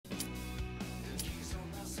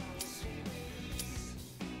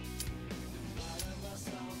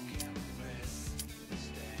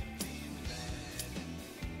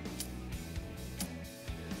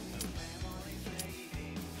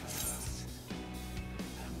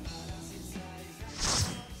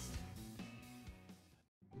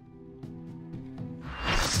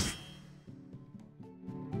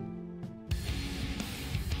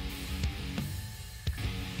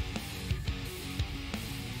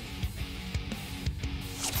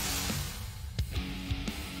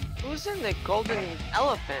Who's in the golden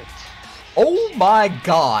elephant? Oh my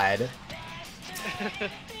god!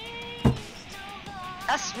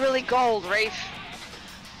 That's really gold, Rafe.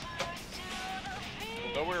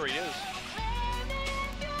 We'll know where he is.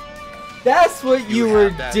 That's what you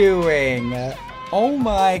were that. doing! Oh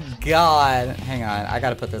my god. Hang on, I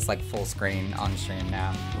gotta put this like full screen on stream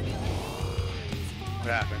now. What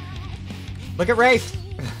happened? Look at Rafe!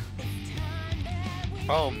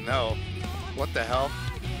 Oh no. What the hell?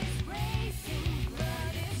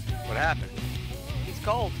 What happened? He's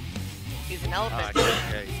gold. He's an elephant.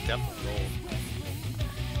 Yeah, he's definitely gold.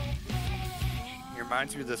 He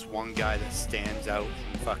reminds me of this one guy that stands out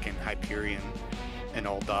in fucking Hyperion and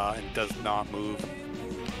Ul'dah and does not move.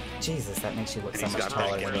 Jesus, that makes you look And so he's much got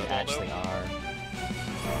taller big than you hair. actually are.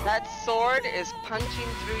 That sword is punching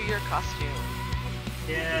through your costume.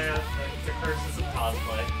 Yeah, the curses of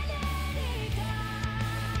cosplay.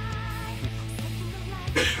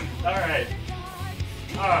 Alright.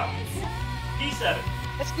 P7.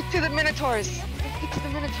 Let's get to the Minotaurs. Let's get to the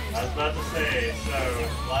I was Minotaurs. about to say,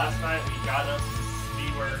 so last night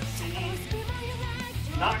we were seeing,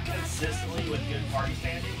 not consistently with good party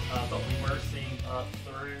standing, but we were seeing up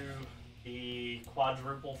through the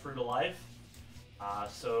quadruple Fruit of Life.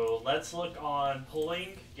 So let's look on pulling,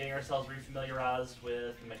 getting ourselves refamiliarized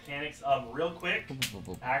with the mechanics. Real quick,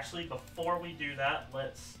 actually, before we do that,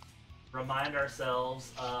 let's remind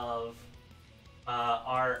ourselves of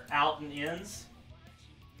our out and ins.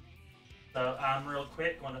 So I'm real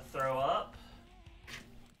quick going to throw up.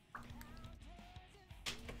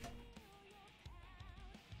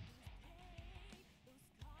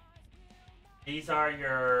 These are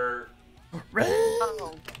your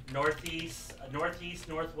Oh. northeast,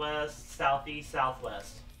 northwest, southeast,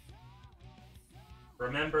 southwest.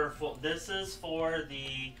 Remember, this is for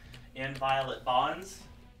the inviolate bonds.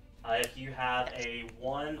 If you have a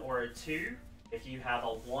 1 or a 2, if you have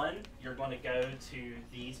a 1, you're going to go to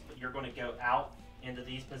these. You're going to go out into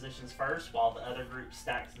these positions first, while the other group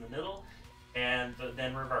stacks in the middle, and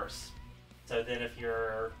then reverse. So then, if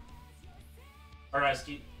you're, or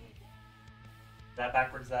excuse, that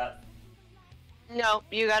backwards that. No,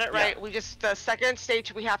 you got it right. Yeah. We just, the second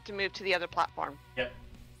stage, we have to move to the other platform. Yep,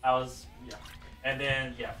 yeah. And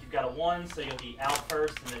then, yeah, if you've got a 1, so you'll be out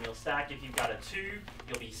first, and then you'll stack. If you've got a 2,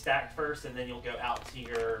 you'll be stacked first, and then you'll go out to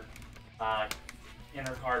your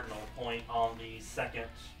inner cardinal point on the second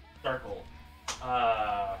circle.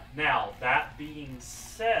 Now, that being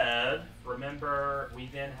said, remember, we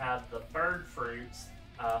then have the bird fruits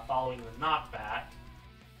following the knockback.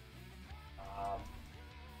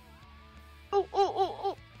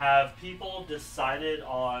 Oh. Have people decided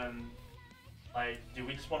on, like, do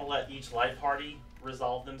we just want to let each life party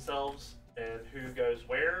resolve themselves and who goes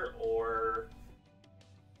where, or?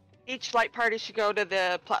 Each light party should go to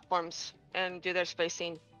the platforms and do their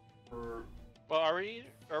spacing. or Well, are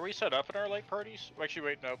we set up in our light parties? Actually,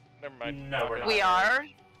 wait, no, never mind. No, we're not. We are.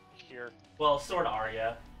 Here. Well, sort of are,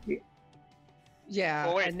 yeah. Yeah,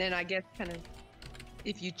 Well, wait. and then I guess kind of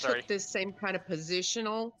if you Sorry. took this same kind of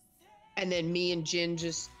positional, and then me and Jin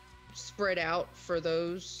just spread out for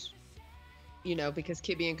those, you know, because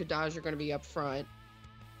Kibby and Kadaj are going to be up front,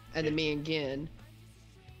 and then me and Gin,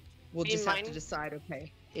 we'll Me just and have to mine- decide,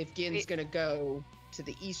 okay, if Gin's going to go to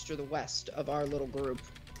the east or the west of our little group.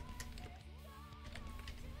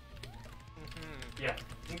 Yeah.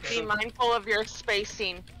 Be Okay. mindful of your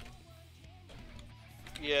spacing.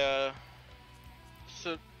 Yeah.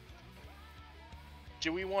 So,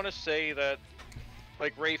 do we want to say that,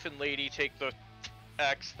 like, Rafe and Lady take the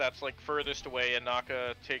X that's like furthest away, and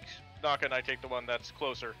Naka and I take the one that's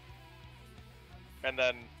closer, and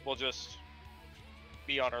then we'll just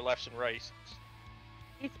be on our lefts and rights.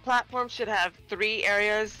 Each platform should have 3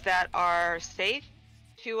 areas that are safe.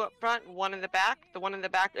 2 up front, 1 in the back. The one in the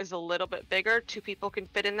back is a little bit bigger. 2 people can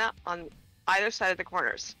fit in that on either side of the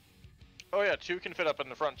corners. Oh yeah, 2 can fit up in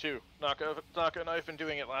the front too. Naka and I've been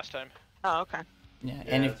doing it last time. Oh, okay. Yeah,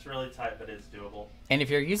 Yeah, and it's really tight, but it's doable.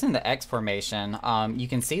 if you're using the X formation, you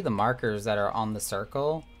can see the markers that are on the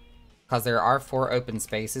circle, because there are 4 open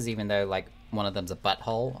spaces, even though like one of them's a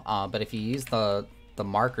butthole. But if you use the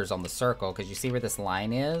markers on the circle, because you see where this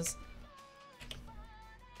line is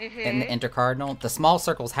in the intercardinal, the small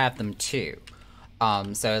circles have them too.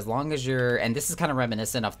 So as long as you're, and this is kind of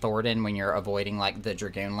reminiscent of Thornton when you're avoiding like the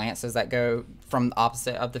Dragoon Lances that go from the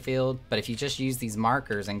opposite of the field, but if you just use these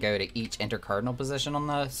markers and go to each intercardinal position on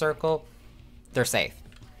the circle, they're safe.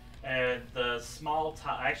 And the small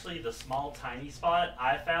tiny spot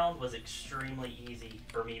I found was extremely easy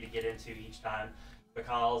for me to get into each time.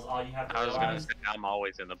 because all you have to I was gonna realize, say I'm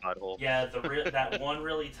always in the butthole. yeah, that one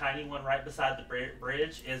really tiny one right beside the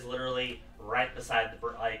bridge is literally right beside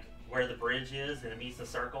like where the bridge is, and it meets the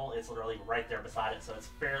circle. It's literally right there beside it, so it's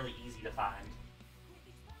fairly easy to find.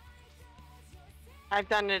 I've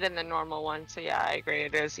done it in the normal one, so yeah, I agree.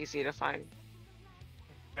 It is easy to find.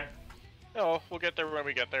 Okay. No, we'll get there when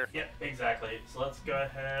we get there. Yep, exactly. So let's go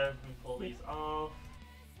ahead and pull these off.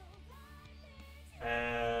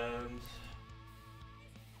 And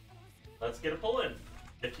let's get a pull in.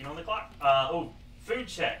 15 on the clock. Food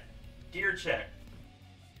check. Gear check.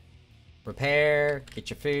 Repair,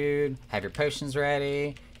 get your food, have your potions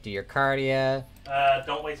ready, do your cardia.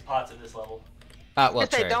 Don't waste pots at this level. Well,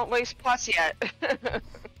 Just say true. don't waste pots yet.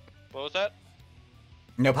 What was that?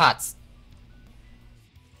 No pots.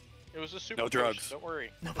 It was a super No drugs. Don't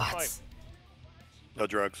worry. No It's fine. pots. No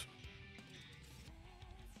drugs.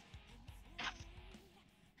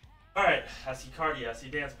 Alright, I see cardia, I see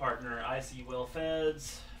dance partner, I see well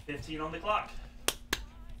feds. 15 on the clock.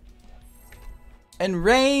 And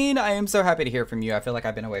Rain, I am so happy to hear from you. I feel like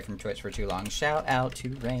I've been away from Twitch for too long. Shout out to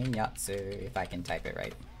Rain Yatsu, if I can type it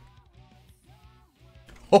right.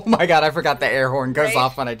 Oh my god, I forgot the air horn goes Right.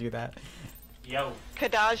 off when I do that. Yo.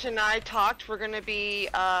 Kadaj and I talked. We're gonna be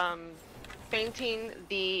fainting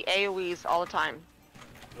the AoEs all the time.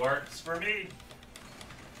 Works for me.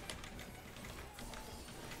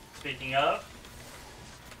 Speaking of,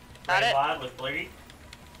 Got it. Live with Bliggy.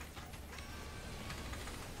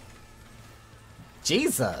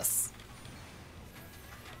 Jesus.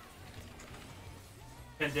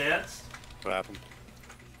 Condensed. What happened?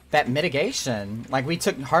 That mitigation. Like, we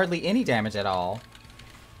took hardly any damage at all.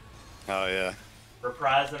 Oh yeah.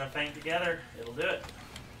 Reprise and a feint together. It'll do it.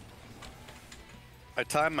 I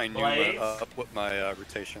timed my Blades. Numa up with my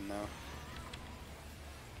rotation though.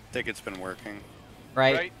 I think it's been working.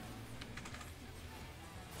 Right? Right?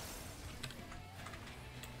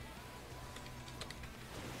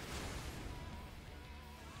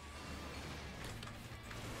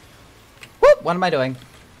 Whoop! What am I doing?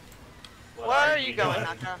 Where are you going,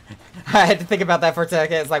 Naka? I had to think about that for a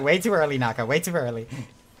second. It's like, way too early, Naka. Way too early.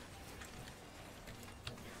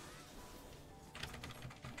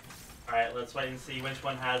 Alright, let's wait and see which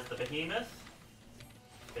one has the behemoth.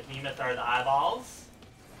 Behemoth are the eyeballs.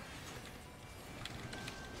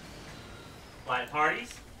 Light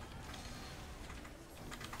parties.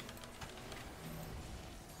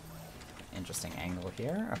 Interesting angle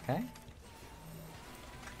here. Okay.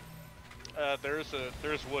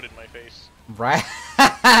 There's wood in my face. Right.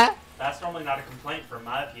 That's normally not a complaint from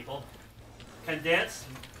my people. Condensed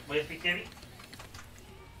with me, Kimmy.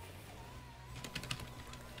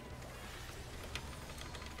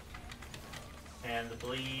 And the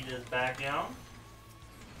bleed is back down.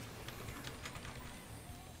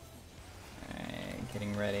 Alright,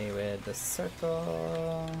 getting ready with the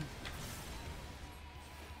circle.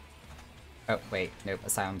 Oh, wait. Nope.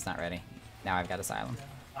 Asylum's not ready. Now I've got Asylum.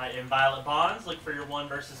 Alright, in Violet Bonds, look for your 1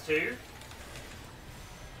 versus 2.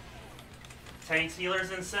 Tanks,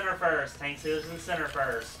 healers in center first. Tanks, healers in center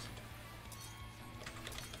first.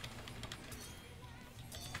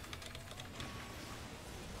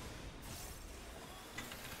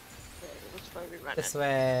 Which way are we running? This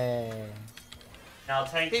way. Now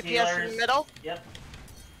tanks, DPS healers. in the middle. Yep.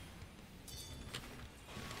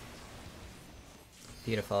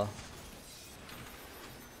 Beautiful.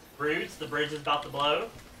 Roots, the bridge is about to blow.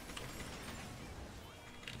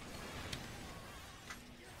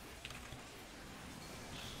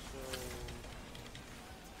 So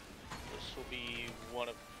this will be one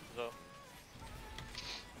of the.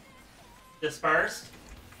 Dispersed.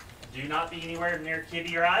 Do not be anywhere near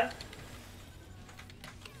Kibby or I.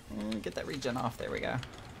 Get that regen off. There we go.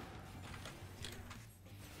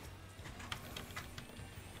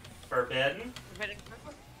 Forbidden.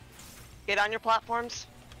 Get on your platforms.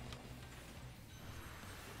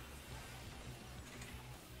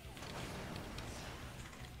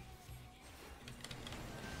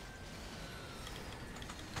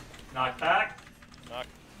 Knock back. Knock.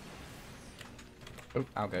 Oh,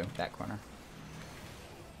 I'll go that corner.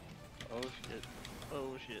 Oh shit.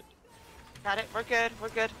 Oh shit. Got it. We're good. We're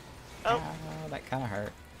good. Oh, Ah, that kind of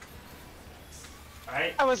hurt.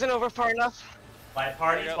 Alright. I wasn't over far enough. Light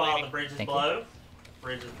parties Yeah, while lady. the bridge is Thank you. below.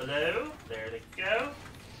 Bridge is below. There they go.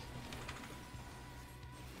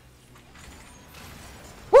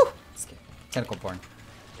 Woo! Tentacle porn.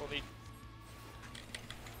 We'll need.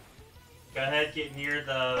 Go ahead, get near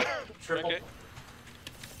the triple. Okay.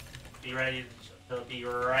 Be ready to be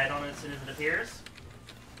right on it as soon as it appears.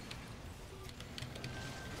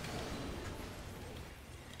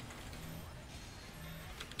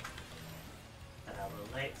 And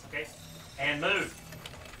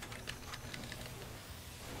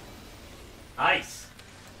Nice.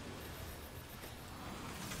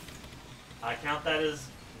 I count that as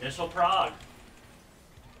initial prog.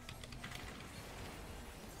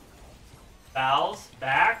 Fouls,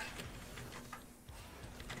 back.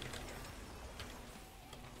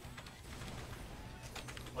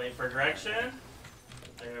 Wait for direction.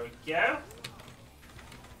 There we go.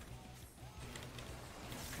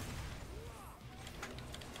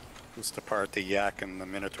 This is the part the yak and the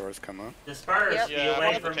minotaurs come up. Disperse. Yep. Be Yeah, away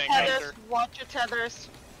I'm from gonna tank. Tethers, watch your tethers.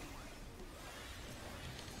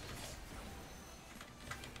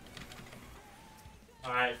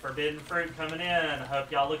 Alright, forbidden fruit coming in. I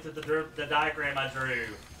hope y'all looked at the diagram I drew.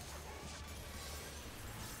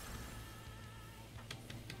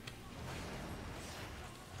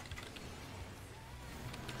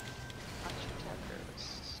 Watch your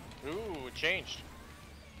tethers. Ooh, it changed.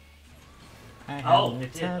 I have Oh, no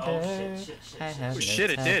it did. Oh, tether. shit. I have Oh, no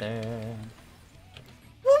shit, it did. tether.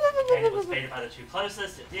 And it was baited by the two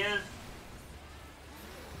closest. It did.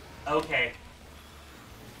 Okay.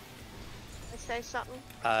 I say something?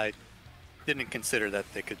 I didn't consider that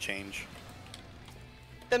they could change.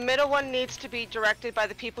 The middle one needs to be directed by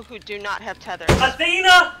the people who do not have tethers.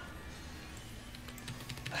 Athena!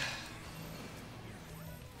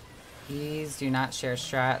 Please do not share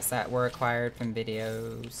strats that were acquired from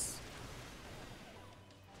videos.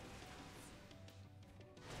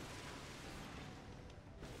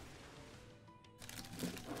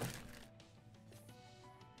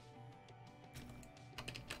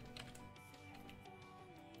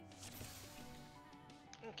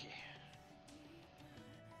 Okay.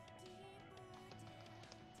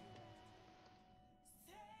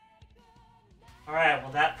 Alright,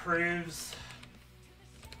 well that proves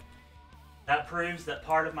that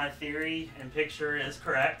part of my theory and picture is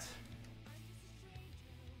correct.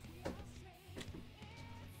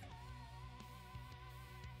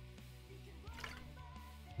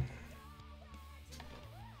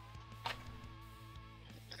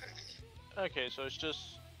 Okay, so it's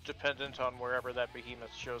just dependent on wherever that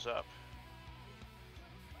behemoth shows up.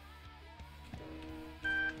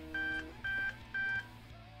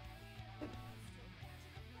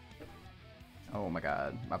 Oh my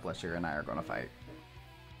god, my blood sugar and I are gonna fight.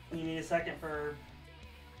 You need a second for...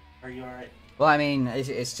 Are you alright? Well, I mean, it's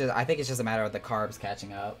just, I think it's just a matter of the carbs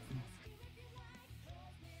catching up.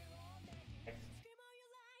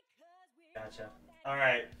 Gotcha.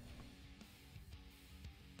 Alright.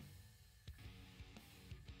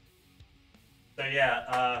 So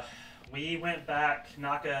yeah, we went back,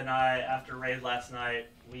 Naka and I, after raid last night,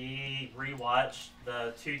 we rewatched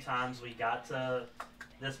the 2 times we got to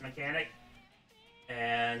this mechanic.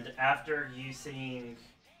 And after seeing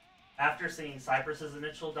Cypress's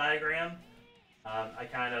initial diagram,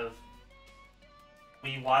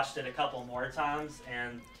 we watched it a couple more times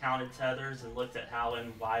and counted tethers and looked at how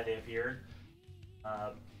and why they appeared.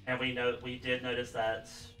 And we did notice that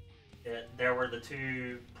there were the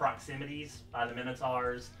 2 proximities by the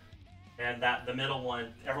Minotaurs, and that the middle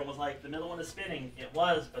one, everyone was like, the middle one is spinning. It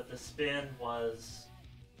was, but the spin was,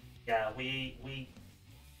 yeah, we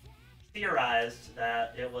theorized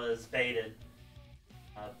that it was baited.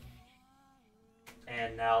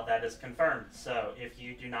 And now that is confirmed. So if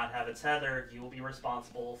you do not have a tether, you will be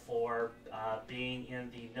responsible for being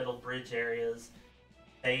in the middle bridge areas,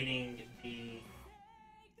 baiting the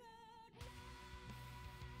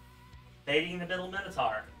middle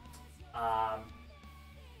Minotaur.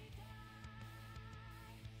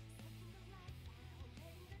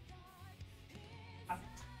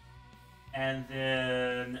 And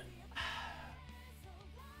then...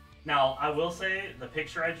 Now, I will say, the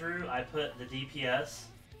picture I drew, I put the DPS.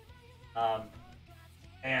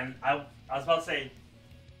 And I was about to say,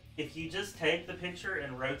 if you just take the picture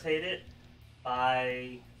and rotate it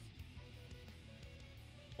by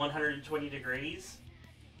 120 degrees,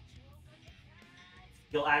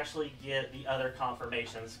 you'll actually get the other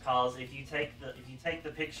confirmations. Because if you take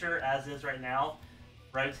the picture as is right now,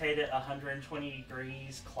 rotate it 120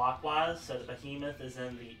 degrees clockwise, so the behemoth is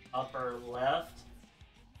in the upper left,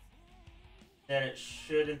 then it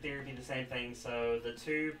should in theory be the same thing. So the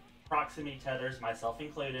 2 proximity tethers, myself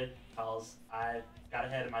included, because I got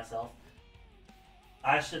ahead of myself,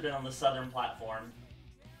 I should have been on the southern platform.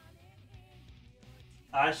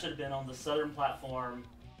 I should have been on the southern platform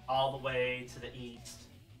all the way to the east.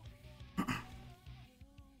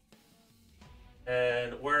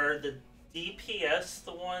 And were the DPS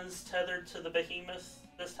the ones tethered to the behemoth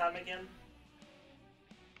this time again?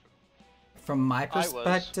 From my I was.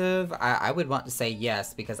 perspective, I would want to say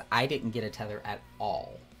yes, because I didn't get a tether at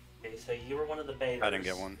all. Okay, so you were one of the baiters. I didn't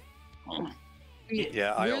get one. We-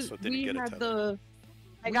 Yeah, I we- also didn't we get a had tether.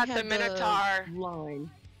 I We got the had Minotaur. line.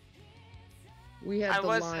 We had I the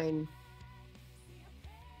was- line.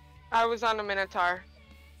 I was on a Minotaur.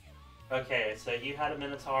 Okay, so you had a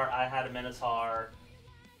Minotaur, I had a Minotaur.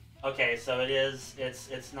 Okay, so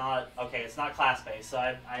it's not class based. So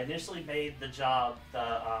I initially made the job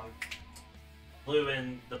the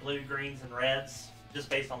blue, greens, and reds just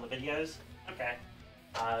based on the videos. Okay,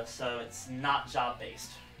 so it's not job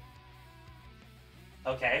based.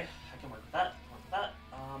 Okay, I can work with that.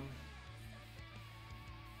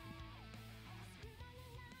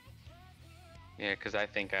 Yeah, because I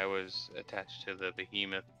think I was attached to the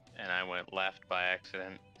behemoth and I went left by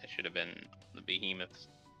accident. It should have been the behemoth's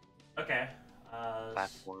Okay.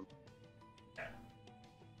 platform.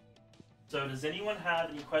 So does anyone have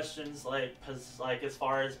any questions like as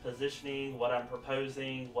far as positioning, what I'm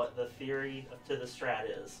proposing, what the theory to the strat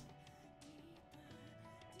is?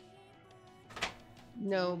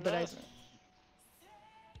 No, but I.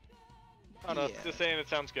 I don't know. Yeah. Just saying it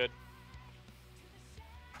sounds good.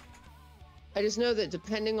 I just know that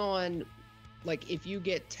depending on, like, if you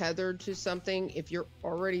get tethered to something, if you're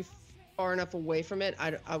already far enough away from it,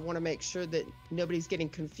 I want to make sure that nobody's getting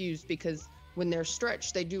confused, because when they're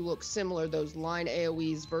stretched, they do look similar, those line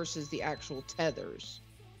AoEs versus the actual tethers.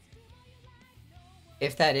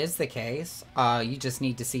 If that is the case, you just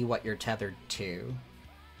need to see what you're tethered to.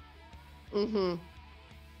 Mm-hmm.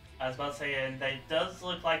 I was about to say, and they does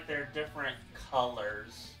look like they're different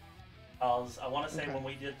colors. I want to say Okay. when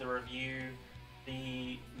we did the review,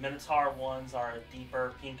 the Minotaur ones are a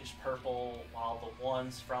deeper pinkish purple, while the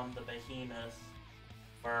ones from the Behemoth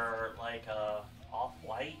were like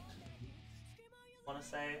off-white. I want to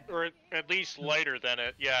say. Or at least lighter than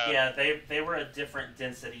it. Yeah. Yeah, they were a different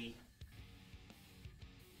density.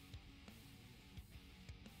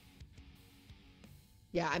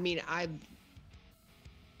 Yeah, I mean, I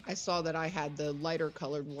saw that I had the lighter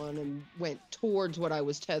colored one and went towards what I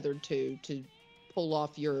was tethered to pull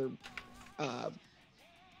off your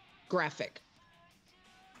graphic.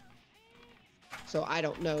 So I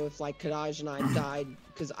don't know if, like, Kadaj and I died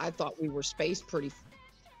because I thought we were spaced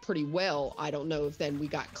pretty well. I don't know if then we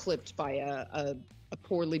got clipped by a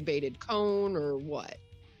poorly baited cone or what.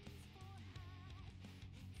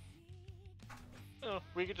 Oh,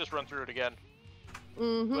 we could just run through it again.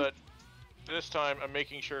 Mm-hmm. But this time I'm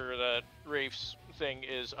making sure that Rafe's thing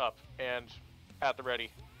is up and at the ready.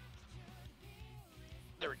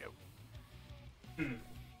 There we go.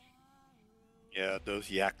 Yeah, those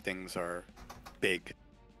yak things are big.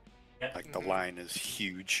 Yep. Like the line is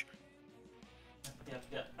huge.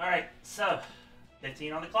 Yep. Alright, so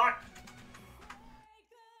 15 on the clock.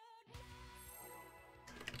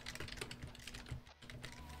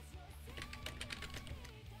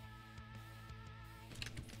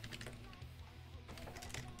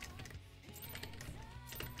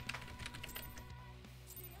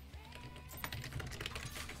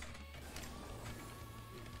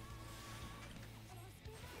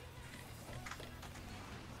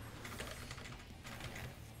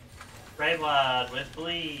 Rayblood with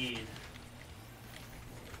bleed.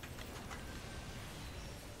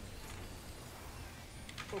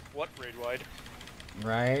 What raid wide?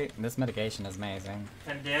 Right? This mitigation is amazing.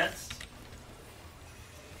 Condensed.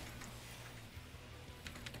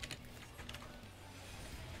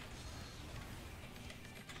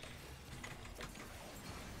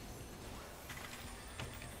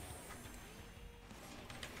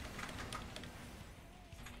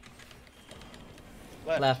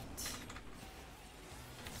 Left.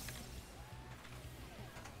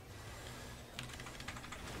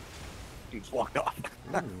 He just walked off.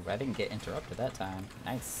 Ooh, I didn't get interrupted that time.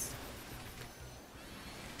 Nice.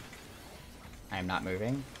 I'm not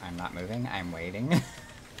moving. I'm not moving. I'm waiting.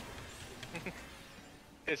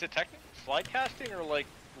 Is it technically slide casting or like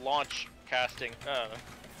launch casting?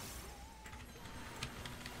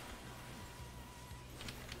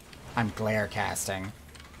 I'm glare casting.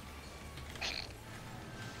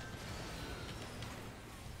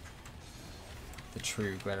 The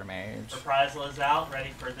true glitter mage. Reprisal is out,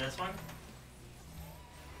 ready for this one.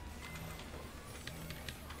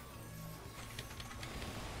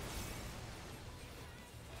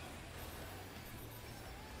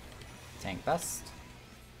 Tank bust.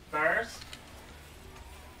 First.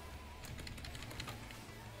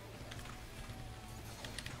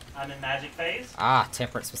 I'm in magic phase. Ah,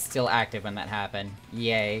 Temperance was still active when that happened.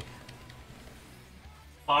 Yay.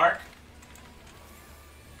 Bark.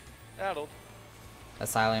 Addled.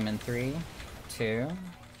 Asylum in 3, 2,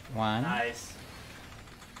 1. Nice.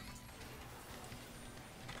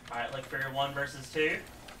 Alright, look for your 1 versus 2.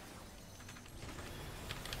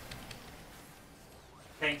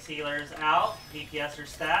 Tanks, healers out. DPS are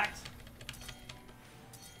stacked.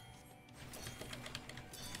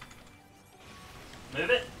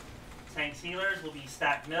 Move it. Tanks, healers will be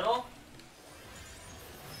stacked middle.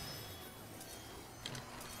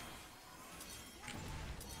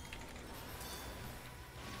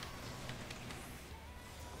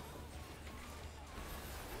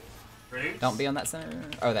 Roots. Don't be on that center.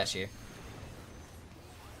 Oh, that's you.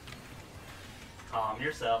 Calm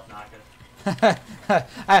yourself, Naka.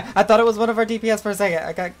 I thought it was one of our DPS for a second.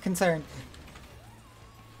 I got concerned.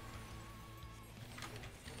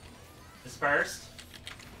 Dispersed.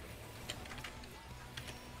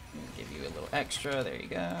 Give you a little extra. There you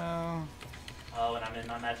go. Oh, and I'm in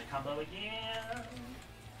my magic combo again.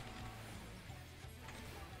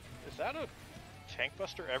 Is that a tank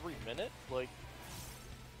buster every minute? Like,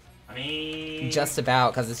 I mean... Just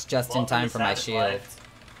about, because it's just in welcome time to for my Savage shield. Life.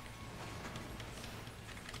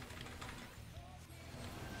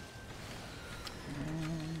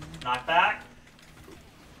 Knockback.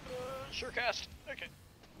 sure cast. Okay.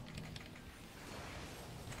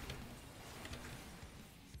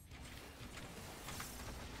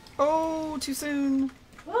 Oh, too soon.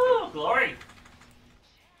 Woo, glory.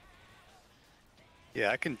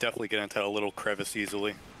 Yeah, I can definitely get into a little crevice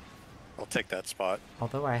easily. I'll take that spot.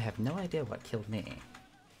 Although I have no idea what killed me.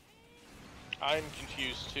 I'm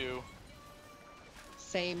confused too.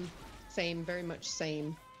 Same, very much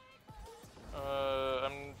same.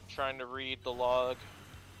 I'm trying to read the log.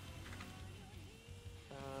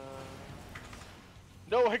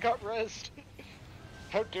 No, I got rezzed!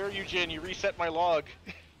 How dare you, Jin? You reset my log.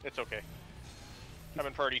 It's okay. I'm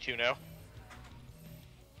in party 2 now.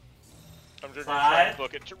 I'm just gonna try and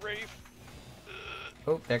book it to Rafe.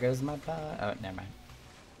 Oh, there goes my bot. Oh, never mind.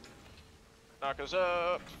 Knock us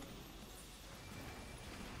up.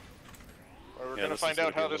 Well, we're Yeah, gonna this find is gonna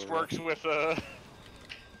out be how a this little works with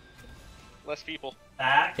less people.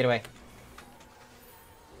 Back. Get away.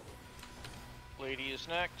 Lady is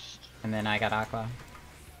next. And then I got Aqua.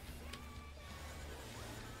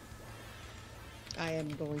 I am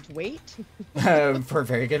going to wait. For a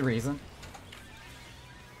very good reason.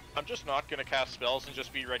 I'm just not gonna cast spells and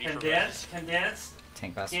just be ready for Condense, condense.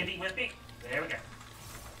 Tank buster. Candy whipping. There we go.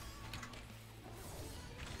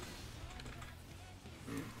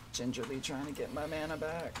 Gingerly trying to get my mana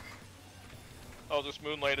back. Oh, this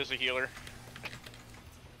Moonlight is a healer.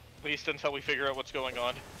 At least until we figure out what's going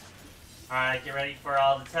on. Alright, get ready for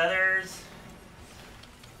all the tethers.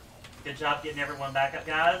 Good job getting everyone back up,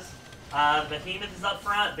 guys. Behemoth is up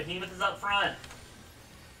front. Behemoth is up front.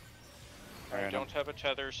 I Alright, don't have a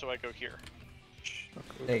tether, so I go here.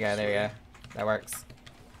 There you go, there you go. That works.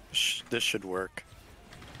 This should work.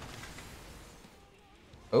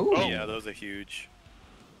 Ooh. Oh. Yeah, those are huge.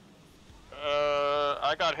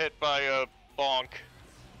 I got hit by a bonk.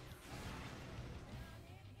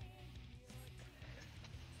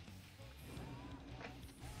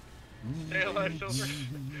 Stay alive, Silver.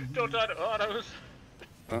 Don't die to autos.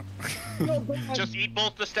 Huh? Just eat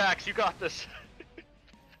both the stacks. You got this.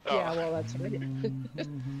 Oh. Yeah, well, that's right.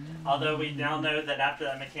 Although we now know that after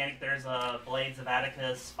that mechanic, there's a Blades of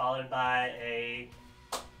Atticus followed by a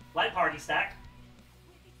Light Party stack.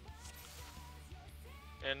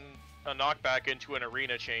 And a knockback into an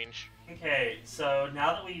arena change. Okay, so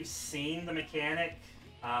now that we've seen the mechanic,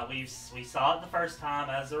 we saw it the first time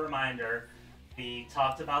as a reminder. We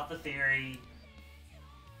talked about the theory,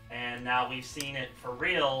 and now we've seen it for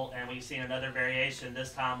real, and we've seen another variation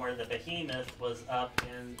this time where the Behemoth was up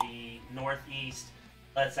in the northeast.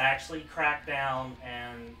 Let's actually crack down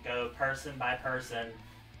and go person by person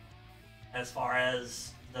as far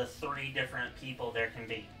as the 3 different people there can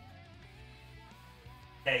be.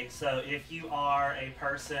 Okay, so if you are a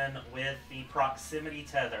person with the proximity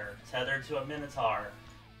tether, tethered to a Minotaur,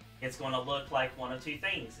 it's going to look like one of 2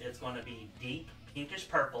 things. It's going to be deep pinkish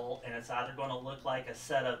purple, and it's either going to look like a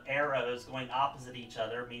set of arrows going opposite each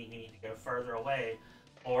other, meaning you need to go further away,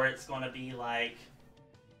 or it's going to be like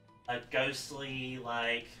a ghostly,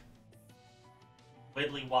 like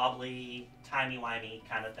wibbly wobbly, timey wimey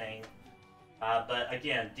kind of thing. But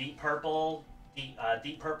again, deep purple,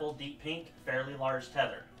 deep pink, fairly large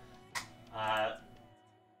tether.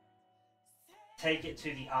 Take it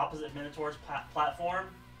to the opposite Minotaur's platform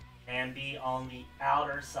and be on the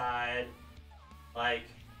outer side, like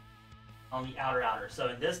on the outer. So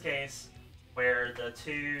in this case, where the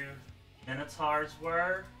 2 Minotaurs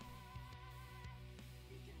were,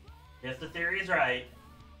 if the theory is right,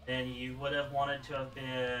 then you would have wanted to have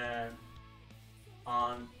been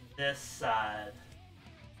on this side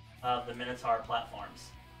of the Minotaur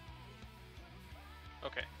platforms.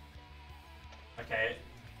 Okay. Okay.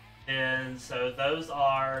 And so those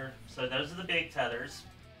are the big tethers.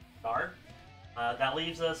 That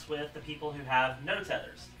leaves us with the people who have no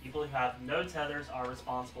tethers. People who have no tethers are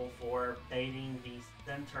responsible for baiting the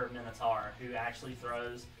center Minotaur, who actually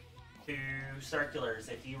throws 2 circulars.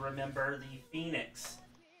 If you remember the Phoenix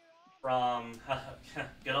from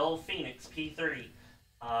good old Phoenix P3,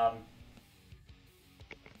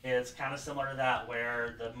 it's kind of similar to that,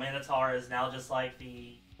 where the Minotaur is now just like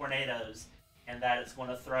the tornadoes, and that it's going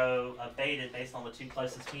to throw a baited based on the 2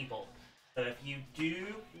 closest people. So if you do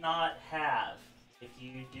not have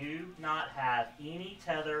any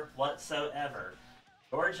tether whatsoever,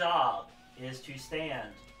 your job is to stand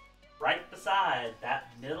right beside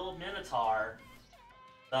that middle Minotaur,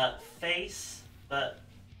 but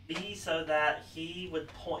be so that he would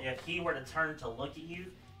point. If he were to turn to look at you,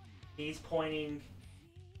 he's pointing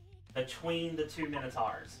between the 2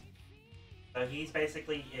 Minotaurs. So he's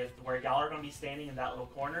basically, where y'all are going to be standing in that little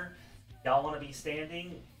corner, y'all want to be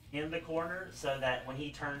standing in the corner so that when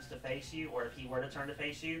he turns to face you, or if he were to turn to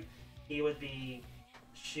face you, he would be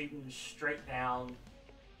shooting straight down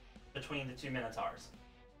between the 2 Minotaurs.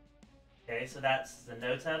 Okay, so that's the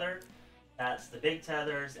no tether, that's the big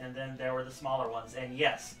tethers, and then there were the smaller ones. And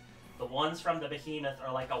yes, the ones from the Behemoth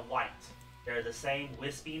are like a white. They're the same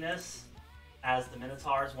wispiness as the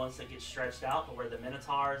Minotaurs once it gets stretched out, but where the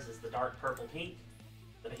Minotaurs is the dark purple pink,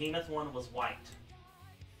 the Behemoth one was white.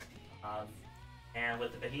 And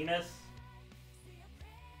with the Behemoth,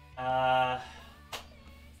 I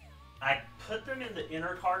put them in the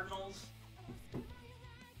inner cardinals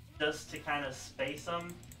just to kind of space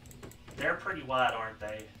them. They're pretty wide, aren't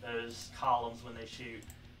they? Those columns when they shoot.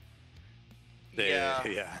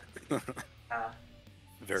 Yeah.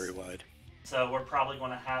 Very wide. So we're probably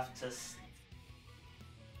going to have to...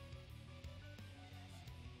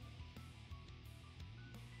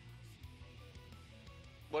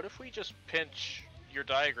 What if we just pinch your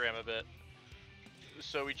diagram a bit?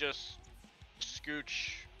 So we just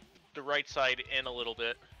scooch the right side in a little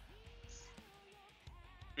bit.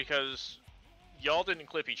 Because y'all didn't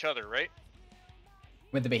clip each other, right?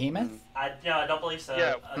 With the Behemoth? I don't believe so.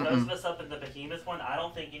 Yeah. Those of us up in the Behemoth one, I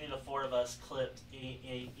don't think any of the 4 of us clipped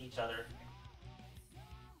each other.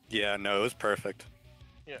 Yeah, no, it was perfect.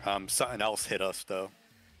 Yeah. Something else hit us though.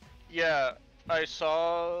 Yeah, I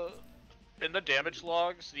saw in the damage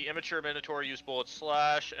logs, the immature Minotaur used bullet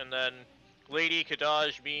slash, and then Lady,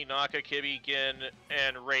 Kadaj, me, Naka, Kibby, Gin,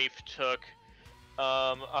 and Rafe took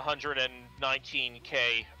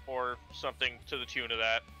 119k or something to the tune of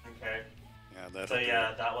that. Okay. Yeah, that's So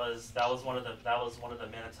yeah, that was one of the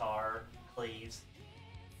Minotaur cleaves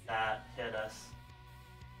that hit us.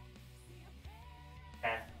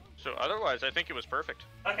 Okay. So otherwise, I think it was perfect.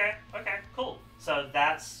 Okay, cool. So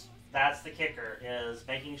that's the kicker, is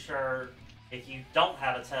making sure if you don't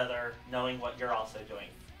have a tether, knowing what you're also doing.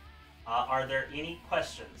 Are there any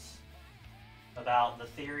questions about the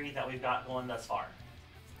theory that we've got going thus far?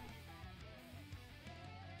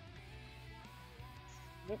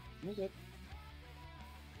 Nope, we're good.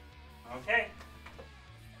 Okay.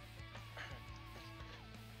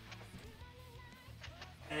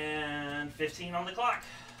 And 15 on the clock.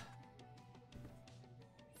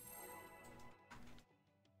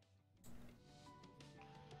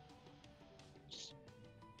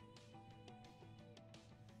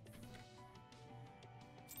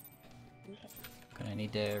 Gonna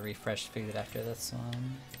need to refresh food after this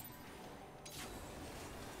one.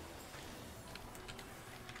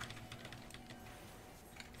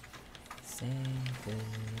 Say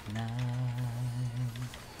goodnight.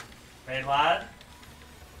 Raid wide.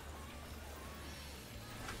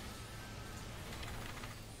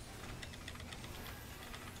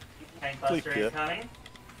 Tank Please, Buster yeah. incoming.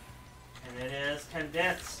 And it is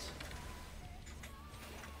condensed.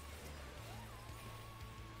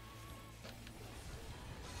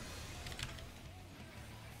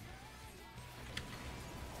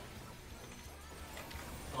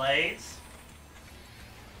 Blades.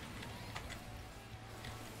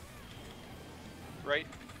 Right?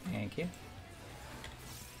 Thank you.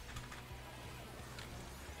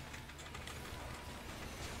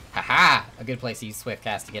 Haha! A good place to use Swift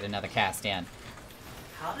Cast to get another cast in.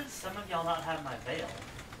 How did some of y'all not have my veil?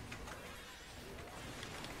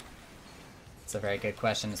 It's a very good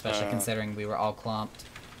question, especially considering we were all clumped.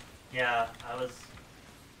 Yeah, I was...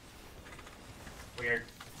 Weird.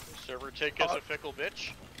 Server tick is a fickle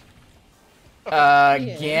bitch.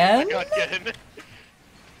 Again? Again.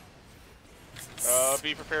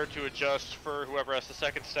 Be prepared to adjust for whoever has the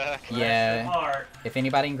second stack. Yeah. Apart. If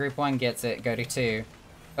anybody in group 1 gets it, go to 2.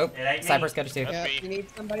 Oh, It ain't me. Cypress, go to 2. That's Yeah, me. you need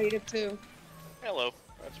somebody to 2. Hello,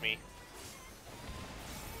 that's me.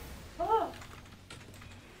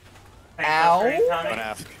 Ow. Fruit coming. Don't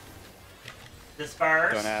ask.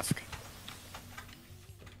 Disperse. Don't ask.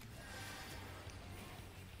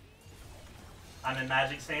 I'm in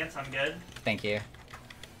magic stance. I'm good. Thank you.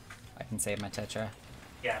 I can save my Tetra.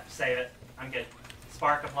 Yeah, save it. I'm good.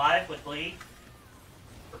 Spark of Life with Bleed.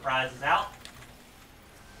 Reprise is out.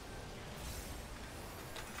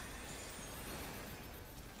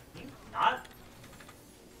 Not.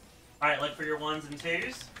 Alright, look for your 1s and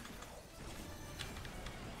 2s.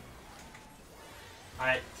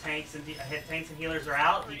 Alright, tanks and healers are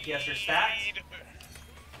out. DPS are stacked.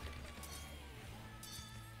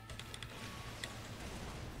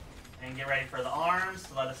 And get ready for the arms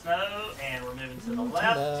to let us know. And we're moving to the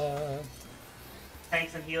left. Ta-da.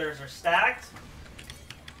 Tanks and healers are stacked.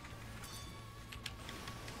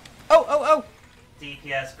 Oh!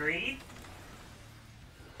 DPS Greed.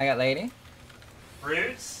 I got lady.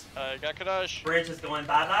 Roots. Got Kadash. Bridge is going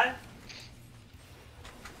bye-bye.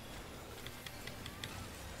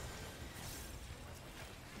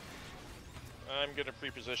 I'm gonna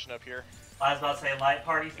pre-position up here. I was about to say light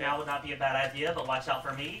parties now would not be a bad idea, but watch out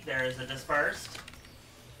for me. There is a dispersed.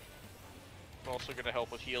 I'm also gonna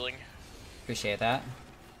help with healing. Appreciate that.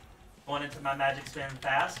 Going into my magic spin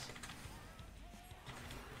fast.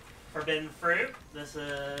 Forbidden Fruit. This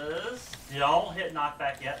is... Don't hit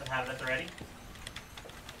knockback yet, but have it at the ready.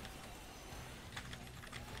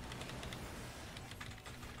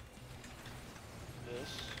 This,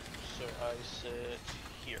 so I sit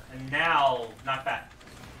here. And now, knockback.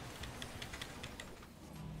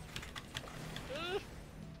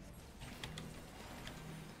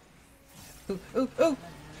 Ooh!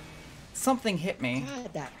 Something hit me.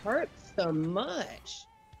 God, that hurts so much.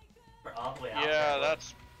 We're all the way out Yeah, there.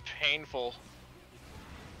 that's painful.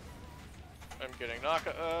 I'm getting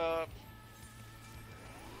Naka up.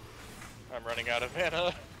 I'm running out of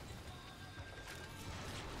mana.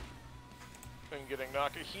 I'm getting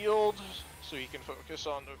Naka healed, so he can focus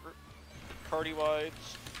on the Cardi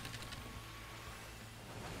wides.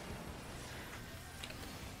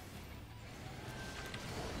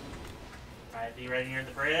 Alright, be ready near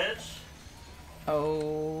the bridge.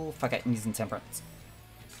 Oh, fuck it. I'm using Temperance.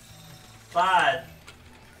 Slide.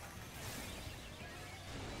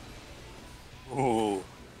 Ooh.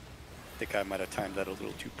 I think I might have timed that a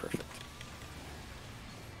little too perfect.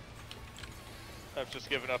 I've just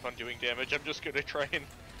given up on doing damage. I'm just gonna try and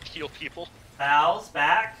heal people. Fouls,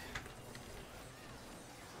 back.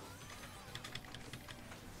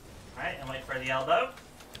 Alright, and wait for the elbow.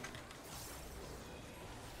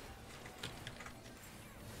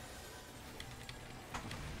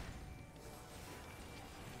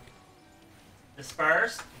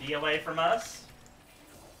 Disperse, be away from us.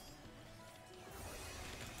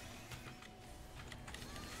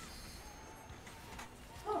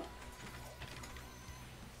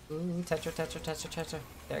 Ooh, Tetra.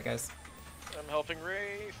 There it goes. I'm helping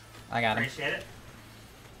Wraith. I got him. Appreciate it.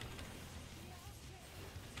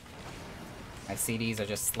 My CDs are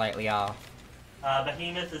just slightly off.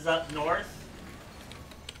 Behemoth is up north.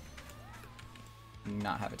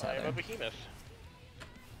 Not have a I am a tether. behemoth.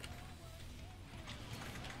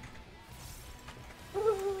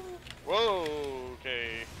 Whoa,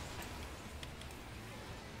 okay.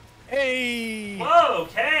 Hey! Whoa,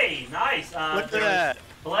 okay, nice. Look at there's that.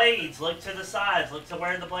 Blades, look to the sides, look to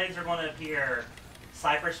where the blades are going to appear.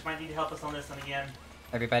 Cypress might need to help us on this one again.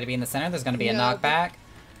 Everybody be in the center. There's going to be a Yeah, knockback.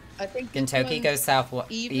 I think this Gintoki one's goes south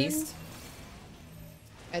even. east.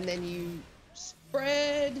 And then you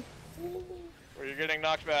spread. Or you're getting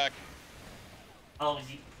knocked back. Oh,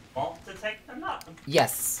 you want to take them up?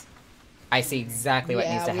 Yes. I see exactly what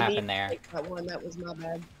needs to we happen need there. take that one. That was my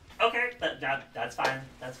bad. Okay, that's fine.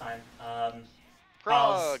 That's fine.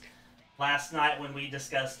 Frog! Last night when we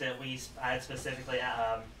discussed it, we had specifically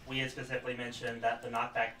mentioned that the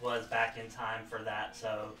knockback was back in time for that,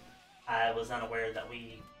 so I was unaware that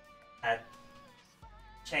we had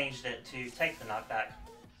changed it to take the knockback.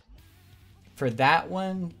 For that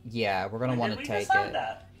one, yeah, we're going to want to When did take we decide it.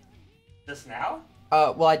 that? Just now?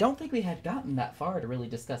 Well, I don't think we had gotten that far to really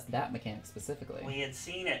discuss that mechanic specifically. We had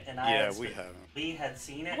seen it, and Yeah, we haven't. we had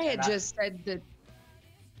seen it. I had and just said that.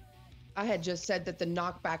 I had just said that the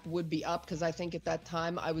knockback would be up because I think at that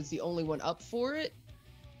time I was the only one up for it,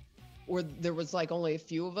 or there was like only a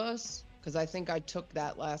few of us. Because I think I took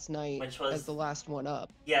that last night Which was- as the last one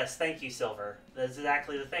up. Yes, thank you, Silver. That's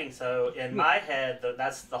exactly the thing. So in my head,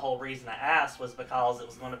 that's the whole reason I asked was because it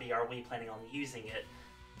was going to be, are we planning on using it?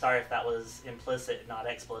 Sorry if that was implicit, not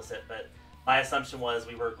explicit, but my assumption was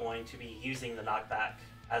we were going to be using the knockback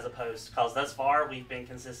as opposed, because thus far we've been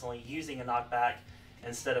consistently using a knockback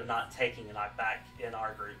instead of not taking a knockback in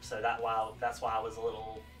our group. So that's why I was a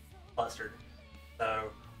little clustered. So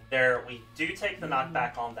there, we do take the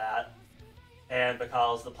knockback on that, and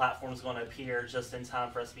because the platform's going to appear just in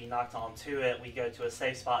time for us to be knocked onto it, we go to a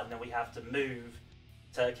safe spot, and then we have to move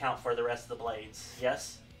to account for the rest of the blades.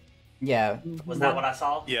 Yes? Yeah, Was that what I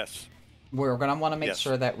saw? Yes. we're gonna want to make Yes.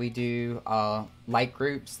 sure that we do light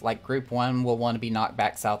groups. Like group 1 will want to be knocked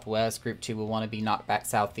back southwest. Group 2 will want to be knocked back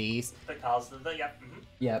southeast. Because of the, yep. Mhm.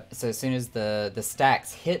 Yep. So as soon as the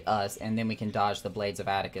stacks hit us, and then we can dodge the blades of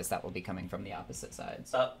Atticus that will be coming from the opposite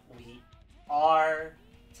sides. But we are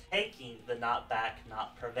taking the knockback,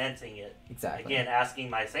 not preventing it. Exactly. Again, asking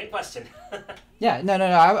my same question. Yeah. No.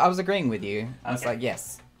 I was agreeing with you. I was Okay. like,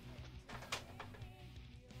 yes.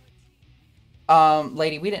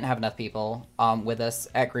 Lady, we didn't have enough people with us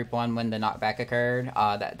at group 1 when the knockback occurred.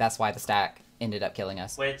 That's why the stack ended up killing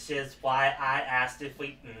us. Which is why I asked if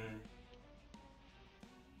we.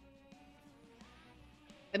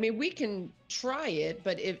 I mean, we can try it,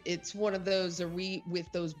 but if it's one of those, are we, with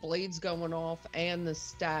those blades going off and the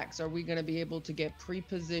stacks, are we going to be able to get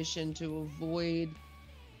pre-positioned to avoid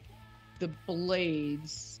the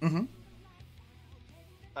blades? Mm-hmm.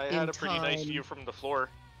 I In had a pretty nice time. view from the floor.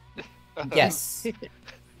 Yes. Based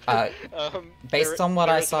There- on what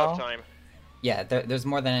there I is enough saw, time. yeah, there's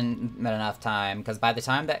more than enough time, because by the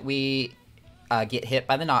time that we get hit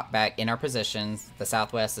by the knockback in our positions, the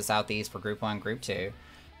southwest, the southeast for group 1, group 2,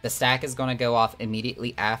 the stack is going to go off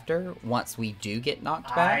immediately after once we do get knocked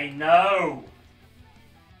back. I know.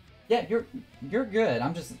 Yeah, you're good.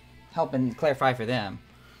 I'm just helping clarify for them.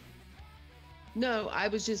 No, I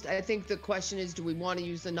think the question is, do we want to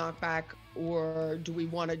use the knockback, or do we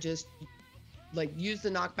want to just like use the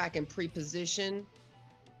knockback and pre-position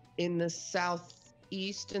in the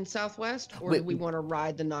southeast and southwest, or do we want to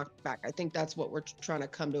ride the knockback? I think that's what we're trying to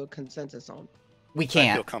come to a consensus on. We I feel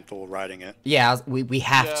can't. comfortable riding it. Yeah, we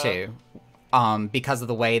have Yeah. to, because of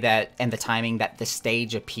the way that and the timing that the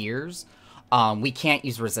stage appears. We can't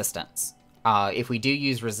use resistance. If we do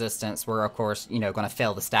use resistance, we're of course going to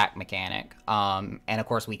fail the stack mechanic. And of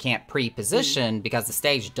course we can't pre-position because the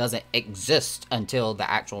stage doesn't exist until the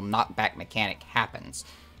actual knockback mechanic happens.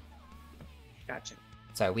 Gotcha.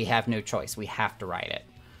 So we have no choice. We have to ride it.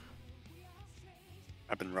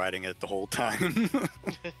 I've been riding it the whole time.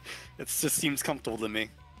 It just seems comfortable to me.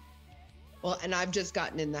 Well, and I've just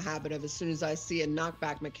gotten in the habit of, as soon as I see a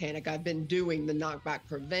knockback mechanic, I've been doing the knockback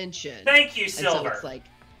prevention. Thank you, And so Silver. it's like,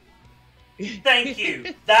 Thank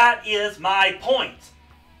you. That is my point.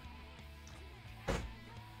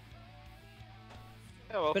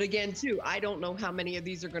 Yeah, well, but again, too, I don't know how many of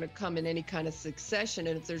these are going to come in any kind of succession,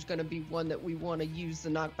 and if there's going to be one that we want to use the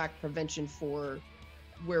knockback prevention for,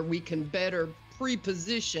 where we can better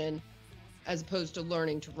pre-position as opposed to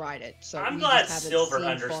learning to ride it. So I'm we glad just haven't Silver seen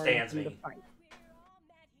far understands enough in me. the fight.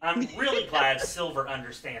 I'm really glad Silver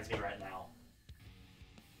understands me right now.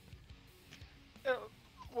 yeah,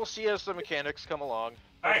 we'll see as the mechanics come along.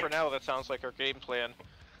 But Alright. for now, that sounds like our game plan.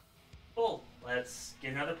 Cool. Let's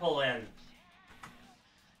get another pull in.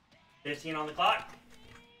 15 on the clock.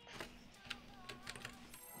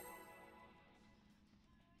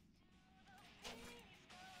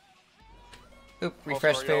 Oop, Also,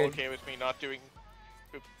 refresh are y'all food. okay with me not doing?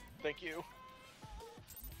 Oop, thank you.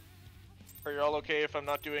 Are y'all okay if I'm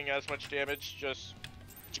not doing as much damage, just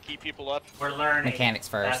to keep people up? We're learning. Mechanics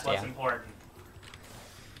first, That's what's yeah. important.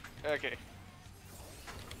 Okay.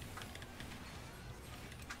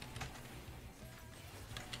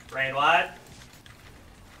 Raid wide.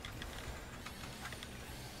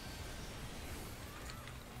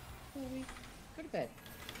 Chloe, go to bed.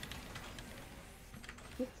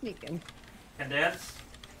 Quit sneaking. Condense.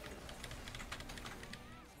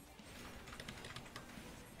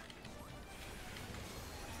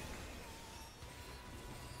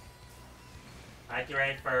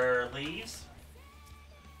 Accurate for leaves.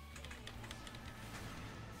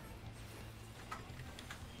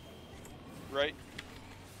 Right.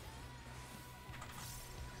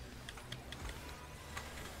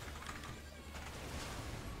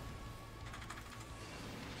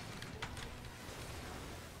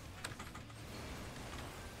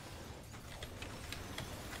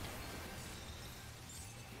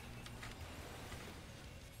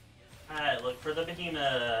 Alright, look for the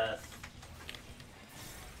behemoth.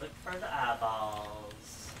 Look for the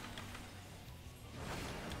eyeballs.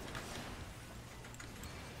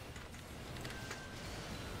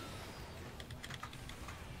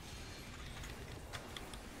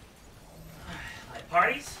 Alright,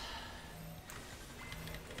 parties.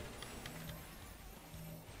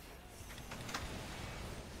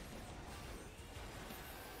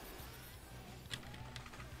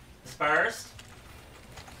 Dispersed.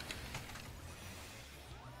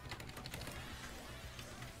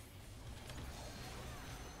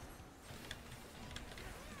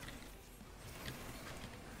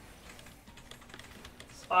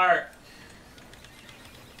 Spark.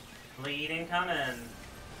 Bleed incoming.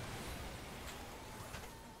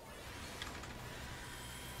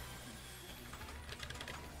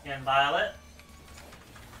 And Violet.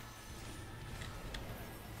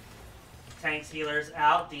 Tanks, healers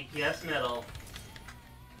out, DPS middle.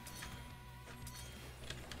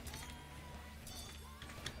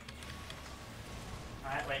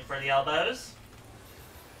 Alright, wait for the elbows.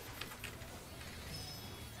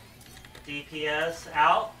 DPS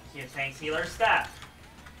out, tanks, healers stack.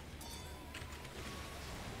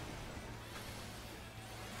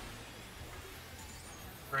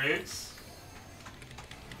 Roots.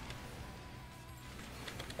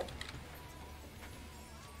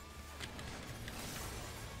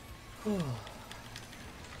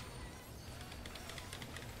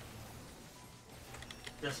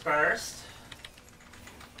 Dispersed.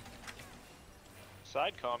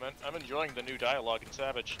 Side comment, I'm enjoying the new dialogue in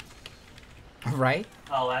Savage. Right?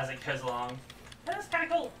 Oh, as it goes along. That's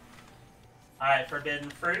kind of cool. Alright,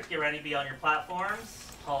 Forbidden Fruit, get ready to be on your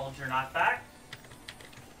platforms. Hold your knockback.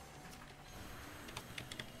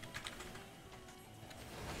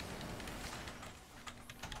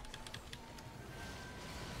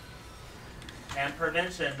 And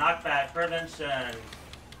prevention, knockback, prevention.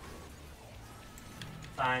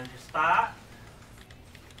 Find your spot.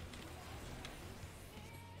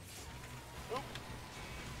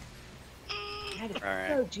 Alright.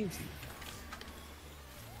 So juicy.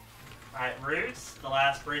 Alright, roots. The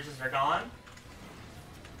last bridges are gone.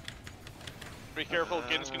 Be careful,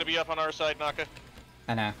 Gin's gonna be up on our side, Naka.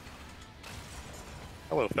 I know.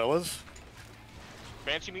 Hello, fellas.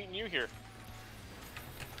 Fancy meeting you here.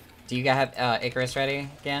 Do you guys have Icarus ready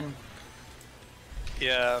again?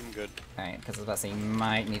 Yeah, I'm good. Alright, because I was about to say you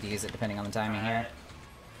might need to use it depending on the timing here. Alright.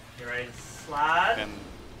 Get ready to slide. And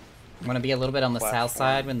I'm gonna be a little bit on the south Platform.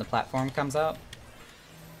 side when the platform comes up.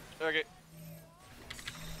 Okay.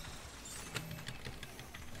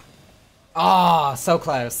 Oh, so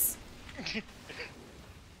close.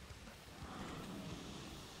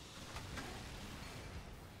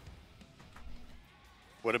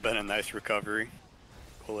 would have been a nice recovery,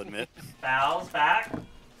 we'll admit. Bows back.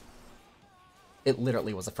 It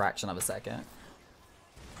literally was a fraction of a second.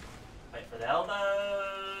 Wait for the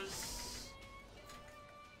elbows.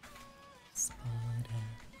 Spot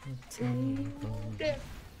at the table.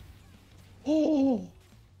 Oh,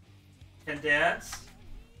 Condense.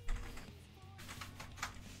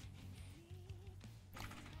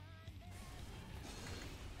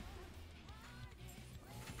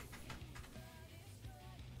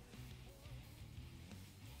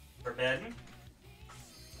 Forbidden.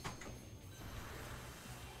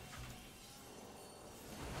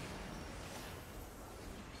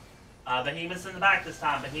 Behemoth's in the back this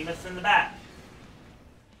time. Behemoth's in the back.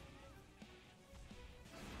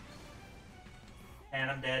 And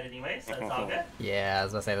I'm dead anyway, so it's all good. Yeah, I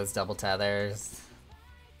was about to say those double tethers.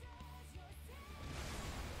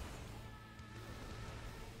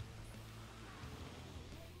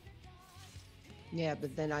 yeah,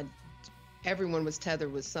 but then everyone was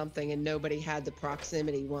tethered with something, and nobody had the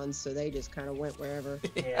proximity ones, so they just kind of went wherever.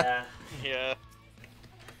 Yeah. Yeah.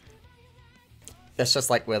 That's just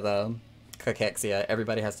like with Cachexia.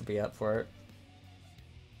 Everybody has to be up for it.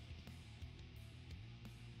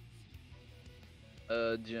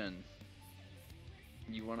 Jen,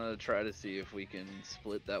 you want to try to see if we can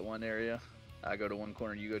split that one area? I go to one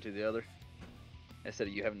corner, you go to the other, instead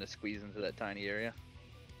of you having to squeeze into that tiny area.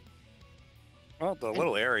 Well, the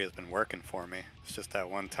little area's been working for me. It's just that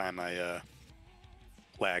one time I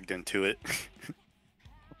lagged into it.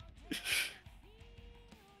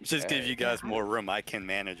 Just give you guys more room. I can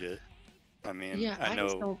manage it. I mean, Yeah, I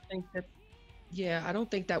just know. don't think that. Yeah, I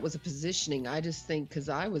don't think that was a positioning. I just think because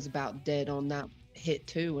I was about dead on that hit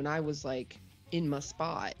too, and I was like in my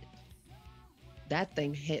spot. That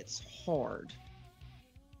thing hits hard.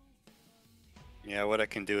 Yeah, what I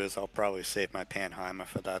can do is I'll probably save my Panheimer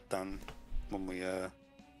for that then when we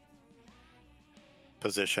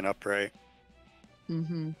position upright.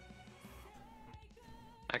 Mm-hmm.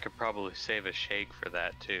 I could probably save a shake for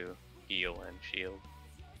that too. Heal and shield.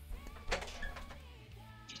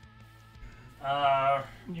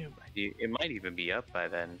 It might even be up by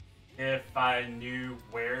then. If I knew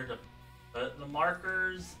where to put the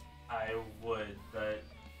markers, I would, but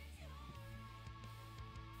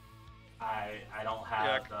I don't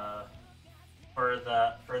have for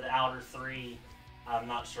the outer three. I'm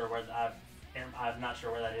not sure where I'm not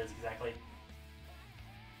sure where that is exactly.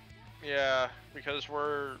 Yeah, because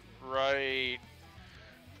we're right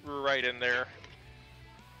in there.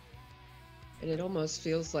 And it almost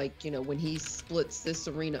feels like, when he splits this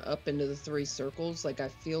arena up into the 3 circles, like I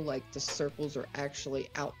feel like the circles are actually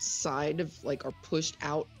outside of, like, are pushed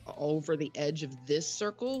out over the edge of this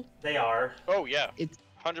circle. They are. Oh yeah, It's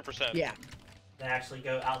 100%. yeah. They actually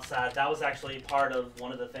go outside. That was actually part of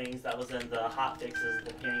one of the things that was in the hot fixes at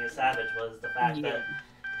the beginning of Savage, was the fact that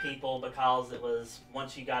people, because it was,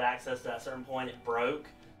 once you got access to that certain point, it broke.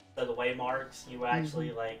 So the waymarks, you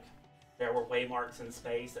actually, like, there were waymarks in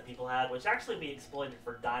space that people had, which actually we exploited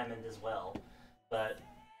for Diamond as well. But,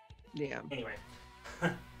 Yeah. anyway.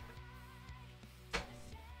 Yeah,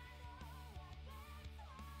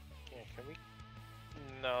 can we?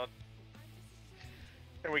 No.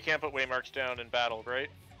 And we can't put waymarks down in battle,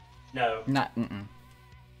 right? No. Not. Mm-mm.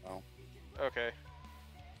 Okay.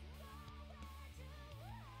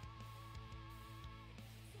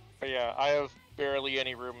 But yeah, I have barely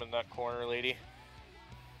any room in that corner, lady.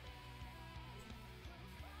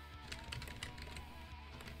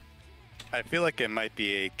 I feel like it might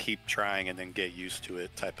be a keep trying and then get used to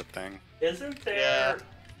it type of thing. Isn't there,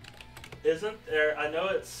 I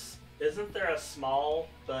know isn't there a small,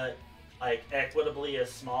 but like equitably a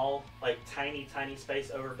small, like tiny space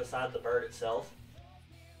over beside the bird itself?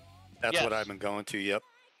 That's Yes. what I've been going to, yep.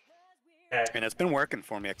 Okay. And it's been working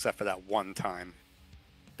for me except for that one time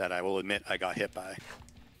that I will admit I got hit by.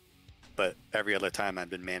 But every other time I've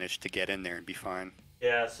been managed to get in there and be fine.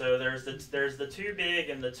 Yeah, so there's the 2 big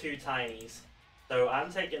and the 2 tinies. So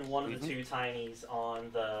I'm taking one of the 2 tinies on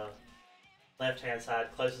the left-hand side,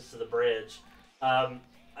 closest to the bridge. I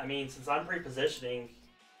mean, since I'm pre-positioning,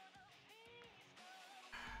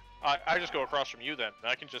 I just go across from you then.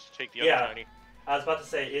 I can just take the Yeah. other tiny. I was about to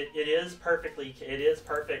say it is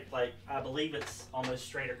perfect. Like I believe it's almost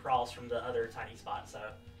straight across from the other tiny spot. So,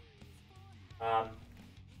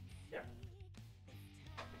 yeah.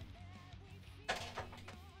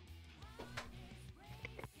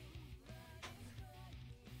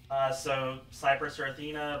 So Cypress or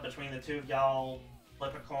Athena, between the 2 of y'all,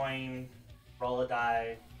 flip a coin, roll a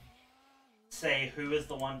die, say who is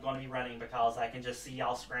the one going to be running, because I can just see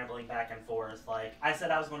y'all scrambling back and forth. Like, I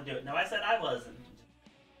said I was going to do it. No, I said I wasn't.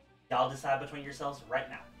 Y'all decide between yourselves right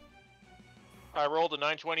now. I rolled a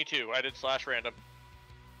 922. I did slash random.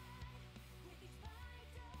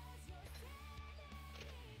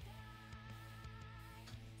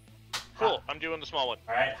 Cool. I'm doing the small one.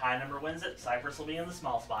 Alright, high number wins it. Cypress will be in the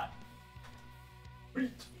small spot.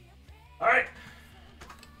 Alright.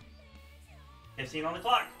 15 on the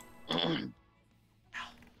clock.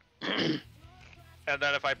 And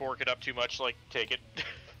then if I bork it up too much, like, take it.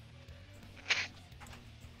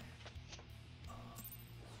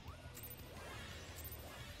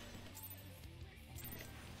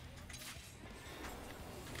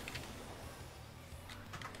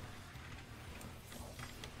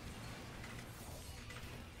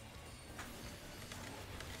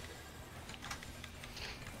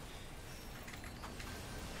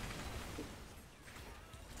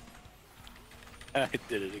 I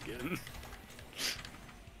did it again.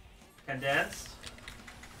 Condensed.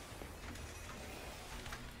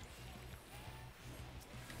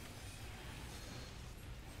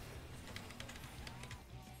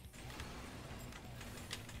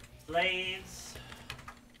 Blades.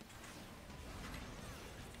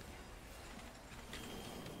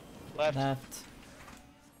 Left. Left.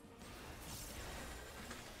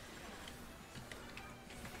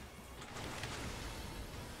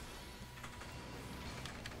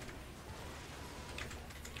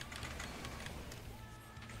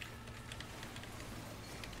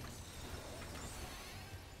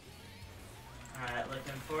 Alright,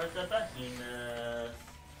 looking for the behemoth.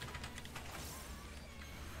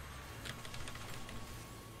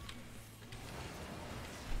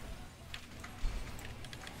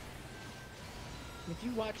 If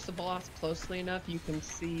you watch the boss closely enough, you can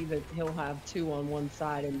see that he'll have 2 on one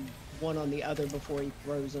side and 1 on the other before he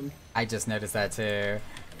throws them. I just noticed that too.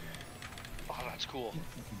 Oh, that's cool.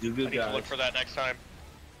 Do I good, need to look guys. for that next time.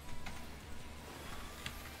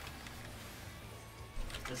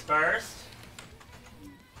 Dispersed.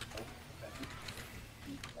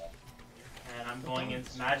 And I'm going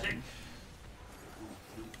into magic.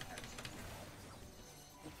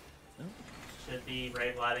 Should be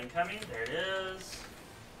Ray Blight incoming. There it is.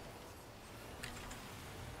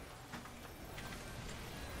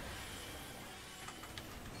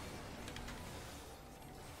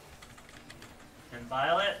 And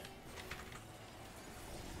Violet.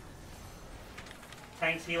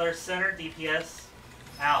 Tanks healer center, DPS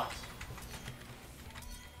out.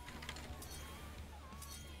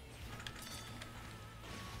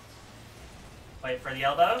 Wait for the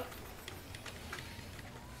elbow.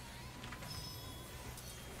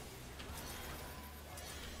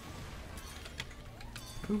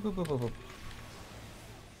 Boop, boop, boop, boop, boop.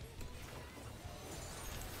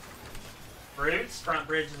 Roots, front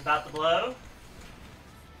bridge is about to blow.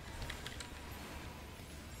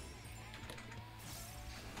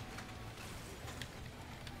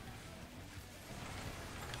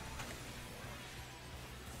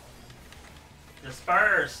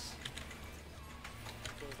 Disperse.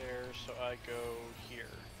 Go there, so I go here.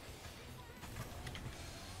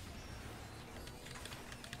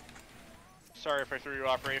 Sorry if I threw you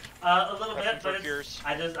off, Rafe. A little Prepping bit, for but cures.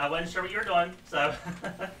 I wasn't sure what you were doing, so.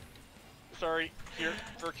 Sorry, here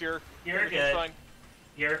for cure. You're Everything's good. fine.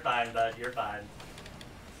 You're fine, bud. You're fine.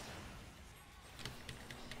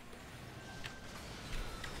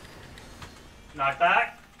 Knock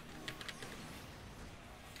back.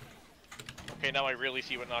 Okay, now I really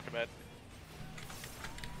see what knock him at.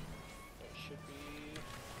 That should be.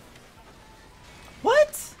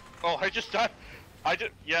 What? Oh, I just died.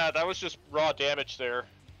 Yeah, that was just raw damage there.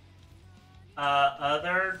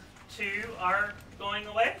 Other two are going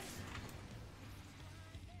away.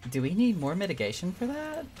 Do we need more mitigation for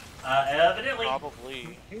that? Evidently.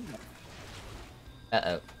 Probably.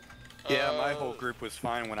 Uh-oh. Yeah, my whole group was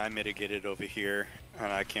fine when I mitigated over here,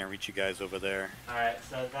 and I can't reach you guys over there. Alright,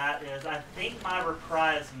 so that is, I think my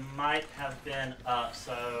reprise might have been up,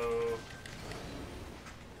 so.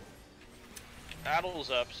 Battle's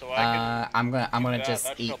up, so I can. I'm gonna that. just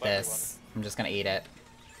That should eat help this. I'm just gonna eat it.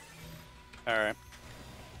 Alright.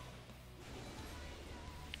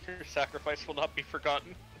 Your sacrifice will not be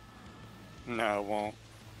forgotten. No, it won't.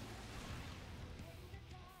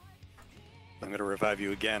 I'm gonna revive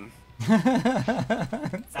you again.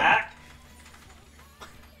 Back.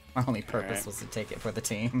 My only purpose Alright. was to take it for the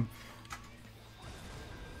team.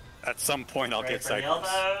 At some point, I'll Ready get for the Cyclops.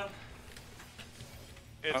 elbow.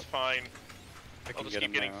 It's Oh. fine. I I'll can just get keep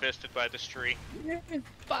him getting now. fisted by this tree.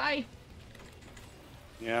 Bye.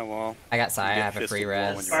 Yeah, well. I got Sai, I get have a fisted free more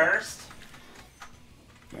when res. you're- First.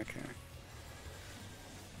 Okay.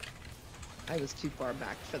 I was too far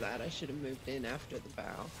back for that. I should have moved in after the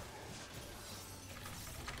bow.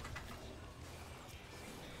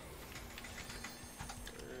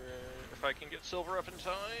 If I can get silver up in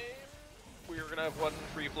time, we're gonna have one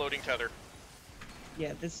free floating tether.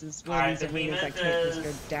 Yeah, this is one Alright, of these arenas I Behemoth can't just go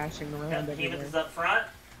is- dashing around Behemoth everywhere. is up front.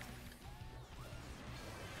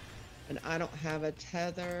 And I don't have a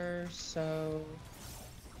tether, so...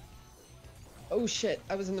 Oh shit,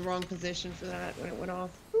 I was in the wrong position for that when it went off.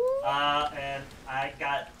 And I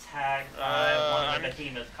got tagged by one of the I'm-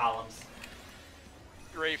 Behemoth columns.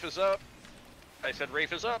 Rafe is up. I said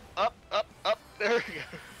Rafe is up, up, up, up. There we go.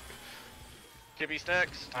 Kibby's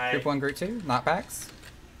next. Group 1, Group 2, knockbacks.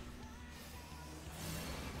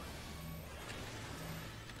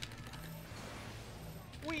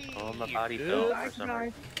 Whee! Oh, my body fell for some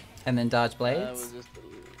reason. And then dodge That blades. was just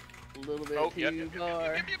a little bit Oh, too yep, yep, yep,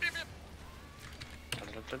 far. yep, yep, yep,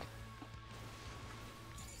 yep.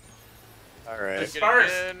 Alright.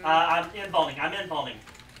 Disperse. in. I'm involving. I'm involving.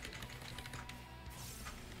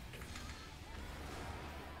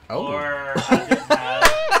 Oh. Or I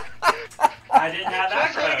didn't have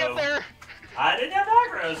Just trying to get aggro. there. I didn't have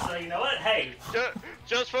aggro, so you know what? Hey,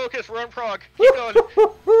 Just focus. We're on prog. Keep going.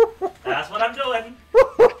 that's what I'm doing.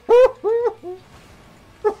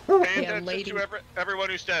 Pay Yeah, attention lady. to everyone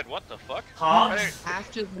who's dead. What the fuck? Hawks. Hey,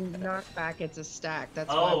 After the knockback, it's a stack. That's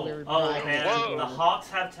why Oh, we were oh, driving and Whoa. the Hawks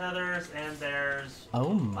have tethers, and there's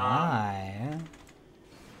Oh my.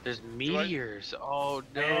 There's meteors. Oh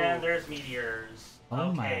no. and there's meteors.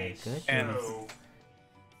 Oh my Okay, goodness. so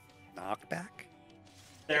Knockback?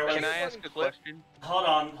 there was. Can I ask a question? Hold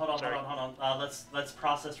on. Sorry. Let's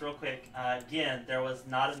process real quick. Again, there was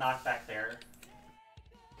not a knockback there.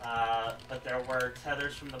 But there were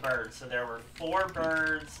tethers from the birds. So there were 4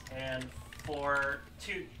 birds and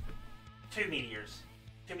 2 meteors.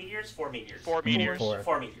 2 meteors? 4 meteors. 4 meteors.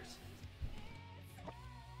 4 meteors.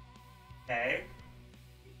 Okay.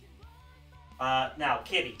 Now,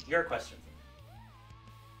 Kitty, your question.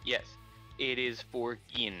 Yes, it is for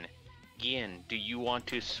Gin. Gin, do you want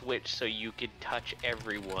to switch so you could touch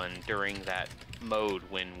everyone during that mode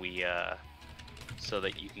when we, so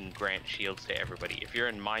that you can grant shields to everybody? If you're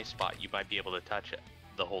in my spot, you might be able to touch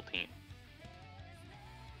the whole team.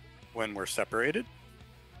 When we're separated?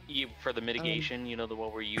 For the mitigation, you know, the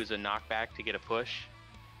one where you use a knockback to get a push?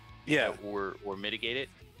 Yeah. Or mitigate it?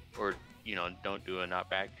 Or, you know, don't do a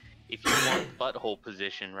knockback. If you want butthole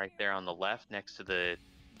position right there on the left next to the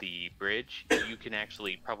bridge, you can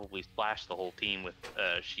actually probably splash the whole team with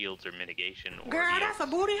shields or mitigation or heals,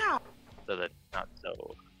 booty hole. so that not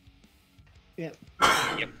so Yep.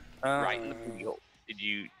 Yep, right in the booty hole. Did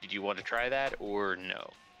you want to try that or no?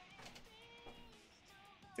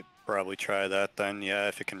 probably try that then. Yeah,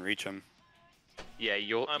 if it can reach him. Yeah,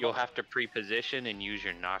 you'll I'm you'll a- have to pre-position and use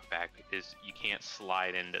your knockback because you can't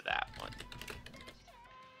slide into that one.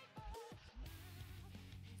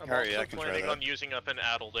 I'm Alright, also yeah, I can try planning that. on using up an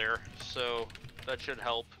Addle there, so that should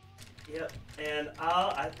help. Yep, and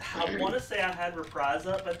I want to say I had Reprise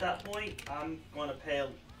up at that point. I'm going to pay a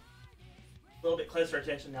little bit closer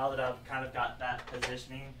attention now that I've kind of got that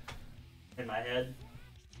positioning in my head.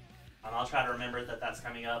 And I'll try to remember that that's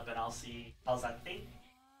coming up, and I'll see. I think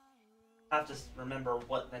I have to remember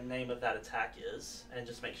what the name of that attack is, and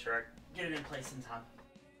just make sure I get it in place in time.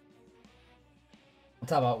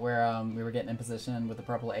 Talk about where we were getting in position with the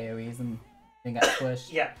purple AoEs and then got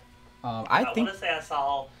squished. Yeah, I think want to say I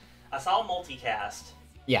saw multicast.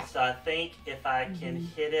 yeah. So I think if I can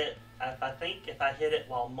hit it, if I hit it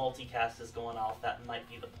while multicast is going off, that might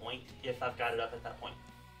be the point. If I've got it up at that point.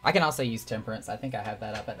 I can also use Temperance. I think I had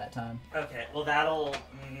that up at that time. Okay, well that'll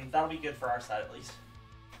be good for our side at least.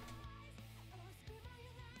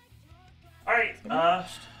 All right.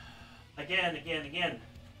 Again.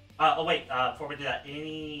 Oh wait. Before we do that,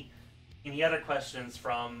 any other questions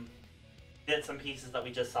from bits and pieces that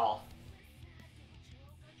we just saw?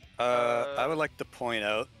 I would like to point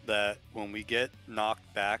out that when we get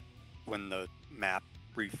knocked back, when the map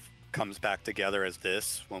comes back together as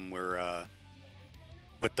this, when we're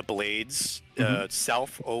with the blades,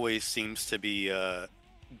 South always seems to be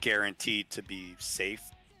guaranteed to be safe.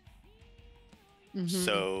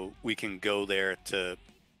 So we can go there to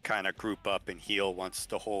kind of group up and heal once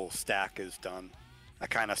the whole stack is done. I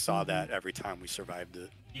kind of saw that every time we survived it.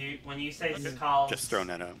 When you say calls, Just throwing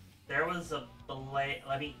that out. there was a blade.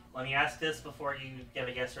 Let me ask this before you give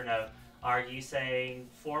a yes or no. Are you saying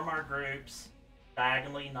form our groups,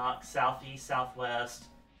 diagonally knock southeast, southwest,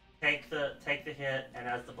 take the hit, and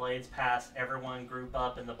as the blades pass, everyone group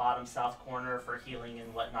up in the bottom south corner for healing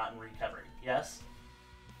and whatnot and recovery? Yes.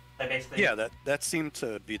 So basically. Yeah, that seemed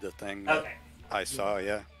to be the thing that Okay. I saw.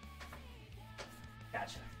 Yeah,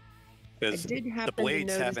 Gotcha. because did happen the to blades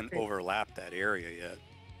notice haven't that- overlapped that area yet.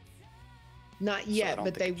 Not So I yet, don't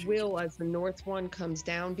but think they it changes. will as the north one comes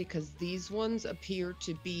down because these ones appear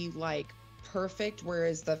to be like perfect,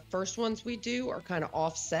 whereas the first ones we do are kind of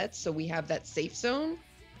offset, so we have that safe zone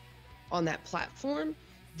on that platform.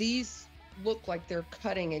 These look like they're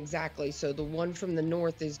cutting exactly, so the one from the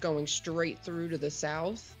north is going straight through to the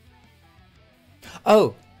south.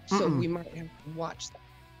 Oh, So we might have to watch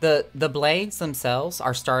that. the blades themselves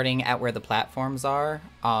are starting at where the platforms are.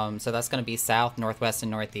 So that's going to be south, northwest, and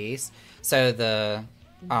northeast. So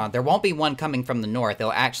there won't be one coming from the north.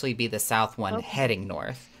 It'll actually be the south one Okay. heading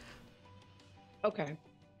north. Okay.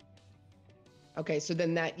 Okay, so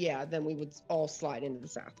then then we would all slide into the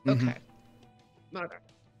south. Mhm. Okay. My bad.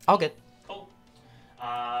 All good. Cool.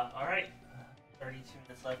 All right. 32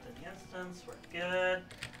 minutes left in the instance. We're good.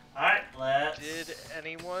 All right. Let's Did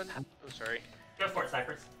anyone? Oh, sorry. go for it,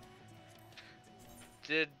 Cypress.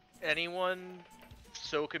 Did anyone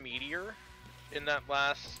soak a meteor in that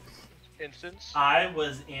last instance? I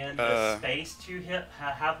was in the space to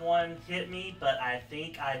have one hit me, but I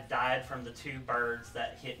think I died from the two birds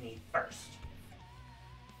that hit me first.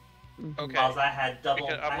 Okay. Because I had double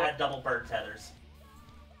Because I'm double bird tethers.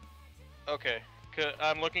 Okay. 'Cause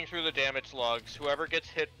I'm looking through the damage logs. Whoever gets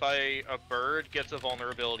hit by a bird gets a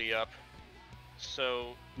vulnerability up.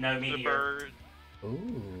 So No the meteor. bird.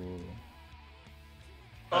 Ooh.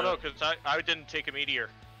 Oh no, because I didn't take a meteor.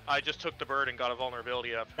 I just took the bird and got a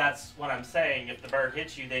vulnerability up. That's what I'm saying. If the bird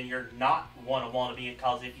hits you, then you're not want to be,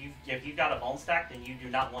 because if you've got a bone stack, then you do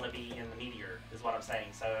not want to be in the meteor. Is what I'm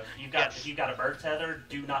saying. So if you've got a bird tether,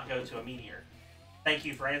 do not go to a meteor. Thank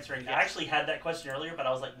you for answering. I actually had that question earlier, but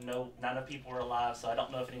I was like, no, none of people were alive, so I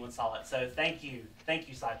don't know if anyone saw it. So thank you,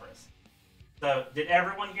 Cypress. So did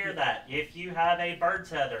everyone hear that? If you have a bird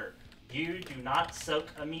tether, you do not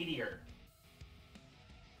soak a meteor.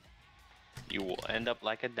 You will end up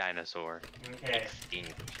like a dinosaur. Okay.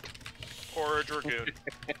 Extinct. Or a dragoon.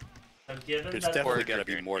 So given There's that definitely got to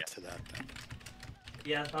be Dragoon, more yeah. to that. Then.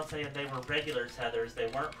 Yeah, I was about to say they were regular tethers, they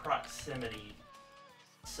weren't proximity.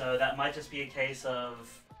 So that might just be a case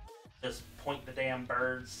of just point the damn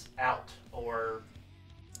birds out, or...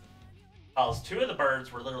 Because two of the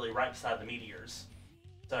birds were literally right beside the meteors.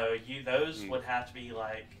 So those would have to be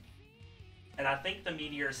like... And I think the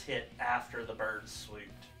meteors hit after the birds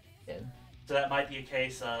swooped. Good. So that might be a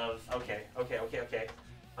case of, okay.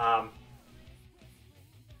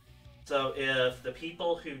 So if the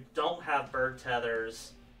people who don't have bird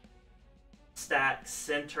tethers stack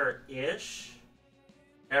center-ish,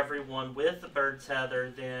 everyone with the bird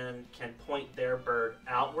tether then can point their bird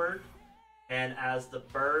outward, And as the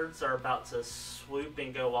birds are about to swoop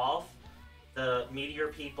and go off, the meteor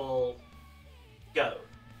people go.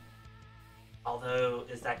 Although,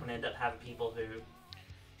 is that going to end up having people who...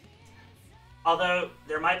 Although,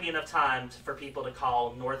 there might be enough time for people to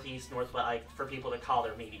call northeast, northwest, like, for people to call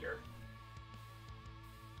their meteor.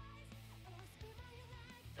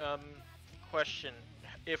 Question.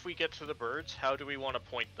 If we get to the birds, how do we want to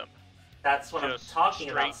point them? That's what Just I'm talking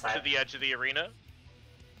straight about, Cypress. to the edge of the arena?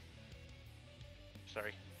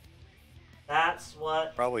 Sorry. That's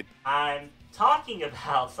what Probably. I'm talking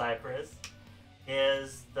about, Cypress.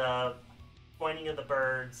 Is the pointing of the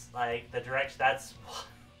birds, like, the direction, that's...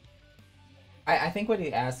 I think what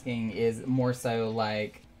he's asking is more so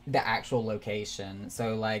like the actual location.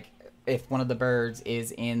 So like if one of the birds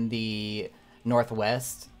is in the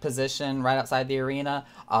northwest position right outside the arena,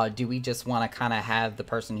 do we just want to kind of have the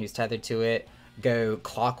person who's tethered to it go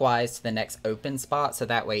clockwise to the next open spot so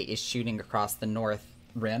that way it's shooting across the north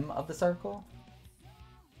rim of the circle?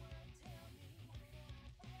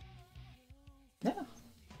 Yeah.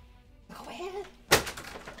 Go ahead.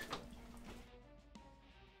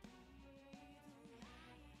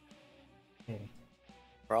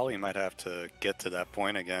 Probably might have to get to that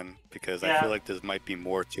point again because I Yeah. feel like there might be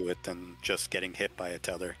more to it than just getting hit by a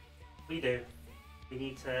tether. We do. We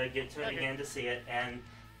need to get to it Okay. again to see it, and...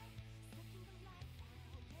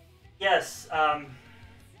 Yes, I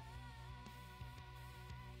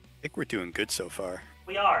think we're doing good so far,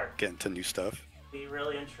 we are. getting to new stuff. We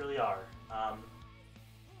really and truly are.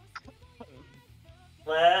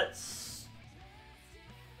 Let's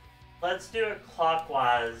do it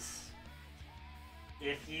clockwise.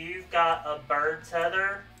 If you've got a bird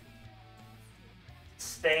tether,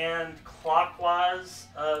 stand clockwise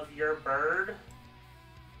of your bird,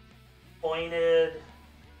 pointed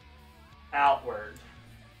outward.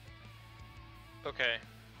 Okay.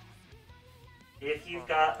 If you've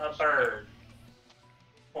got a bird,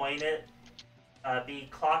 point it, be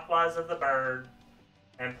clockwise of the bird,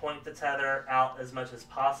 and point the tether out as much as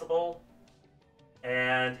possible.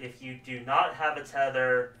 And if you do not have a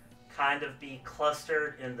tether, kind of be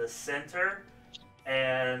clustered in the center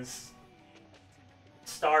and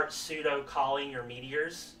start pseudo calling your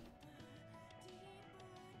meteors.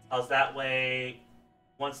 Cause that way,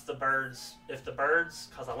 once the birds,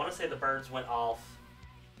 cause I want to say the birds went off,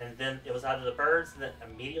 and then it was either the birds that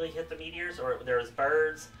immediately hit the meteors, or there was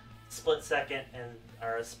birds, or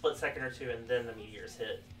a split second or two, and then the meteors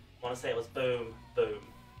hit. I want to say it was boom, boom.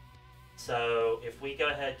 So if we go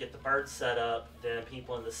ahead and get the birds set up, then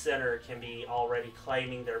people in the center can be already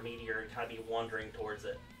claiming their meteor and kind of be wandering towards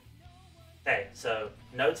it. Okay, so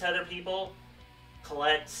no tether people,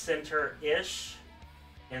 collect center-ish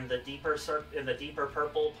in the deeper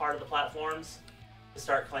purple part of the platforms to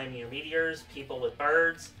start claiming your meteors. People with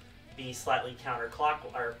birds, be slightly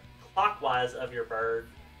clockwise of your bird,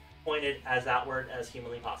 pointed as outward as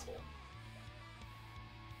humanly possible.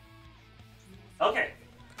 Okay.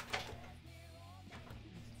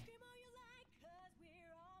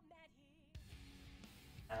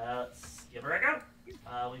 Let's give her a go.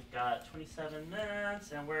 We've got 27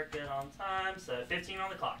 minutes and we're good on time, so 15 on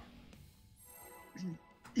the clock.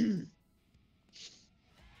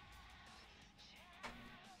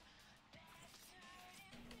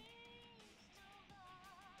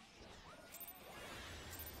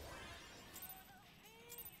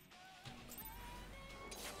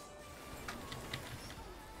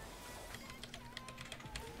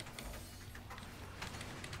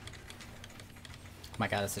 Oh my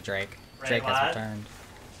god, it's a Drake. Red Drake light. has returned.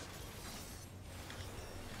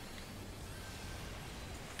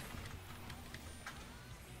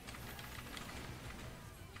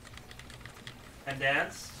 And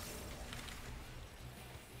dance.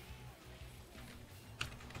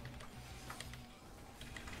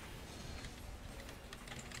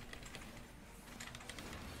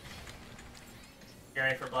 You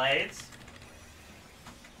ready for blades?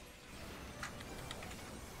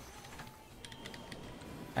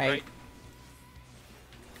 Right.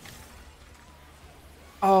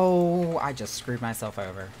 Oh, I just screwed myself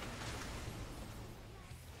over.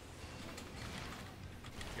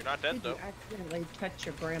 You're not dead Did you though. accidentally touch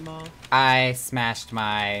your grandma? I smashed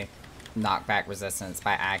my knockback resistance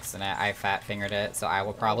by accident. I fat fingered it, so I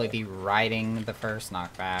will probably be riding the first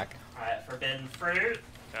knockback. Alright, forbidden fruit.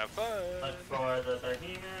 Have fun. Look for the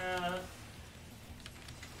behemoth.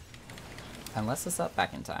 Unless it's up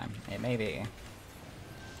back in time. It may be.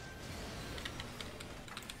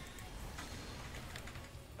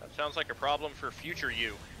 That sounds like a problem for future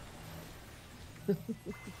you.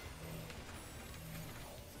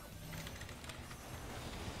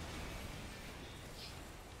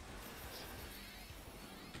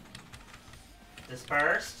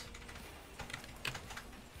 Dispersed.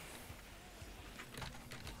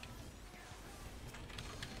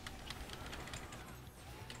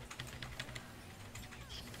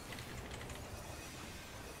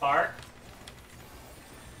 Spark.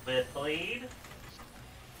 With bleed.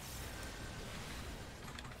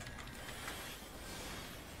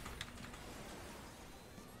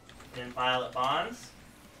 Then Violet Bonds.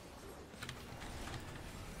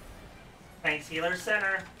 Thanks, Healer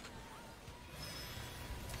Center.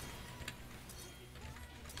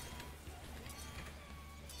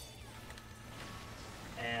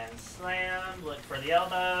 And slam. Look for the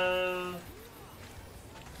elbow.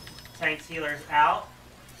 Tanks Healer's out.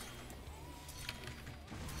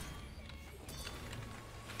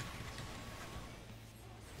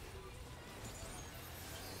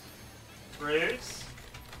 Roots.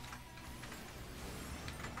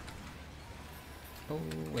 Oh,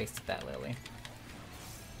 wasted that lily.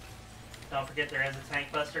 Don't forget there is a tank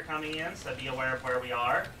buster coming in, so be aware of where we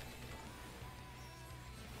are.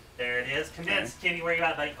 There it is. Condense, Kitty, where you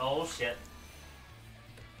at, buddy? Oh shit.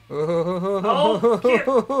 Oh,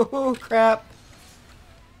 crap.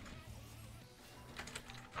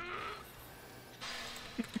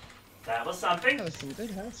 That was something. That was some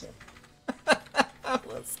good hustle. That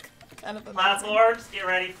was kind of amazing. Platforms, get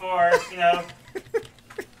ready for, you know.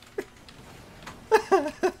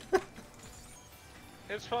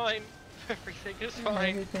 It's fine. Everything is fine.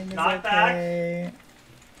 Everything is Knock back. okay.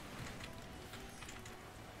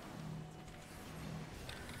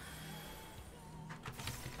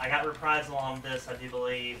 I got reprisal on this, I do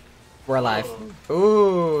believe. We're alive.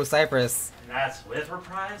 Oh. Ooh, Cypress. And that's with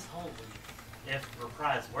reprise? Holy. If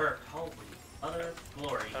reprise worked, holy mother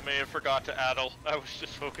glory. I may have forgot to addle. I was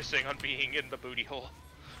just focusing on being in the booty hole.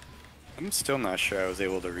 I'm still not sure I was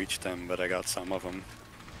able to reach them, but I got some of them.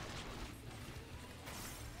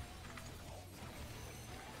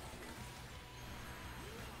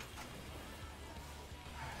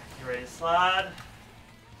 You ready to slide?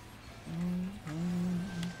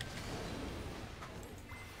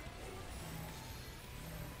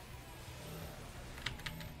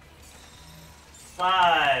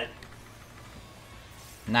 Slide.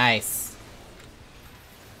 Nice.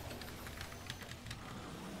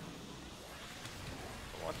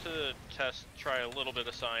 I want to try a little bit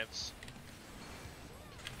of science.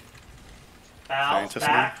 Bounce Scientist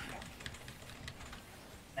back.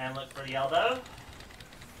 And look for the elbow.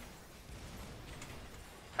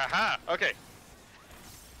 Haha, okay.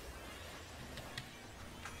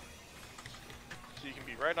 So you can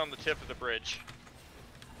be right on the tip of the bridge.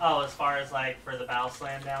 Oh, as far as like for the bow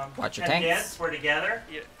slam down. Watch your and tanks. Yes, we're together.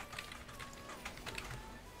 Yeah.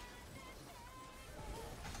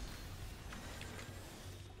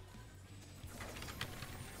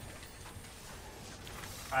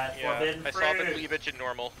 Alright, Yeah, forbidden I fruit. saw the cleavage in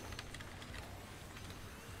normal.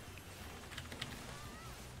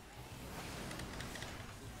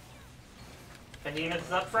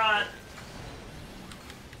 Behemoth's up front.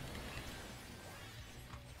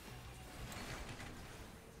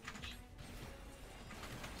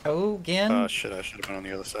 Oh, again. Oh shit, I should have been on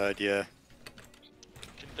the other side, yeah.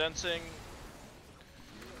 Condensing.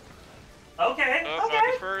 Okay, Oh, okay. knock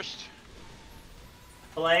it first.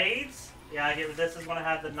 Blades. Yeah, I get this is gonna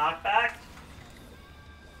have the knockback.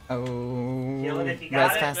 Oh. Kill it if you got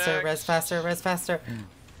res it. faster, res Next. faster, res faster.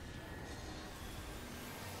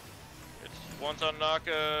 It's one's on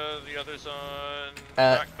Naka, the other's on.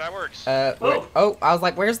 Uh, that works. Oh. Oh, I was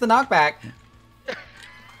like, where's the knockback?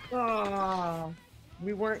 Oh,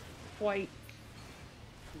 we weren't quite.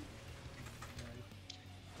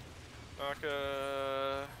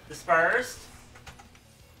 Naka Dispersed.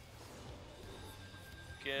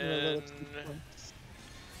 we were a little again. too close.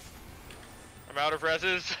 I'm out of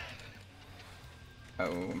reses. Oh,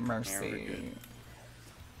 Yeah, we're mercy. good.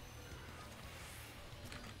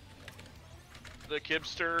 The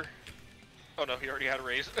Kibster. Oh no, he already had a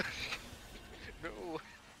raise. No.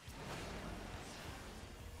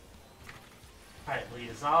 Alright, bleed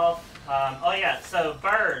is off. Oh yeah, so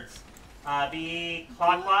birds. Be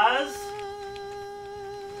clockwise.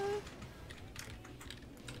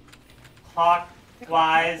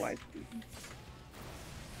 Clockwise.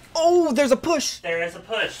 Oh, there's a push. There is a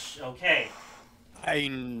push. Okay. I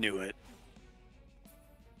knew it.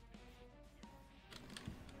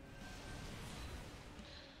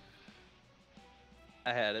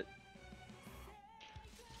 I had it.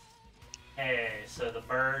 Okay, so the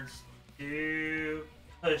birds do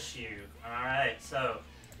push you. Alright, so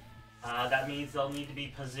that means they'll need to be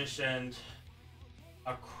positioned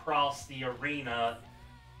across the arena.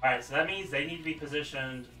 Alright, so that means they need to be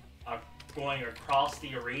positioned going across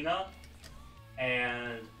the arena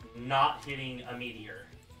and not hitting a meteor.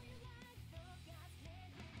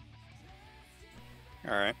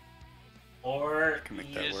 All right. Or Can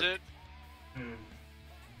make that Is work. it? Hmm.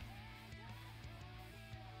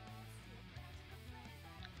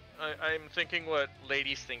 I'm thinking what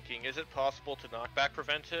Lady's thinking. Is it possible to knockback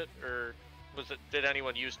prevent it, or did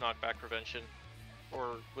anyone use knockback prevention,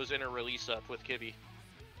 or was inner release up with Kibby?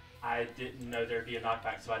 I didn't know there'd be a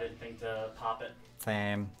knockback, so I didn't think to pop it.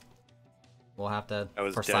 Same. We'll have to I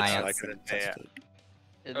was for dead, so I science. couldn't Yeah. test it.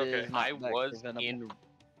 It Okay. is I knockback was preventable. in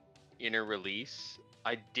inner release.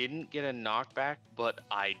 I didn't get a knockback, but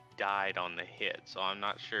I died on the hit, so I'm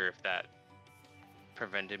not sure if that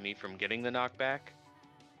prevented me from getting the knockback.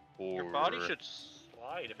 Or Your body should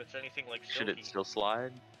slide if it's anything like should silky. it still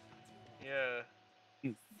slide? Yeah.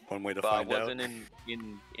 One way to But I find out. wasn't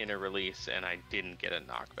in inner release, and I didn't get a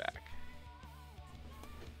knockback.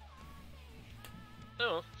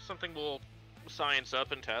 No, something we'll science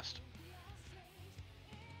up and test.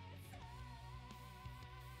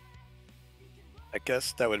 I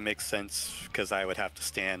guess that would make sense because I would have to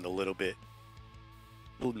stand a little bit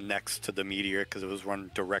next to the meteor because it was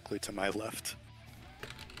run directly to my left.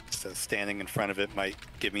 So standing in front of it might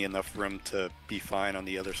give me enough room to be fine on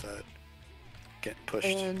the other side. Getting pushed.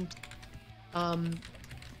 And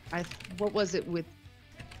what was it with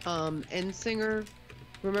Ensinger?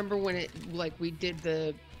 Remember when it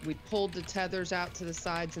we pulled the tethers out to the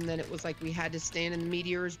sides and then it was like we had to stand in the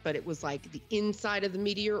meteors, but it was like the inside of the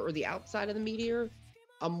meteor or the outside of the meteor.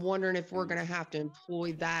 I'm wondering if we're gonna have to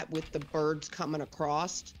employ that with the birds coming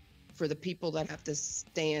across for the people that have to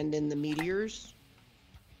stand in the meteors.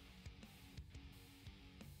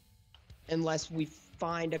 Unless we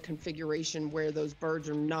find a configuration where those birds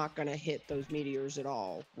are not going to hit those meteors at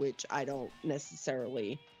all, which I don't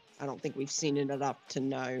think we've seen it enough to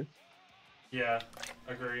know. Yeah,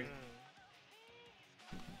 agree.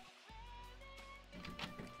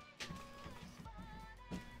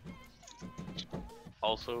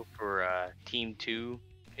 Also, for Team 2,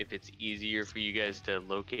 if it's easier for you guys to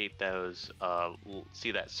locate those,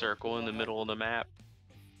 see that circle in the middle of the map?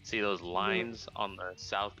 See those lines on the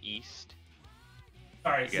southeast?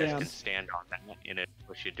 Alright, You guys Yeah. can stand on that and it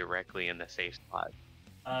push you directly in the safe spot.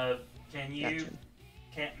 can you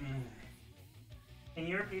Gotcha. can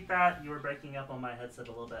you repeat that? You were breaking up on my headset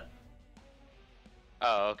a little bit.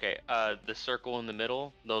 Oh, okay. The circle in the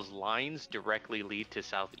middle, those lines directly lead to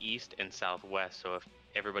southeast and southwest. So if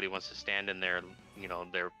everybody wants to stand in their,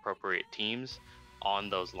 their appropriate teams on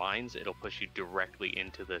those lines, it'll push you directly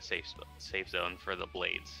into the safe zone for the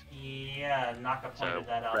blades. Yeah, Naka pointed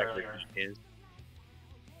that out wherever earlier. he is.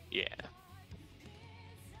 Yeah.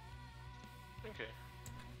 Okay.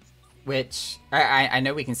 Which I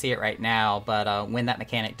know we can see it right now, but when that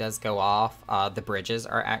mechanic does go off, the bridges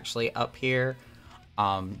are actually up here.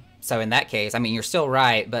 So in that case, I mean, you're still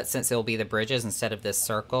right, but since it'll be the bridges instead of this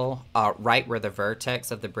circle, right where the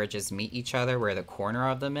vertex of the bridges meet each other, where the corner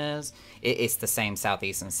of them is, it's the same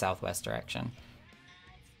southeast and southwest direction.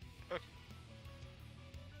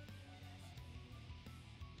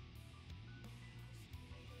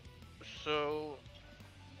 So,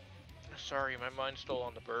 sorry, my mind's still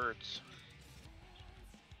on the birds.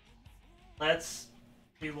 Let's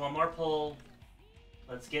do one more pull.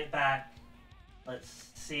 Let's get back. Let's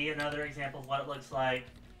see another example of what it looks like.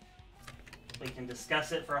 We can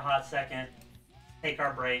discuss it for a hot second, take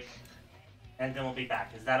our break, and then we'll be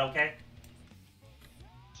back. Is that okay?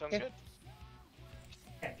 Sounds Yeah. good.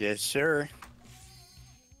 Yes, sir.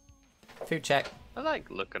 Food check. I like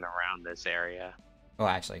looking around this area. Well,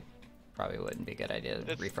 actually, probably wouldn't be a good idea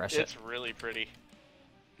to refresh It's it. really pretty.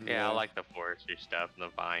 Yeah, I like the forestry stuff and the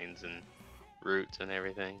vines and roots and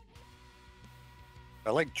everything.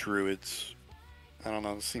 I like druids. I don't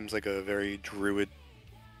know. It seems like a very druid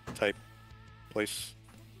type place.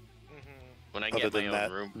 When I Other get my than own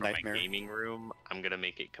that, room for nightmare. my gaming room, I'm gonna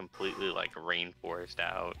make it completely like rainforest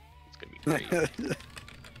out. It's gonna be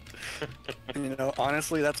great.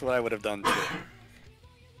 Honestly, that's what I would have done too.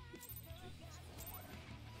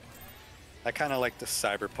 I kind of like the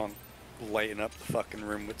cyberpunk lighting up the fucking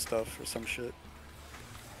room with stuff or some shit.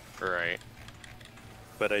 Right.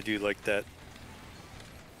 But I do like that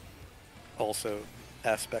also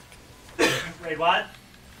aspect. Wait, what?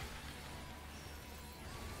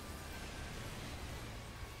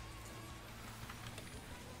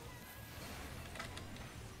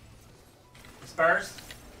 Disperse.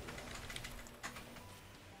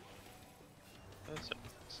 That's a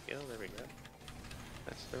skill. There we go.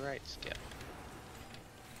 That's the right skill.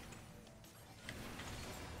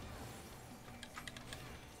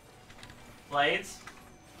 Blades.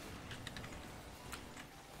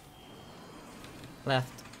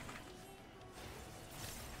 Left.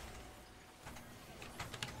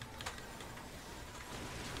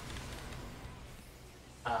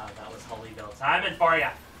 That was Holy Bill timing for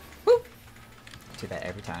ya. Woo! Do that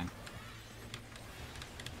every time.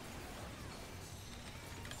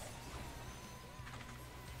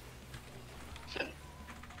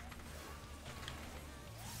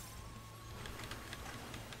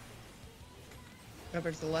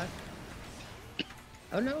 Over to the left.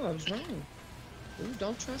 Oh no, I was wrong. Ooh,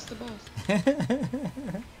 don't trust the boss.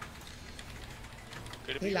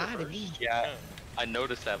 Could it He be lied to reversed? me. Yeah, I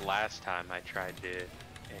noticed that last time I tried to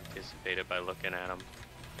anticipate it by looking at them,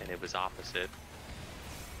 and it was opposite.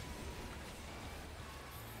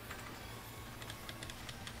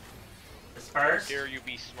 Disperse. Dare you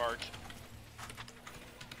be smart?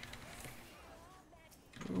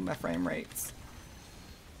 Ooh, my frame rates.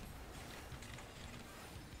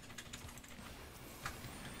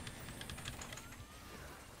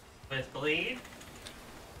 With bleed.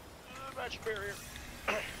 Magic barrier.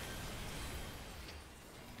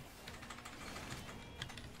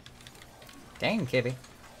 Dang, Kibby.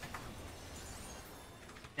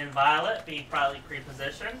 In violet, be probably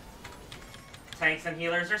pre-positioned. Tanks and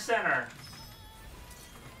healers are center.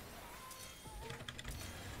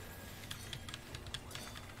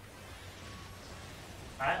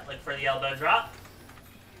 Alright, look for the elbow drop.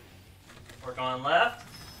 We're going left.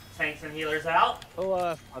 Tanks and healers out. Oh,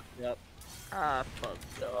 I fucked up. I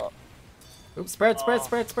fucked up. Oops, spread, spread, Oh.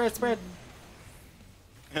 spread, spread, spread.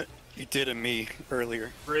 You did a me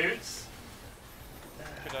earlier. Roots.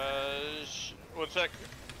 One sec.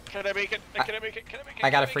 Can I make it? Can I make it? Can I make it? I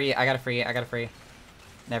got a Can free, I got a free, I got a free.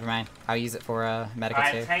 Never mind. I'll use it for Medica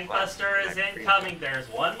Alright, too. Tank Buster is incoming. There's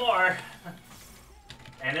one more.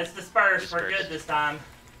 And it's dispersed. We're good this time.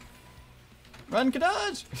 Run,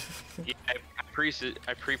 Kadaj! Yeah,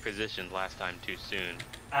 I pre-positioned last time too soon.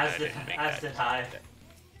 As I did, didn't make as that. did I.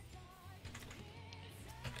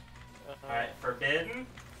 Uh-huh. Alright, Forbidden.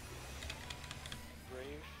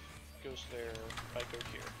 Brave goes there. I go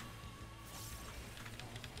here.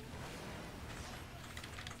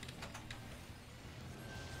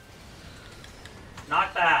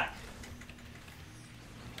 Knockback.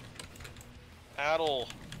 Addle.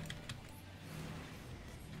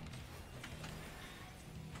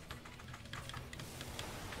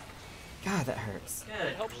 God, that hurts.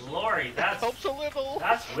 Good Helps. glory. That's Helps a little.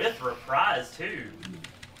 That's with reprise too.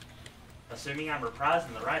 Assuming I'm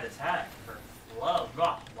reprising the right attack for love.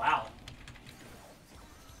 Oh, wow.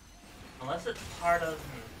 Unless it's part of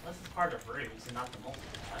roots and not the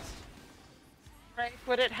multicast. Right.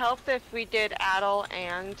 Would it help if we did Addle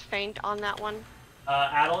and Faint on that one?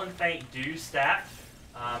 Addle and Faint do stack.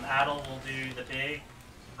 Addle will do the big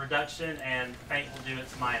reduction and Faint will do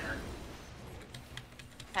its minor.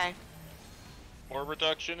 Okay. More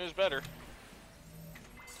reduction is better.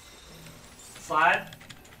 Slide.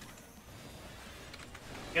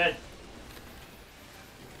 Good.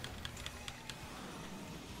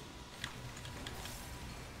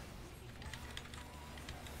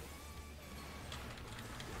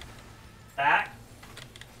 Back.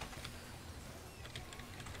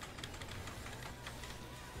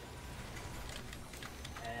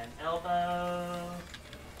 And elbow.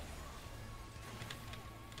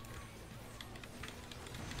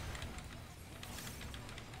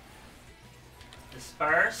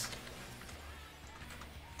 Dispersed.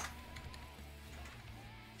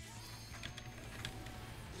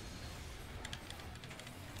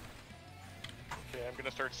 Okay, I'm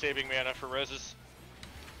gonna start saving mana for reses.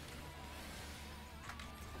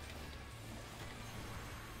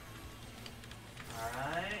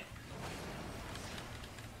 Alright.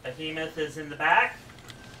 Behemoth is in the back.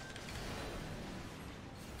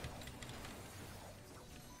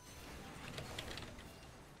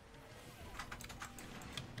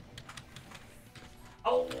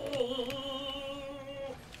 Oh!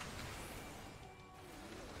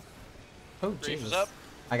 Oh, Brave Jesus. is up.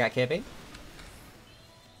 I got Kibby.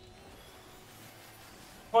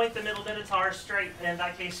 Point the middle Minotaur straight, in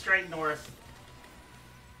that case straight north.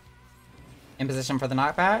 In position for the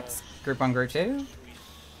knockbacks. Group 1, group 2.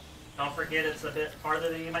 Don't forget it's a bit farther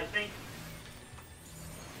than you might think.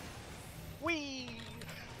 Whee!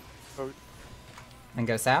 And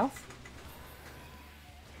go south.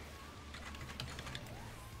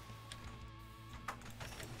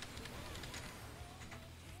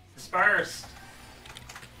 Dispersed.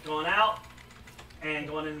 Going out. And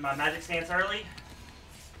going into my magic stance early.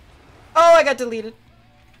 Oh, I got deleted.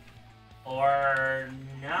 Or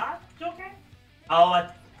not? Okay. Oh,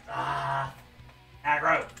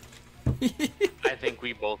 aggro. I think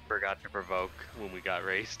we both forgot to provoke when we got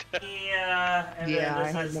raced. Yeah, and Yeah, I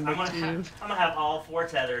then had this is, number I'm two. gonna have all 4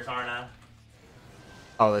 tethers, aren't I?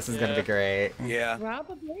 Oh, this is gonna be Yeah. great. Yeah.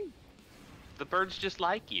 Probably. The bird's just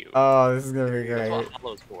like you. Oh, this is gonna be That's great. what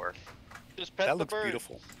Hollow's for. Just pet That the looks bird.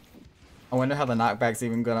 beautiful. I wonder how the knockback's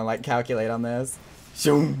even gonna like calculate on this.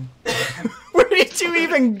 Shoom. Where did you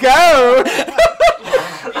even go?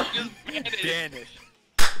 Vanish.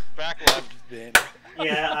 Back left. Vanish.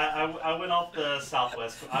 Yeah, I went off the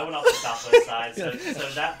southwest. I went off the southwest side, so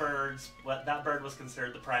that bird was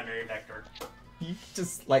considered the primary vector. You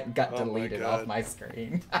just like got Oh my deleted off God. my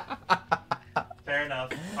screen. Fair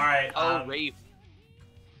enough. All right. Oh, Rafe.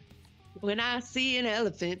 When I see an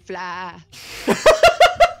elephant fly.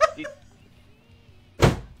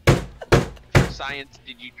 For science,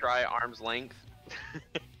 did you try arm's length?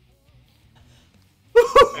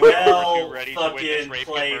 Well Are you ready to witness fucking rape get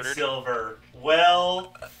played, murdered? Silver.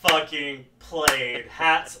 Well fucking played.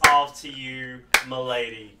 Hats off to you,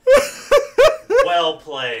 milady. Well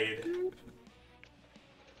played.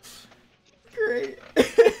 Great.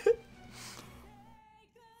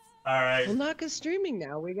 All right. Well, Naka's streaming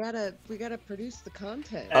now. We gotta produce the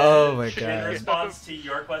content. Oh my In God. response to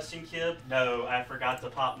your question, Kib, no, I forgot to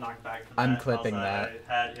pop knockback for that. I'm clipping because that.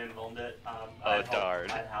 I had involved it. Oh, darn.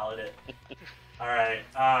 I hallowed it. All right.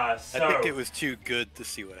 So I think it was too good to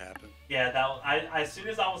see what happened. yeah, that as soon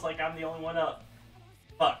as I was like, I'm the only one up.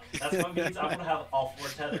 Fuck. That's what means I'm gonna have all 4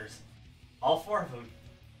 tethers. All 4 of them.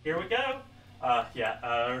 Here we go. Yeah.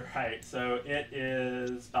 All right. So it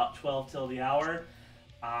is about 12 till the hour.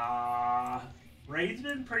 Raid's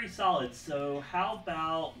been pretty solid. So how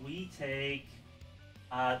about we take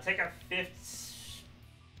a 5th?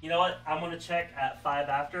 You know what? I'm gonna check at 5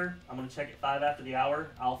 after. I'm gonna check at 5 after the hour.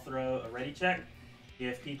 I'll throw a ready check.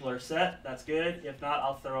 If people are set, that's good. If not,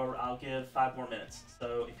 I'll give 5 more minutes.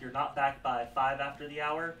 So if you're not back by 5 after the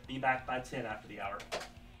hour, be back by 10 after the hour.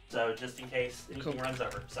 So just in case anything Cool. runs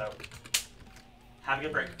over. So have a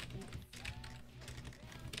good break.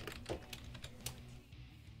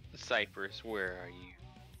 Cypress, where are you?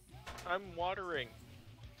 I'm watering.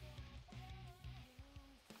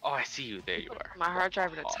 Oh, I see you. There you are. My hard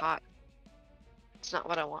drive and it's Oh. hot. It's not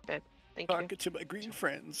what I want, babe. Thank you. Talking to my green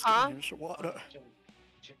friends. Huh? in Shawada.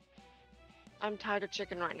 I'm tired of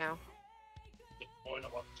chicken right now.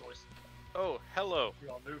 Oh, hello.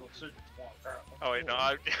 Oh wait, no,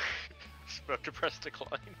 I was about to press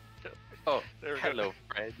decline. Oh, There we go. hello,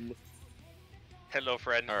 friend. Hello,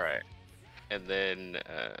 friend. All right. And then,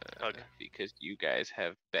 Hug. because you guys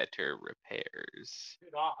have better repairs.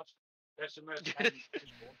 Oh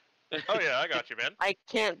yeah, I got you, man. I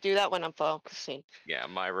can't do that when I'm focusing. Yeah,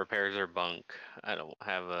 my repairs are bunk. I don't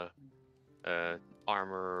have a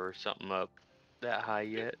armor or something up that high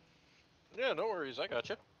yet. Yeah, no worries, I got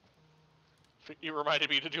you. You reminded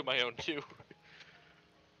me to do my own too.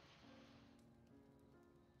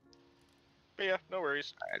 But yeah, no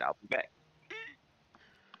worries. All right, I'll be back.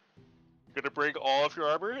 Gonna bring all of your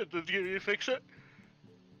armor and then you fix it?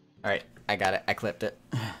 Alright, I got it. I clipped it.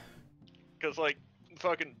 Cause like,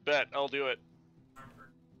 fucking bet, I'll do it.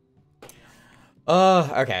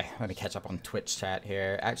 Okay. Let me catch up on Twitch chat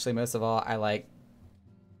here. Actually, most of all, I like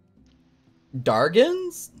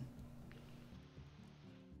Dargans?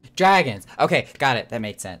 Dragons. Okay, got it. That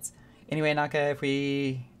makes sense. Anyway, Naka,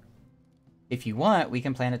 if you want, we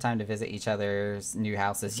can plan a time to visit each other's new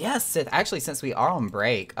houses. Yes, Sith. Actually, since we are on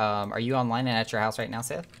break, are you online and at your house right now,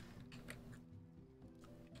 Sith?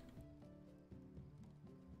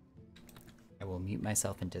 I will mute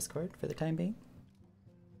myself in Discord for the time being.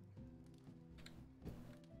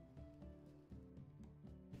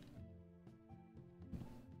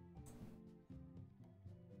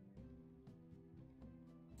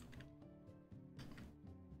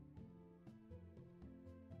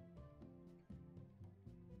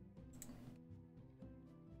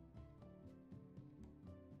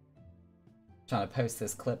 Trying to post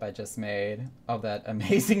this clip I just made of that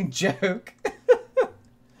amazing joke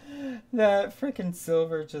that freaking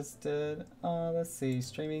Silver just did. Let's see,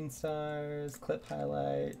 streaming stars, clip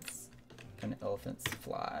highlights, and elephants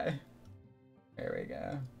fly. There we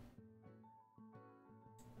go.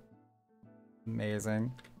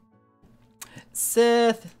 Amazing.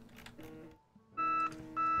 Sith!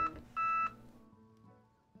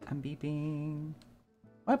 I'm beeping.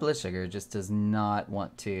 My blood sugar just does not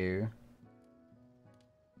want to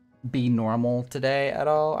be normal today at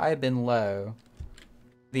all. I've been low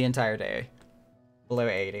the entire day. Below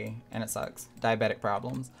 80, and it sucks. Diabetic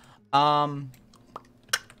problems. What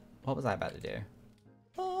was I about to do?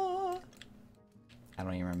 I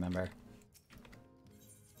don't even remember.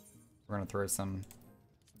 We're gonna throw some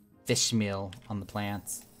fish meal on the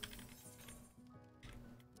plants.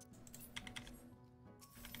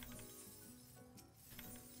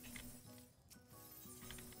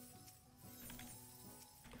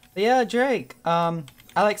 But yeah, Drake. I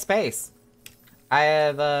like space. I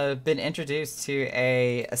have been introduced to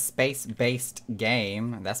a space-based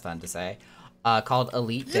game. That's fun to say. Called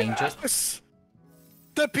Elite Dangerous. Yes!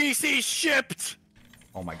 The PC shipped!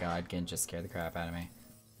 Oh my god, Gin just scared the crap out of me.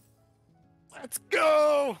 Let's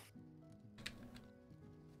go!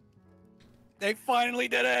 They finally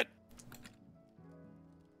did it!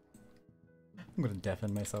 I'm gonna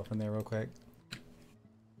deafen myself in there real quick.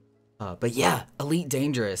 But yeah, Elite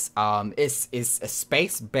Dangerous. It's a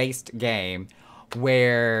space-based game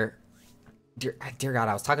where, dear God,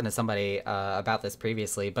 I was talking to somebody about this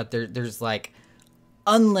previously, but there's like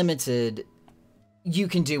unlimited. You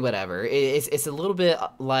can do whatever. It's a little bit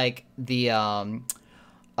like the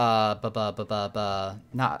not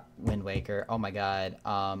Wind Waker. Oh my god,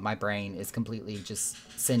 my brain is completely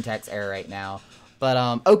just syntax error right now.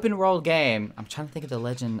 But open world game. I'm trying to think of the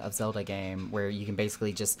Legend of Zelda game where you can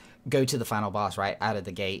basically just go to the final boss right out of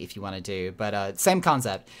the gate if you want to do. But same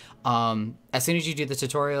concept. As soon as you do the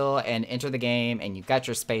tutorial and enter the game and you've got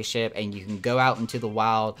your spaceship and you can go out into the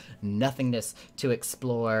wild, nothingness to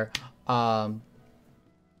explore.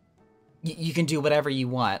 You can do whatever you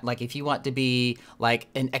want. Like, if you want to be, like,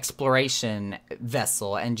 an exploration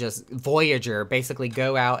vessel and just Voyager, basically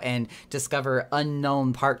go out and discover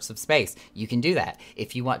unknown parts of space, you can do that.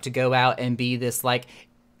 If you want to go out and be this, like,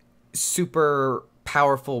 super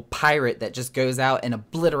powerful pirate that just goes out and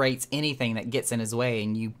obliterates anything that gets in his way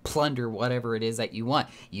and you plunder whatever it is that you want,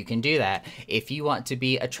 you can do that. If you want to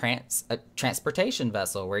be a transportation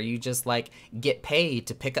vessel where you just like get paid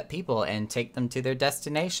to pick up people and take them to their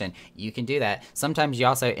destination, you can do that. Sometimes you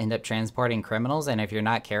also end up transporting criminals, and if you're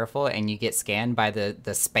not careful and you get scanned by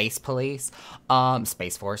the space police,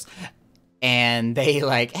 Space Force, and they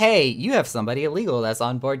like, hey, you have somebody illegal that's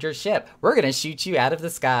on board your ship. We're gonna shoot you out of the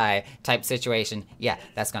sky type situation. Yeah,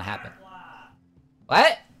 that's gonna happen.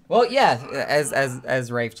 What? Well, yeah,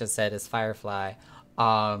 as Rafe just said, is Firefly.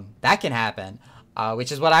 That can happen,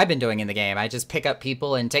 which is what I've been doing in the game. I just pick up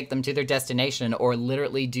people and take them to their destination, or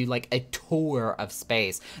literally do like a tour of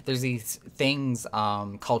space. There's these things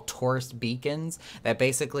called tourist beacons that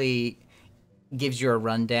basically gives you a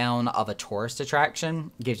rundown of a tourist attraction,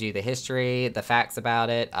 gives you the history, the facts about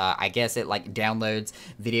it. I guess it like downloads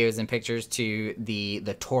videos and pictures to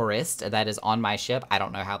the tourist that is on my ship. I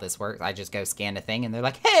don't know how this works. I just go scan a thing and they're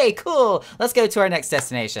like, hey, cool, let's go to our next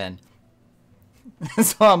destination.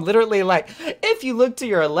 So I'm literally like, if you look to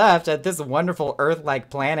your left at this wonderful Earth-like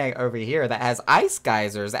planet over here that has ice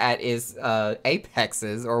geysers at its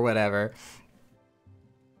apexes or whatever,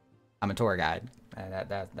 I'm a tour guide.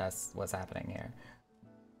 That's what's happening here.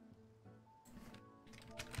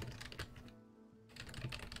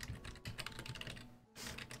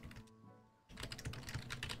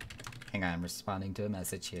 Hang on, I'm responding to a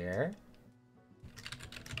message here.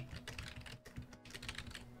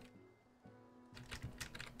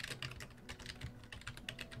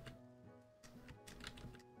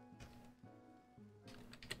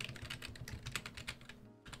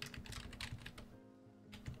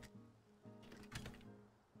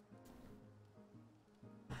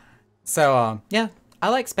 So, yeah, I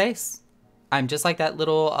like space. I'm just like that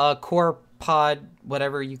little core pod,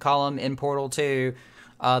 whatever you call them, in Portal 2.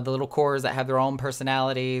 The little cores that have their own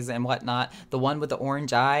personalities and whatnot. The one with the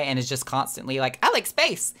orange eye and is just constantly like, I like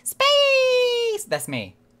space! Space! That's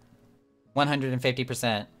me.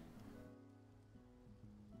 150%.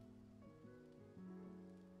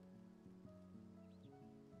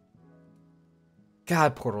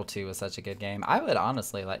 God, Portal 2 was such a good game. I would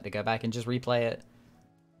honestly like to go back and just replay it.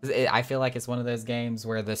 I feel like it's one of those games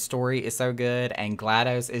where the story is so good and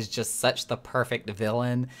GLaDOS is just such the perfect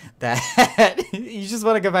villain that you just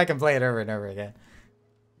want to go back and play it over and over again.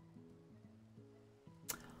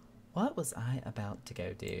 What was I about to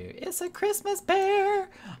go do? It's a Christmas bear!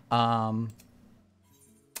 I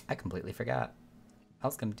completely forgot. I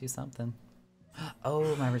was going to do something.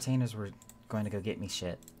 Oh, my retainers were going to go get me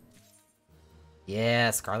shit. Yeah,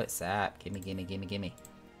 Scarlet Sap. Gimme, gimme, gimme, gimme.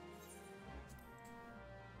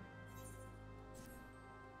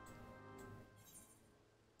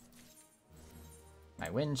 My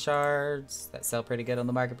wind shards that sell pretty good on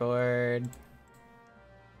the market board.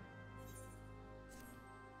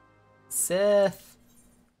 Sith,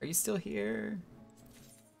 are you still here?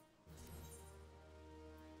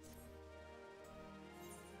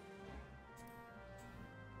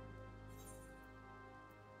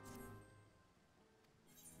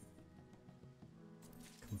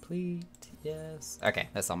 complete. Yes. Okay,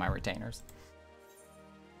 that's all my retainers.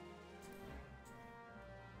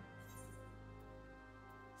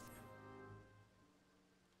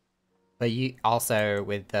 But you also,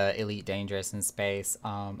 with the Elite Dangerous in space,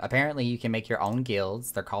 apparently you can make your own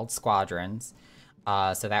guilds. They're called squadrons.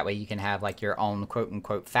 So that way you can have like your own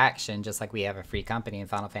quote-unquote faction, just like we have a free company in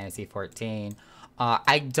Final Fantasy XIV.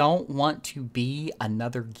 I don't want to be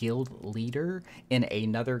another guild leader in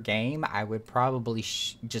another game. I would probably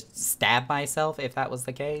just stab myself if that was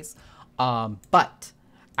the case. But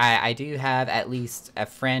I do have at least a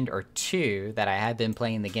friend or two that I have been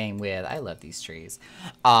playing the game with. I love these trees.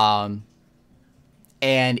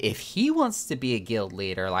 And if he wants to be a guild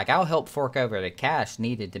leader, like, I'll help fork over the cash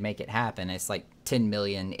needed to make it happen. It's like 10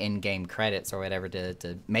 million in-game credits or whatever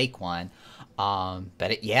to make one.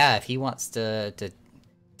 But yeah, if he wants to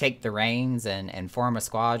take the reins and form a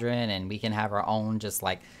squadron, and we can have our own just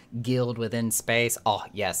like guild within space. Oh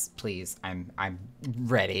yes, please. I'm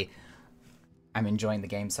ready. I'm enjoying the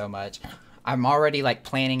game so much. I'm already like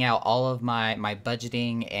planning out all of my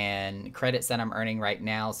budgeting and credits that I'm earning right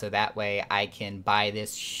now, so that way I can buy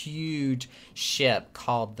this huge ship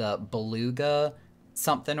called the Beluga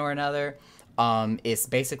something or another. It's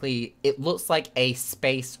basically, it looks like a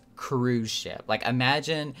space cruise ship. Like,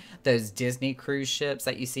 imagine those Disney cruise ships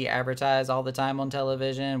that you see advertised all the time on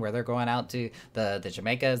television, where they're going out to the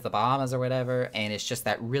Jamaicas, the Bahamas or whatever, and it's just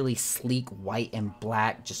that really sleek white and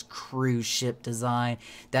black just cruise ship design.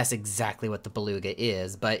 That's exactly what the Beluga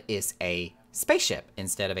is, but it's a spaceship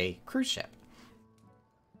instead of a cruise ship.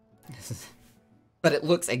 But it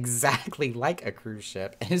looks exactly like a cruise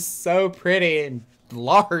ship, and it's so pretty and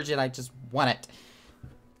large, and I just want it.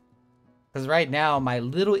 Because right now, my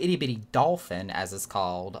little itty-bitty Dolphin, as it's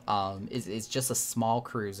called, is just a small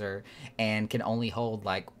cruiser and can only hold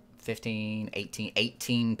like 15,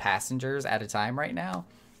 18 passengers at a time right now.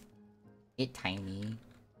 It's tiny.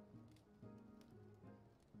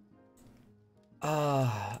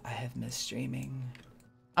 Oh, I have missed streaming.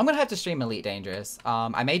 I'm going to have to stream Elite Dangerous.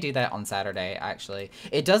 I may do that on Saturday, actually.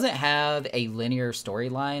 It doesn't have a linear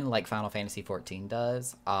storyline like Final Fantasy XIV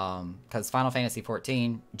does. Because Final Fantasy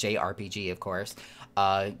XIV, JRPG, of course,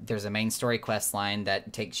 there's a main story quest line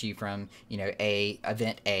that takes you from, you know,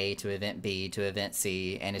 event A to event B to event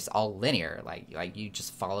C, and it's all linear. Like you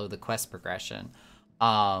just follow the quest progression.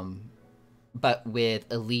 But with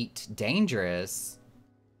Elite Dangerous,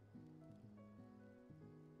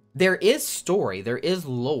 there is story, there is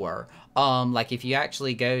lore. Like if you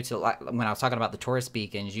actually go to, like when I was talking about the tourist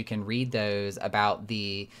beacons, you can read those about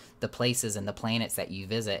the places and the planets that you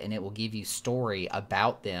visit, and it will give you story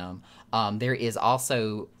about them. There is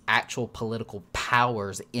also actual political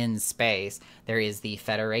powers in space. There is the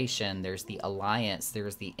Federation, there's the Alliance,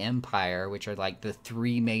 there's the Empire, which are like the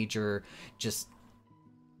three major just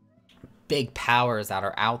big powers that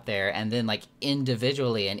are out there. And then like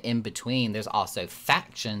individually and in between, there's also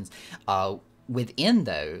factions within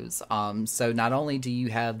those. So not only do you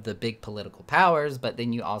have the big political powers, but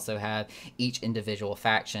then you also have each individual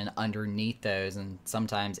faction underneath those, and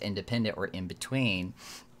sometimes independent or in between.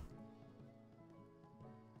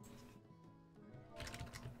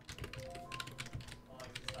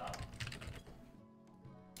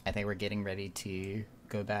 I think we're getting ready to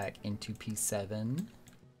go back into P7.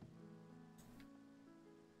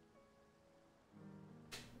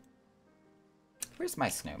 Where's my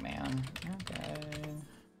snowman? Okay.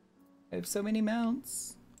 I have so many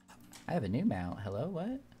mounts. I have a new mount. Hello,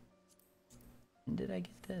 what? When did I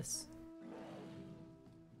get this?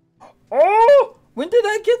 Oh! When did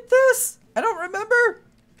I get this? I don't remember.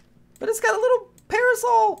 But it's got a little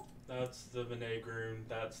parasol. That's the Vinegroon.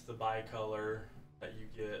 That's the bicolor that you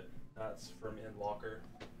get. That's from Endwalker.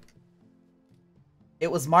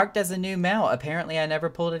 It was marked as a new mount. Apparently I never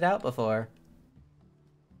pulled it out before.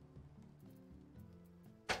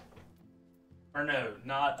 Or no,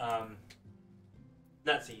 not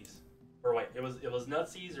Nutsies. Or wait, it was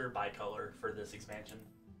Nutsies or bicolor for this expansion.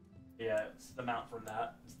 Yeah, it's the mount from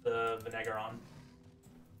that. It's the Vinegaron.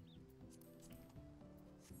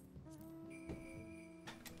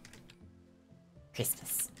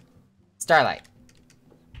 Christmas. Starlight.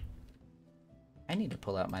 I need to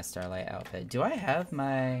pull out my Starlight outfit. Do I have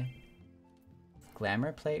my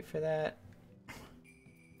glamour plate for that?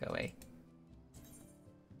 Go away.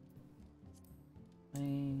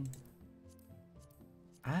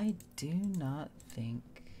 I do not think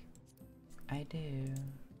I do.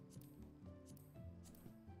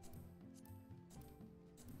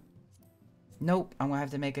 Nope, I'm gonna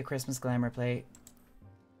have to make a Christmas glamour plate.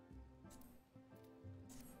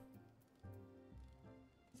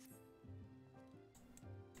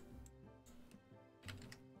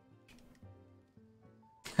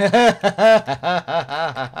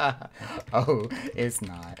 Oh, it's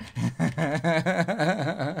not.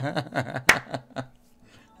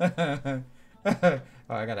 Oh,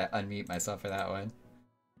 I gotta unmute myself for that one.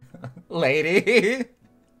 Lady.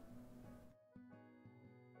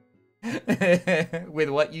 With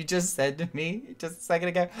what you just said to me just a second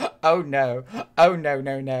ago. Oh no. Oh no,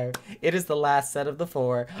 no, no. It is the last set of the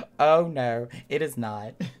 4. Oh no, it is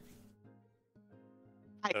not.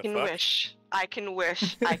 I The can fuck? wish. I can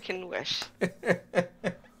wish. I can wish.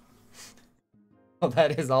 Well,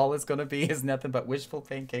 that is all it's gonna be, is nothing but wishful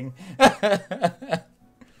thinking. I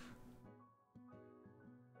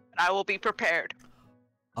will be prepared.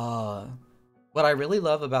 What I really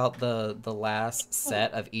love about the last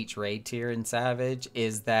set of each raid tier in Savage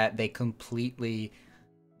is that they completely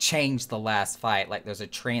change the last fight. Like there's a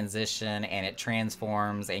transition and it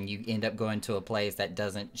transforms and you end up going to a place that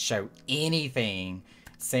doesn't show anything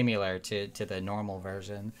similar to the normal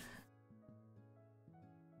version.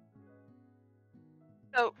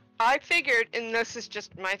 So I figured, and this is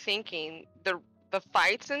just my thinking, the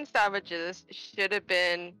fights in Savages should have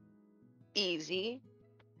been easy,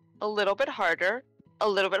 a little bit harder,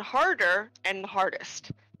 and the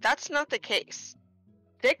hardest. That's not the case.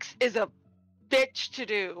 6 is a bitch to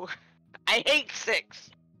do. I hate 6.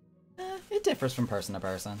 It differs from person to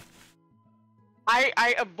person.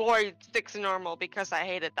 I avoid 6 normal because I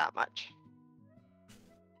hate it that much.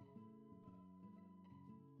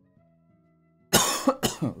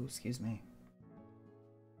 Oh, excuse me.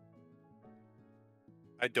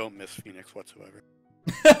 I don't miss Phoenix whatsoever.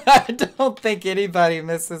 I don't think anybody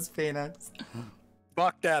misses Phoenix.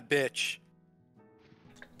 Fuck that bitch.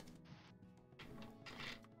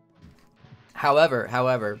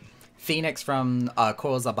 However, Phoenix from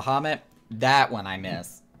Coils of Bahamut, that one I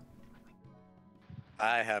miss.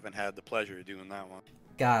 I haven't had the pleasure of doing that one.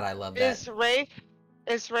 God, I love that.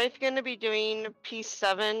 Is Rafe gonna be doing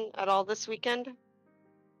P7 at all this weekend?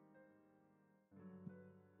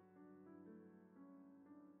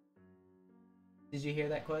 Did you hear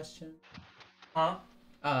that question? Huh?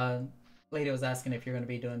 Lady was asking if you're going to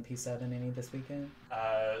be doing P7 any this weekend.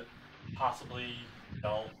 Possibly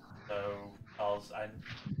don't know, cause I.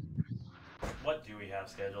 What do we have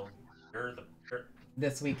scheduled?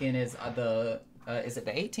 This weekend is is it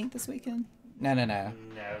the 18th this weekend? No. No, darling.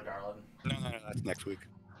 No, that's next week.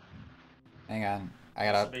 Hang on. I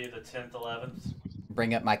This gotta will be the 10th, 11th.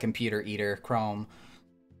 bring up my computer eater, Chrome.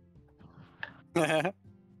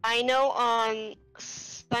 I know on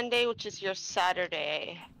Sunday, which is your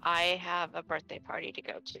Saturday, I have a birthday party to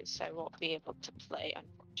go to, so I won't be able to play,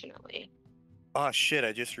 unfortunately. Oh shit,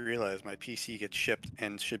 I just realized my PC gets shipped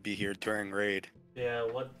and should be here during raid. Yeah,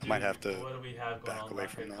 what do Might have to what do we have going back on? away Like,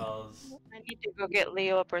 from that. because I need to go get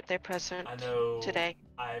Leo a birthday present I know today.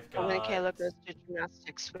 I've And when got Kayla goes to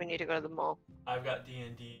gymnastics, we need to go to the mall. I've got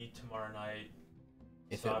D&D tomorrow night,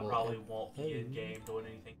 If so it I will probably ever won't be in fade. game doing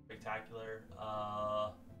anything spectacular.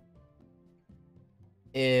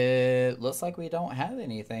 It looks like we don't have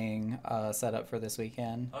anything set up for this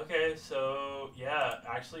weekend. Okay, so yeah,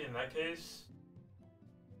 actually in that case,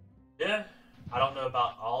 yeah, I don't know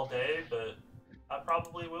about all day, but I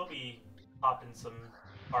probably will be popping some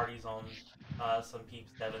parties on some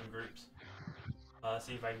P7 groups.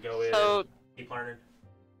 See if I can go in So and keep learning.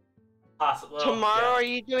 Well, tomorrow, yeah. are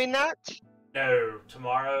you doing that? No,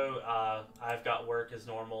 tomorrow I've got work as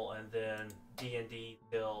normal, and then D&D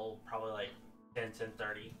till probably like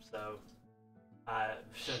 10:30. So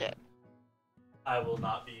Shit. I will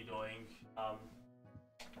not be doing.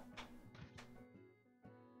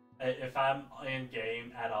 If I'm in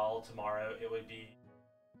game at all tomorrow, it would be.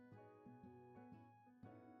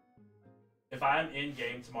 If I'm in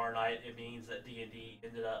game tomorrow night, it means that D&D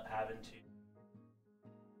ended up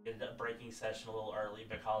breaking session a little early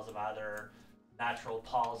because of either natural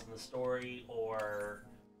pause in the story or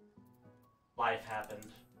life happened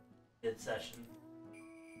mid-session.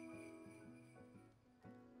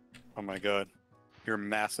 Oh my god. You're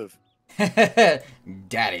massive.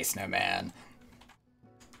 Daddy Snowman.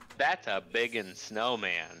 That's a biggin'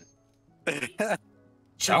 snowman.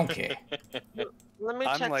 Chunky. Let me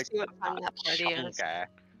I'm check like- see what time that party is. Okay.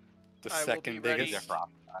 The I will second be ready. biggest.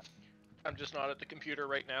 I'm just not at the computer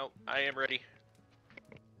right now. I am ready.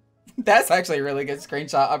 That's actually a really good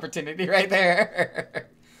screenshot opportunity right there.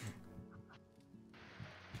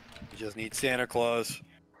 You just need Santa Claus.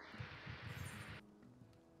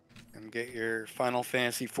 And get your Final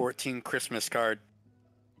Fantasy 14 Christmas card.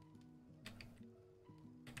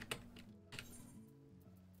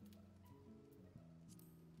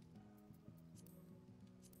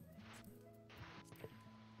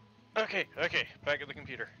 Okay, back at the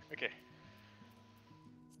computer. Okay.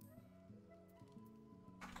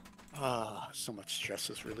 Ah, so much stress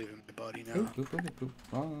is relieving my body now. Oop, oop, oop, oop,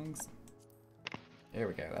 wrongs. There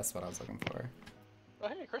we go. That's what I was looking for. Oh,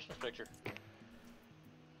 hey, Christmas picture.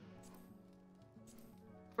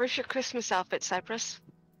 Where's your Christmas outfit, Cypress?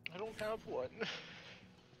 I don't have one.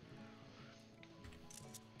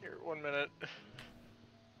 Here, 1 minute.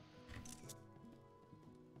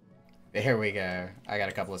 There we go. I got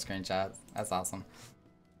a couple of screenshots. That's awesome.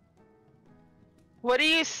 What do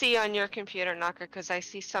you see on your computer, Naka? Because I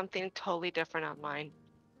see something totally different on mine.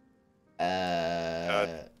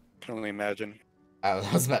 Can only imagine. I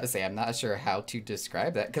was about to say, I'm not sure how to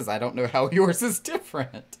describe that because I don't know how yours is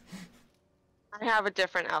different. I have a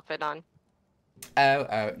different outfit on.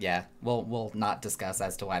 Oh, yeah. We'll not discuss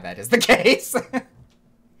as to why that is the case.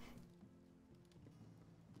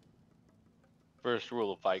 First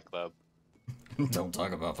rule of Fight Club. Don't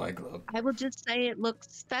talk about Fight Club. I will just say it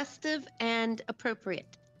looks festive and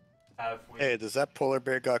appropriate. Hey, does that polar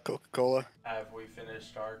bear got Coca-Cola? Have we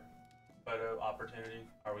finished our photo opportunity?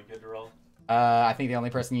 Are we good to roll? I think the only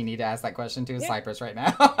person you need to ask that question to is Yeah. Cypress right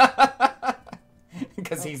now.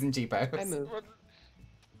 Because he's in Jeepos. I moved.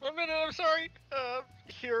 1 minute, I'm sorry.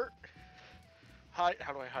 Here. Hide.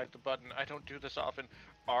 How do I hide the button? I don't do this often.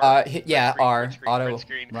 R. Yeah, Print R. screen, Auto print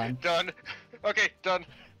screen. run. Done. Okay, done.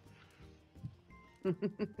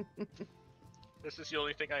 This is the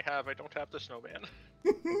only thing I have. I don't have the snowman.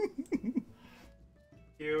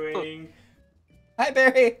 Queuing. Hi,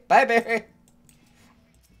 Barry. Bye, Barry.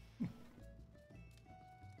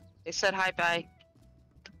 They said hi, bye.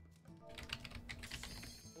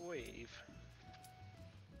 Wave.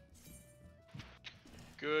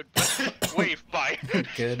 Good. Wave. Bye.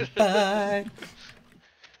 Goodbye.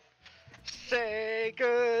 Say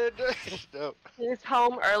good. No. He's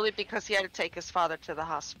home early because he had to take his father to the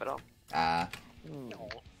hospital. No.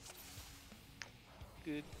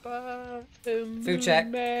 Goodbye. Food check.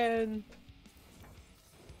 Man.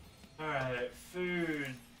 Alright,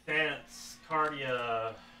 food, dance,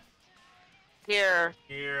 cardia, Here.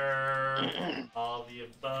 gear, all the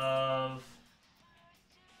above.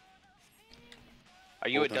 Are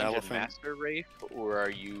you a Golden dungeon elephant. master, Rafe, or are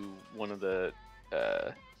you one of the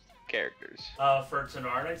characters? For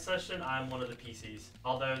our next session, I'm one of the PCs.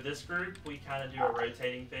 Although this group, we kind of do a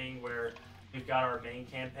rotating thing where we've got our main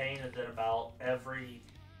campaign, and then about every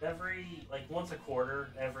like once a quarter,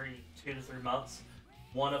 every 2 to 3 months,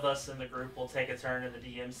 one of us in the group will take a turn in the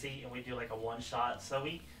DMC, and we do like a one shot. So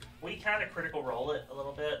we kind of critical role it a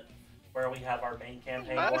little bit, where we have our main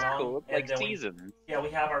campaign That's going on, cool. It's and like then seasons. we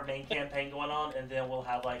have our main campaign going on, and then we'll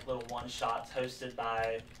have like little one shots hosted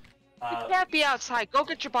by. You can't be outside. Go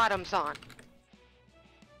get your bottoms on.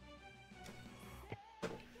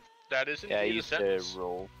 That is Yeah, I indeed a used to sentence.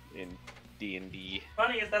 roll in D&D.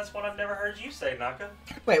 Funny is that's one I've never heard you say, Naka.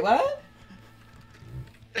 Wait, what?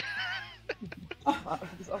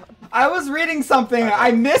 I was reading something. I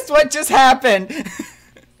missed what just happened.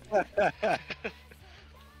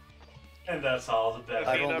 And that's all the best.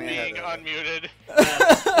 I've Athena only being had unmuted.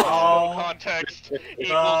 That's No all context equals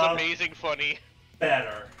the amazing funny.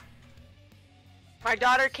 better. My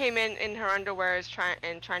daughter came in her underwear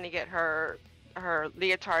trying to get her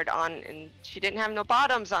leotard on, and she didn't have no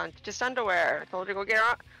bottoms on, just underwear. I told her to go get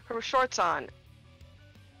her shorts on.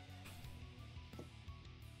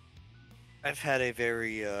 I've had a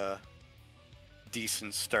very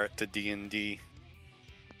decent start to D&D,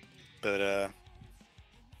 but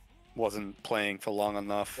wasn't playing for long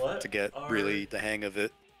enough What to get are really the hang of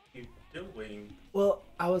it. You doing? Well,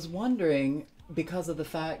 I was wondering, because of the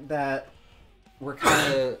fact that we're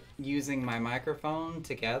kind of using my microphone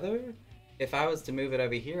together, if I was to move it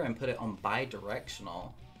over here and put it on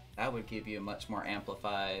bi-directional, that would give you a much more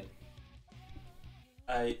amplified.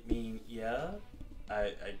 I mean, yeah.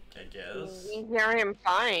 I guess. You hear him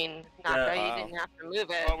fine, Naka. Yeah. You didn't have to move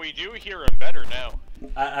it. Well, we do hear him better now.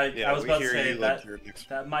 I Yeah, was we about to hear say you that like you're next.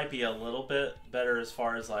 that might be a little bit better as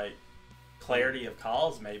far as like clarity of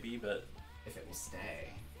calls, maybe. But If it will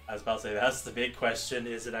stay. I was about to say that's the big question: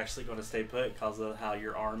 is it actually going to stay put because of how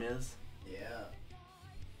your arm is? Yeah.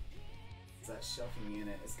 That shelving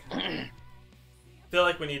unit is kind of... I feel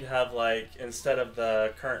like we need to have like instead of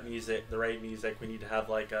the current music, the raid music, we need to have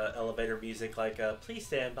like elevator music, like please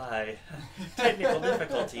stand by, technical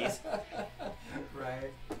difficulties.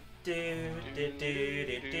 Right.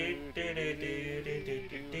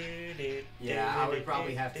 Yeah, I would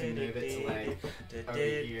probably have to move it to like over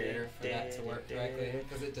here for that to work correctly,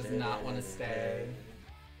 because it does not want to stay.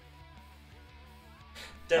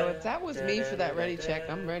 So if that was me for that ready check,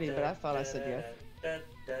 I'm ready, but I thought I said yes.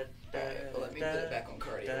 Alright, well, let me put it back on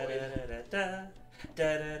cardioid.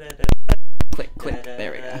 Click, click,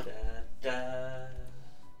 there we go.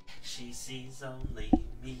 She She sees only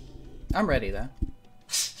me. I'm ready though.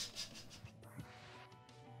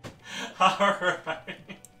 Alright.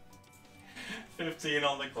 15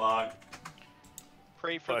 on the clock.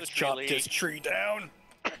 Pray for Let's the tree chop lady. this tree down.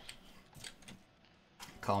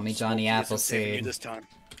 Call me Johnny Smokey isn't saving you Appleseed. this time.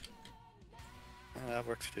 That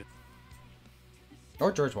works too.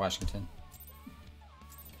 Or George Washington.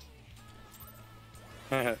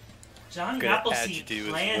 Johnny Good Appleseed adjective is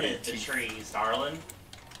planted wooden the teeth. trees, darling.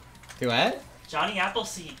 Do what? Johnny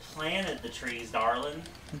Appleseed planted the trees, darling.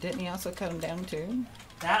 Didn't he also cut them down too?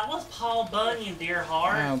 That was Paul Bunyan, dear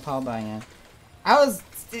heart. Oh, Paul Bunyan. I was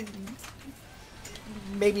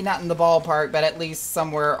maybe not in the ballpark, but at least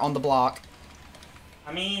somewhere on the block.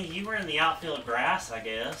 I mean, you were in the outfield grass, I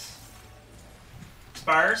guess.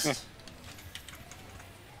 First.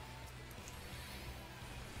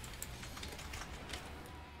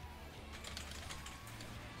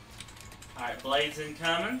 Alright, blades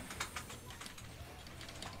incoming.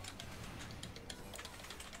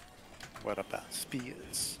 What about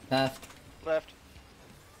spears? Left. Left.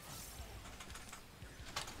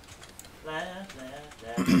 Left,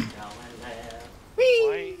 going left.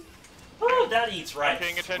 Why? Oh, that eats right I'm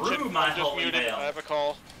paying through attention. my I'm just holy muted. veil. I have a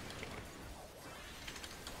call.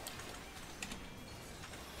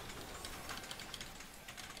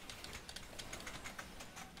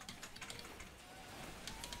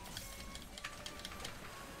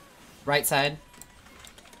 Right side.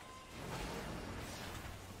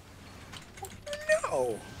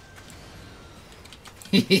 No.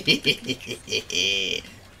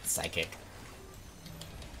 Psychic.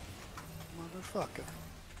 Motherfucker.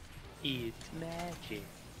 It's magic.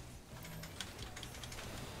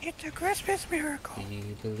 It's a Christmas miracle. Do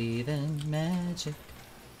you believe in magic?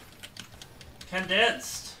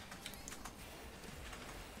 Condensed.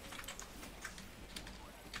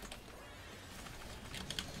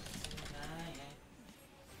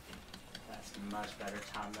 That's much better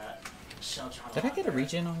time that shell trying Did I get a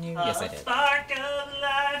regen on you? Yes, I did. Spark of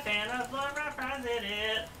life and a floor represents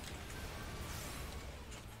it.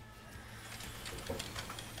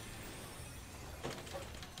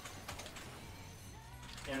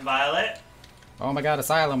 Inviolate. Oh my god,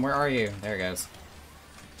 Asylum, where are you? There it goes.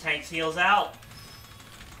 Tank's heals out.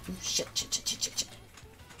 Ooh, shit.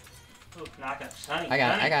 Ooh, knock up Sunny. I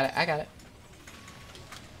got it.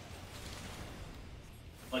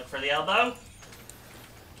 Look for the elbow.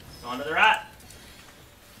 Going to the right.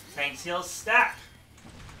 Tank's heals stack.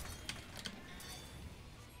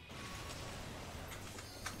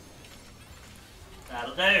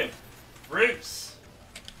 That'll do. Roots.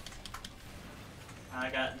 I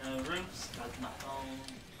got no roots. Got my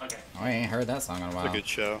own. Okay. Oh, I ain't heard that song in a It's while. a good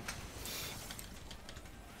show.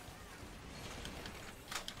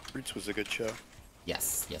 Roots was a good show.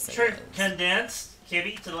 Yes, it True. was. Condensed.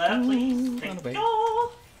 Kibby to the left, please. Ooh, Thank run away. you.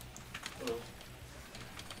 Ooh.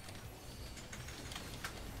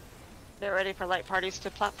 They're ready for light parties to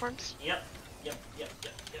platforms. Yep.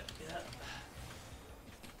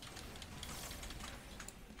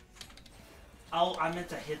 Oh, I meant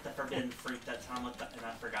to hit the forbidden fruit that time with the, and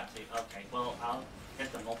I forgot to. Okay, well, I'll hit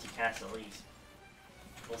the multicast at least.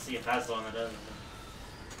 We'll see if that's the one that does it.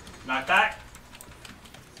 Knock back.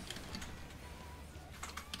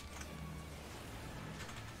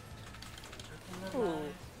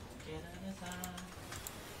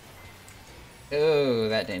 Ooh,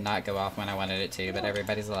 that did not go off when I wanted it to, but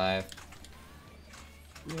everybody's alive.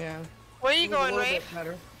 Yeah. Where are you It was a going, little Rafe? bit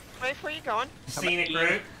better. Rafe, where you going? Scenic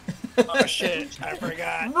route. Oh shit, I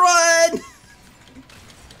forgot. Run!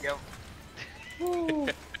 Ooh,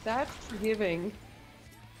 that's forgiving.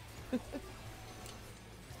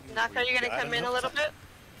 Knock, are you gonna come in a little bit?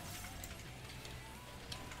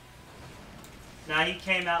 Now he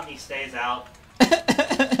came out and he stays out.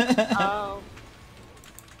 Oh.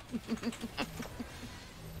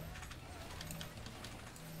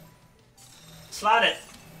 Slide it.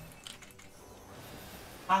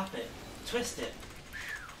 Pop it. Twist it.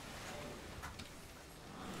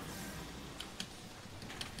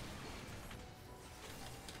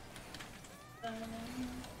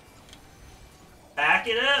 Back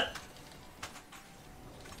it up.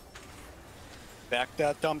 Back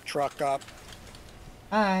that dump truck up.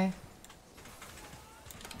 Hi.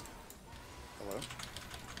 Hello?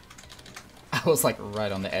 I was like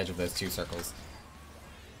right on the edge of those two circles.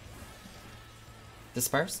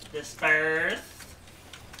 Dispersed? Disperse.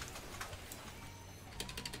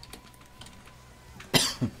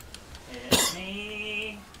 Hit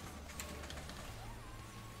me.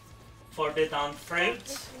 Forbidden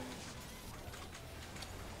fruit.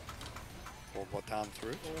 One more time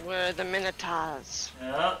through. Where are the Minotaurs?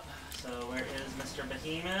 Yep. So where is Mr.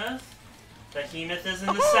 Behemoth? Behemoth is in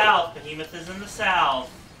the south. Behemoth is in the south.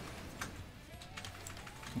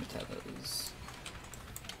 Let me tell those.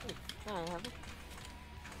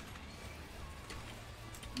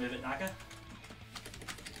 Move it, Naka.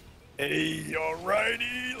 Hey,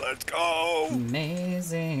 alrighty, let's go.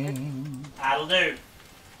 Amazing. That'll do.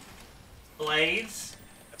 Blades.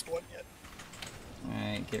 That's one yet.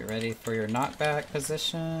 Alright, get ready for your knockback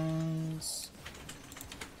positions.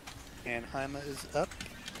 And Haima is up.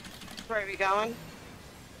 Where are we going?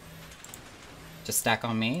 Just stack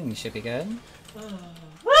on me and you should be good.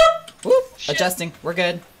 Whoop! Whoop! Shit. Adjusting. We're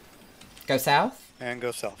good. Go south. And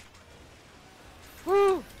go south.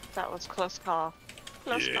 Woo! That was close call.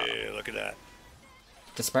 Close call. Yeah, look at that.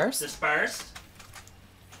 Disperse. Dispersed.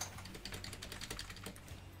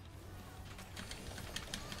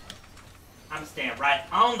 I'm staying right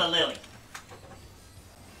on the lily.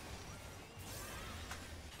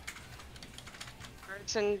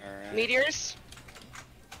 Birds and Alright. meteors.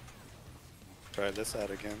 Try this out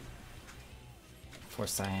again. For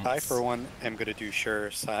science. I, for one, am gonna do sure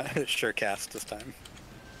cast this time.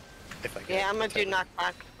 If I get Yeah, I'm gonna do it.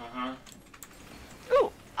 knockback. Uh-huh.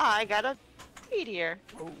 Ooh, I got a meteor.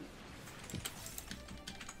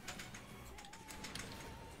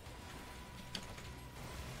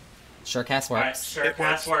 Sure cast Alright, works. sure It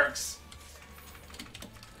cast works.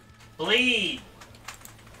 Bleed!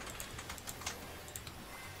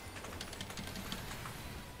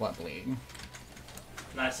 What bleed?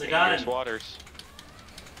 Nicely Dangerous done. waters.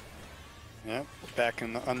 Yep, back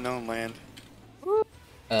in the unknown land.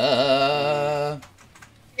 Get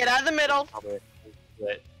out of the middle.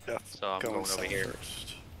 But Jeff So I'm going over south here.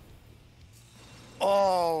 first.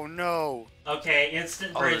 Oh no! Okay,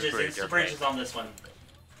 instant Oh, there's bridges, bridge, instant okay. bridges on this one.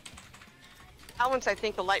 That one's, I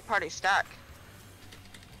think, a light party stack.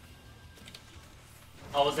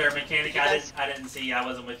 Oh, was there a mechanic? You guys- I didn't see. I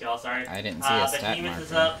wasn't with y'all. Sorry. I didn't see a stat Behemoth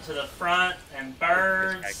is marker. up to the front, and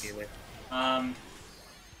birds.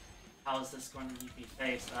 How is this going to be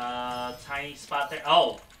faced? Tiny spot there.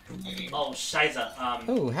 Oh, shiza.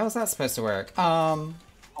 Ooh, how's that supposed to work? One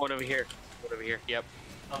over here. One over here. Yep.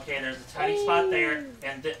 Okay, there's a tiny spot there,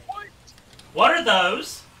 and what are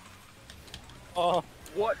those? Oh,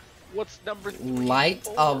 what? What's number 3? Light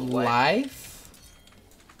of life?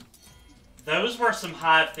 Those were some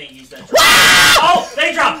hive thingies that dropped. Oh,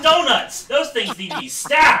 they dropped donuts! Those things need to be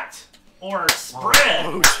stacked! Or spread!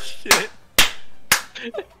 Oh shit!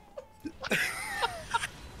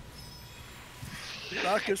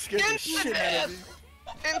 Naka scared the shit out of me.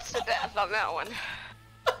 Instant death on that one.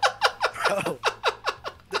 Bro,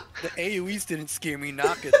 the AoEs didn't scare me,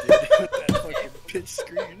 Naka did with that fucking pitch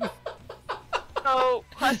screen. So,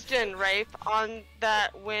 question, Rafe, on that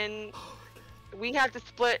when we had to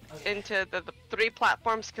split into the 3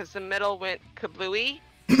 platforms because the middle went kablooey,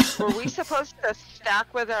 were we supposed to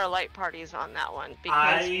stack with our light parties on that one?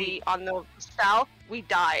 Because on the south, we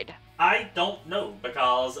died. I don't know,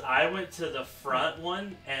 because I went to the front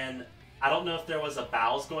one, and I don't know if there was a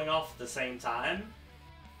bows going off at the same time.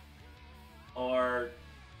 Or...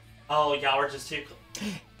 Oh, y'all were just too...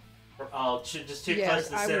 just too close to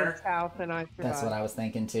the I center? went south and I survived. That's what I was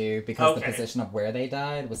thinking too, because the Okay. position of where they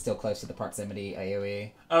died was still close to the proximity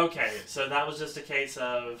AoE. Okay, so that was just a case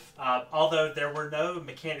of, although there were no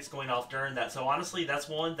mechanics going off during that, so honestly, that's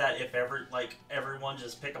one that if ever, everyone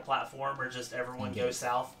just pick a platform or just everyone And go get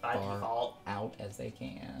south by far default. out as they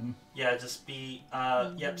can. Yeah, just be,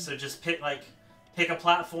 yep, so just pick a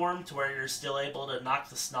platform to where you're still able to knock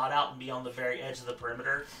the snot out and be on the very edge of the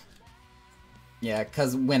perimeter. Yeah,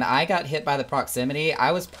 because when I got hit by the proximity,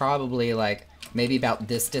 I was probably maybe about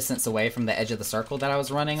this distance away from the edge of the circle that I was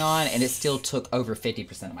running on, and it still took over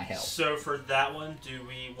 50% of my health. So for that one, do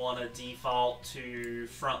we want to default to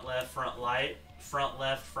front left, front right, front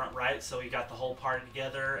left, front right, so we got the whole party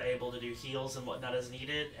together, able to do heals and whatnot as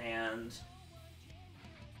needed, and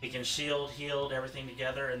we can healed everything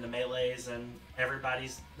together in the melees, and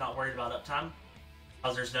everybody's not worried about uptime,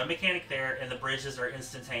 because there's no mechanic there, and the bridges are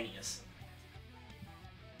instantaneous.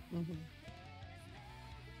 Mhm.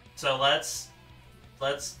 So let's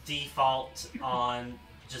default on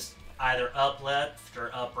just either up left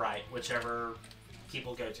or up right, whichever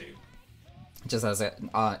people go to. Just as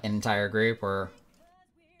an entire group, or...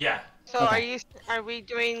 Yeah. So Okay. are we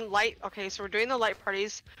doing light? Okay, so we're doing the light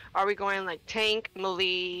parties. Are we going tank,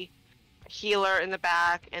 melee, healer in the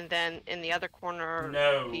back, and then in the other corner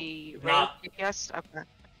No, the range not- DPS? Okay.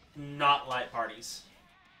 Not light parties.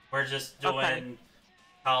 We're just doing Okay.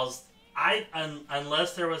 because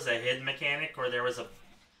unless there was a hidden mechanic or there was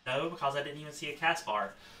because I didn't even see a cast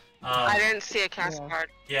bar. I didn't see a cast Yeah. card.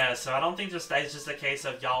 Yeah, so I don't think it's just a case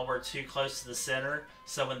of y'all were too close to the center,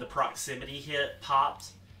 so when the proximity hit popped,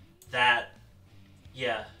 that,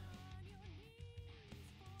 yeah.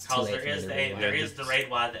 It's too Because late there for me is to the rewind. there is the raid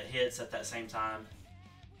wide that hits at that same time.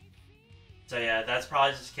 So yeah, that's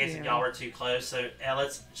probably just a case of Yeah. y'all were too close. So yeah,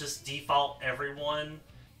 let's just default everyone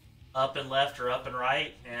up and left or up and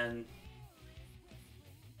right, and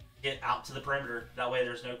get out to the perimeter. That way,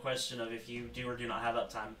 there's no question of if you do or do not have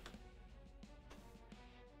uptime.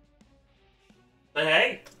 But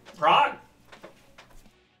hey, Prague.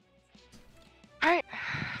 Alright.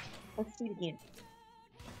 Let's do it again.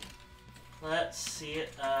 Let's see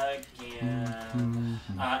it again.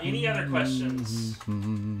 Any other questions?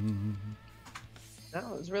 No,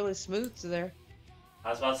 it was really smooth to there. I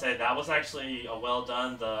was about to say, that was actually a well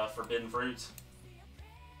done, the Forbidden Fruits.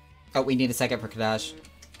 Oh, we need a second for Kadash.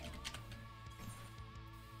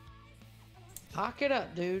 Pock it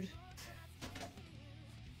up, dude.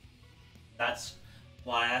 That's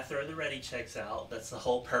why I throw the ready checks out. That's the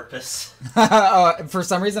whole purpose. Oh, for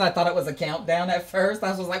some reason, I thought it was a countdown at first. I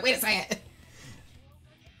was like, wait a second.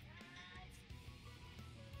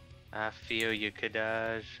 I feel you,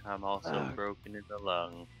 Kadaj. I'm also broken in the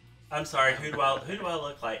lung. I'm sorry, who do I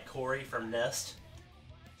look like? Corey from Nest?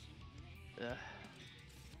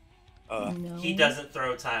 No. He doesn't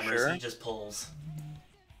throw timers, Sure. he just pulls.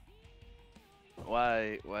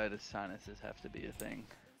 Why do sinuses have to be a thing?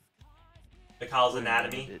 Because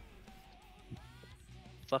anatomy.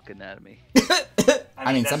 Fuck anatomy.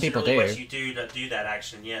 I mean, some that's people really do. What you do to do that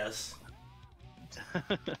action, yes.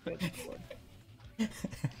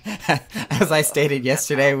 As I stated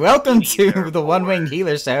yesterday, welcome to the One Wing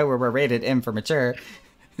Healer Show, where we're rated M for mature.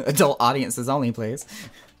 Adult audiences only, please.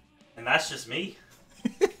 And that's just me.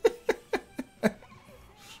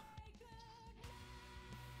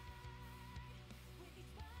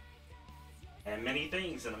 And many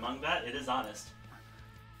things, and among that, it is honest.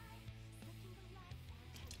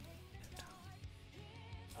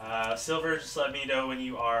 Silver, just let me know when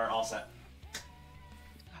you are all set.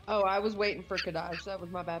 Oh, I was waiting for Kadaj. That was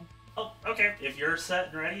my bad. Oh, okay. If you're set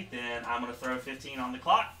and ready, then I'm going to throw 15 on the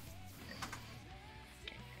clock.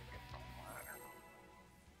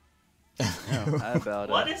 How about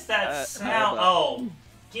What is that how sound? about- Oh,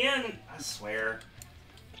 again, I swear.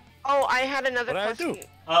 Oh, I had another What'd I question. do?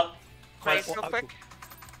 Oh, Grace, question. real quick.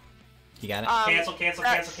 You got it? Cancel.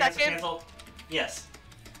 that second- Cancel. Yes.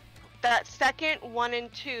 That second 1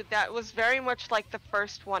 and 2, that was very much like the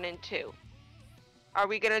first 1 and 2. Are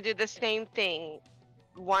we gonna do the same thing?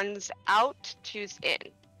 One's out, two's in,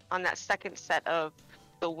 on that second set of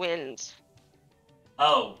the wins.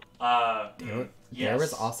 Oh, There yes.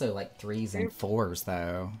 was also like 3s and 4s,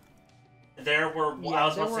 though. There were. Yeah, I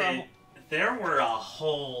was there about to were say. There were a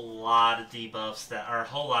whole lot of debuffs a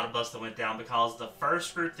whole lot of buffs that went down because the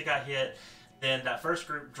first group that got hit, then that first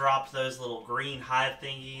group dropped those little green hive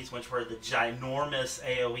thingies, which were the ginormous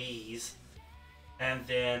AoEs. And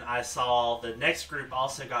then I saw the next group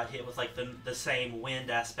also got hit with like the same wind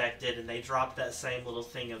aspected, and they dropped that same little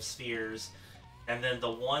thing of spheres. And then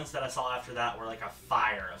the ones that I saw after that were like a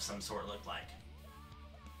fire of some sort, looked like.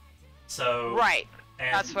 So Right,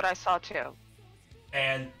 and, that's what I saw too.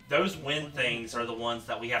 And those wind things are the ones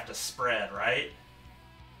that we have to spread, right?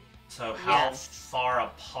 So how Yes. far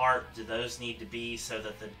apart do those need to be so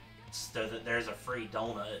that there's a free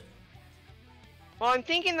donut? Well, I'm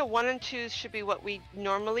thinking the 1 and 2s should be what we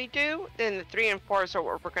normally do, then the 3 and 4s are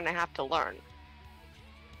what we're gonna have to learn.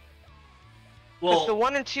 Because the Well,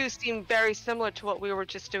 1 and 2 seem very similar to what we were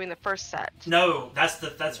just doing the first set. no,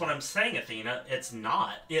 that's what I'm saying, Athena. It's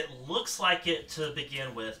not. It looks like it to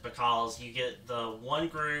begin with because you get the one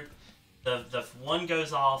group, the one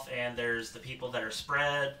goes off, and there's the people that are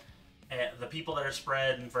spread, and the people that are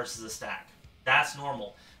spread versus the stack. That's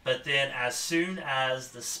normal. But then as soon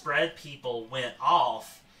as the spread people went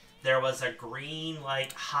off, there was a green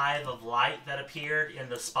like hive of light that appeared in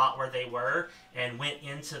the spot where they were and went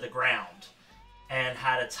into the ground and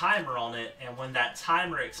had a timer on it, and when that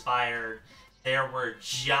timer expired, there were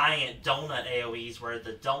giant donut AoEs where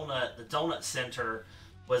the donut center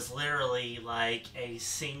was literally like a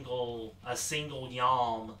single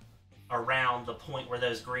yalm around the point where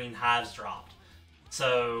those green hives dropped.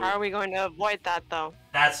 So How are we going to avoid that though?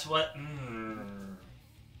 that's what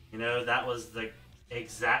that was the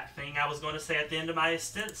exact thing I was going to say at the end of my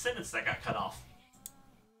sentence that got cut off.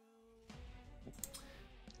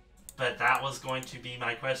 But that was going to be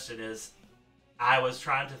my question is I was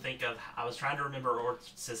trying to remember or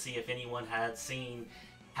to see if anyone had seen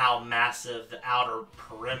how massive the outer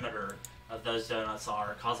perimeter of those donuts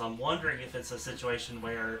are, because I'm wondering if it's a situation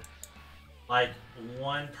where like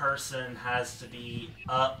one person has to be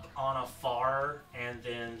up on a far, and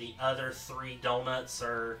then the other 3 donuts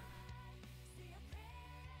are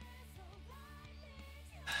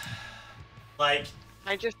like.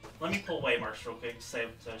 Let me pull waymarks real quick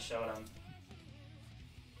to show them.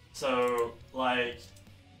 So like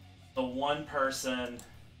the one person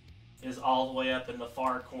is all the way up in the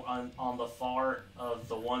far on the far of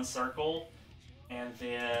the one circle, and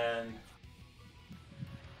then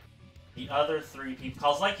the other 3 people.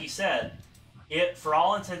 Because, like you said, it for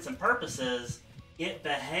all intents and purposes, it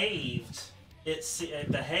behaved.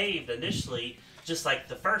 It behaved initially just like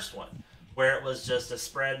the first one, where it was just a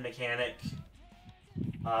spread mechanic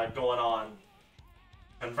going on.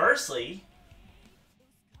 Conversely,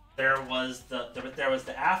 there was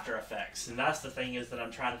the after effects, and that's the thing is that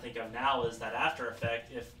I'm trying to think of now is that after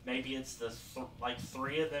effect. If maybe it's the like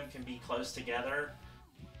 3 of them can be close together,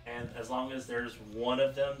 and as long as there's one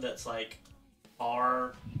of them that's like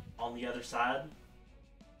far on the other side,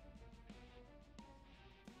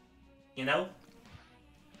 you know?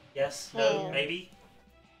 Yes, no, maybe.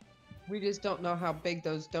 We just don't know how big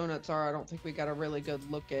those donuts are. I don't think we got a really good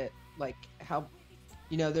look at like how,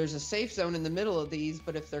 you know, there's a safe zone in the middle of these,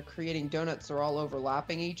 but if they're creating donuts, they're all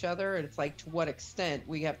overlapping each other. And it's like, to what extent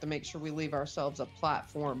we have to make sure we leave ourselves a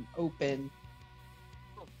platform open.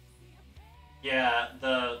 Yeah,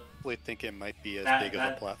 I think it might be as big of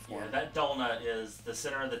a platform. Yeah, that donut is, the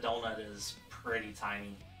center of the donut is pretty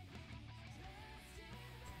tiny.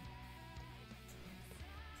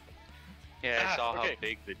 Yeah, I saw how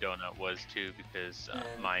big the donut was too, because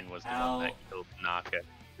mine was the one that killed Naka.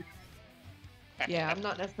 Yeah, I'm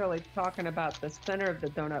not necessarily talking about the center of the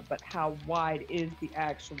donut, but how wide is the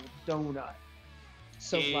actual donut?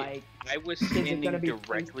 So like, I was is it standing going to be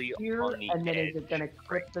directly here, on the and then edge is it going to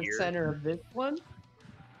clip right the here. center of this one?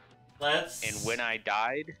 And when I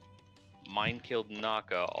died, mine killed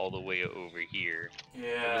Naka all the way over here.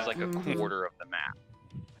 Yeah. It was like a quarter of the map.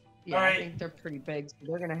 Yeah, I think they're pretty big, so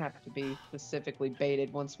they're gonna have to be specifically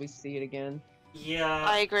baited once we see it again. Yeah.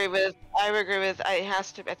 I agree with. It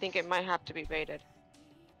has to. I think it might have to be baited.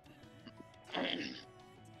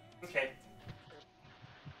 Okay.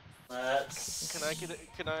 Let's.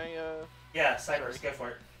 Can I? Yeah, Cypress, go for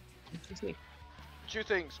it. 2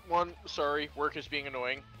 things. 1, sorry, work is being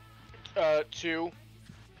annoying. 2,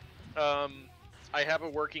 I have a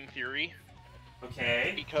working theory.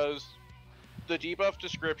 Okay. Because the debuff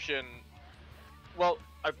description, well,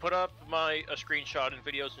 I put up a screenshot in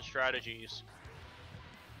videos and strategies.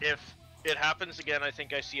 If it happens again, I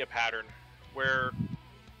think I see a pattern where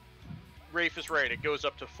Rafe is right, it goes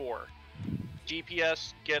up to 4.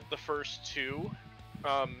 DPS get the first 2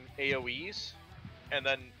 AoEs, and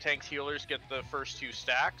then tanks healers get the first 2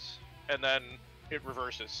 stacks, and then it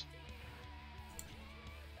reverses.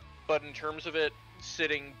 But in terms of it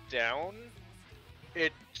sitting down,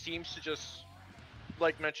 it seems to just,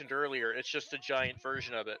 like mentioned earlier, it's just a giant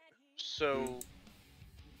version of it. So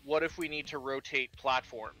what if we need to rotate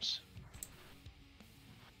platforms?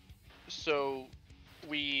 So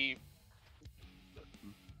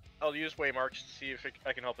I'll use waymarks to see if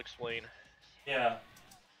I can help explain. Yeah.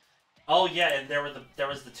 Oh yeah, and there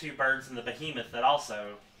was the 2 birds and the behemoth that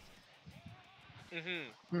also.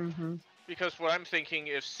 Because what I'm thinking,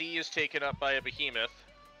 if C is taken up by a behemoth,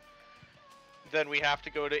 then we have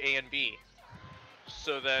to go to A and B.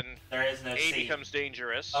 So then there is no A C. becomes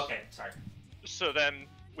dangerous. Okay, sorry. So then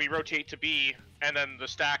we rotate to B, and then the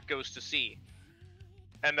stack goes to C.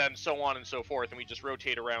 And then so on and so forth, and we just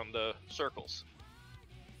rotate around the circles.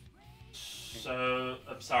 So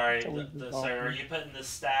I'm sorry. So are you putting the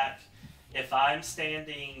stack? If I'm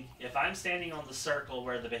standing on the circle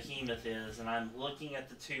where the behemoth is, and I'm looking at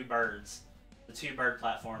the 2 birds, the 2 bird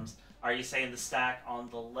platforms, are you saying the stack on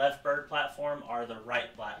the left bird platform or the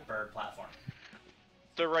right bird platform?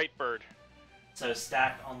 The right bird. So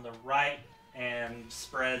stack on the right and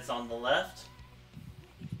spreads on the left?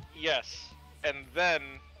 Yes. And then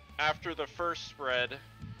after the first spread,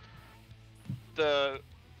 the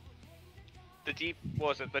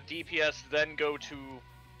DPS then go to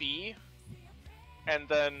B, and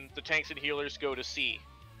then the tanks and healers go to C,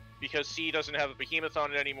 because C doesn't have a behemoth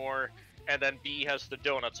on it anymore, and then B has the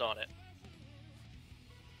donuts on it.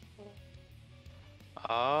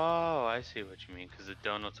 Oh, I see what you mean, because the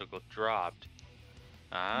donuts will go dropped.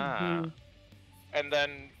 Ah. And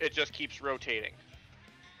then it just keeps rotating.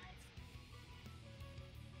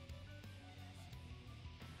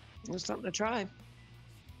 There's something to try.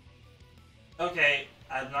 Okay,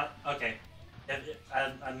 I'm not okay.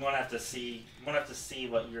 I'm gonna have to see. I'm gonna have to see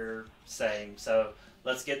what you're saying. So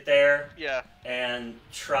let's get there. Yeah. And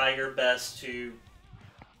try your best to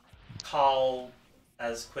call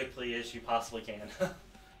as quickly as you possibly can.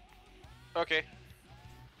 Okay.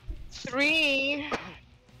 3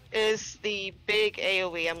 is the big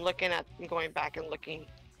AoE. I'm going back and looking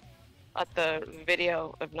at the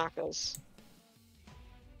video of Naka's.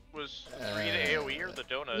 Was 3 the AoE or the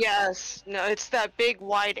donut? Yes, no, it's that big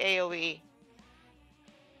wide AoE.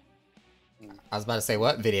 I was about to say,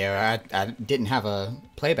 what video? I didn't have a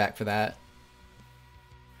playback for that.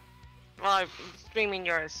 Well, I'm streaming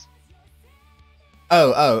yours.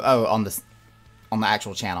 Oh, on the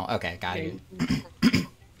actual channel. Okay, got you.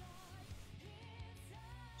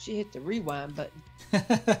 She hit the rewind button.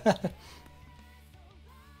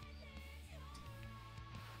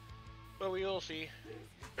 But we will see.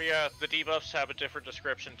 But yeah, the debuffs have a different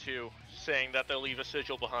description too, saying that they'll leave a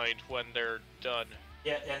sigil behind when they're done.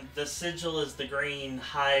 Yeah, and the sigil is the green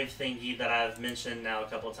hive thingy that I've mentioned now a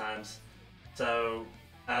couple of times. So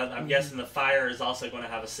I'm guessing the fire is also going to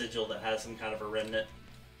have a sigil that has some kind of a remnant.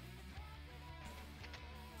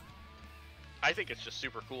 I think it's just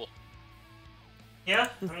super cool. Yeah,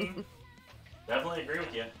 I mean, definitely agree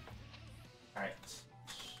with you. Alright.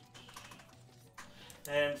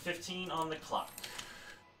 And 15 on the clock.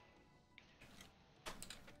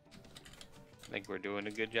 I think we're doing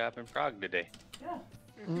a good job in Prague today. Yeah.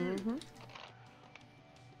 Mm-hmm.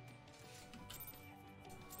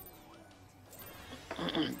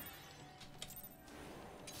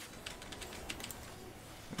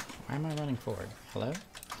 Why am I running forward? Hello?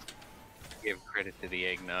 Give credit to the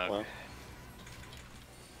eggnog. Well.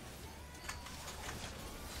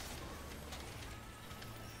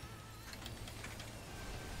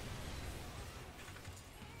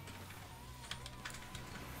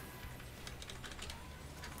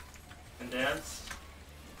 Condensed.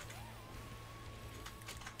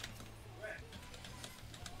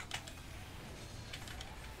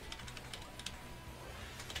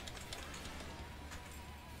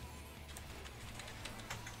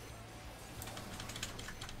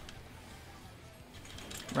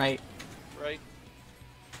 Right. Right.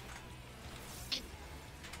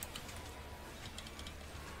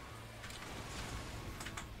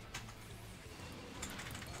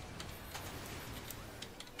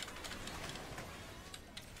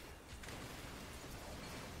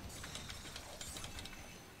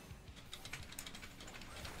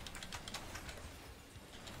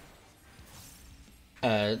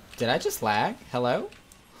 Did I just lag? Hello?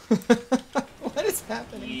 What is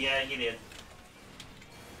happening? Yeah, you did.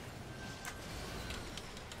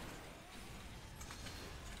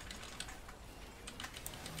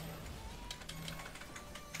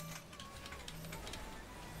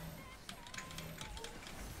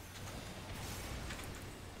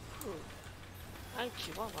 I'm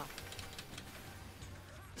Chihuahua.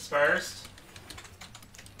 Dispersed.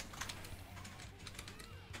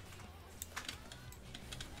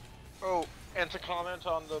 Oh, and to comment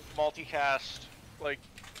on the multicast, like,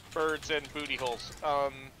 birds and booty holes.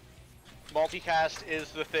 Multicast is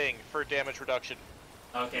the thing for damage reduction.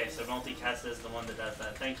 Okay, so multicast is the one that does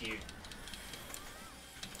that. Thank you.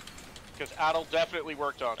 Because Adel definitely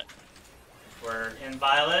worked on it. We're in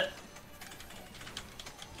violet.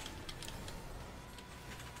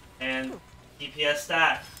 And DPS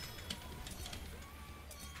stack.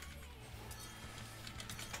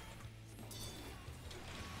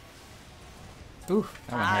 Ooh,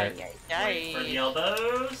 that one hurt. Wait for the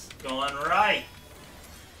elbows. Going right.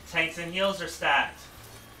 Tanks and heals are stacked.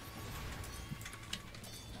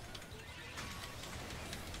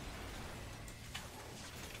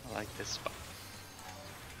 I like this spot.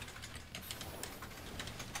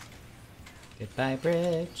 Goodbye,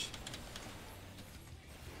 bridge.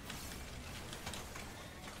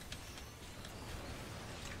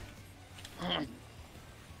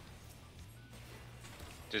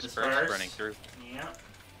 Just Disperse. first running through. Yep.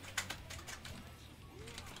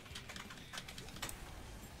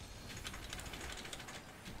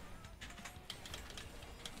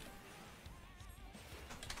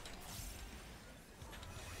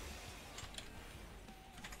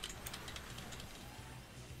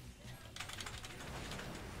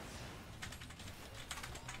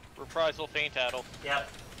 Reprisal feint, Adel. Yep.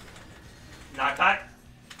 Knockback.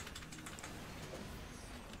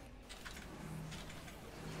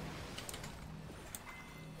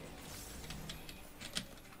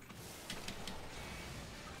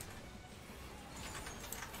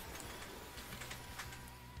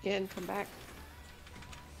 Again, come back.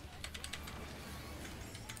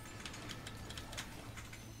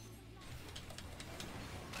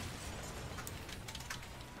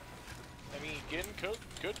 I mean, Gin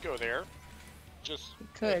could go there. Just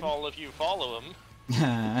Could. if all of you follow him.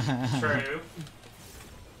 True.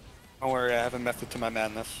 Don't worry, I have a method to my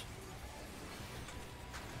madness.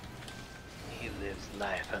 He lives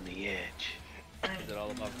life on the edge. Is it all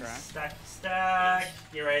above ground? Stack, stack.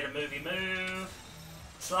 Get ready to move.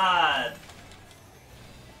 Slide.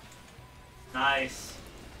 Nice.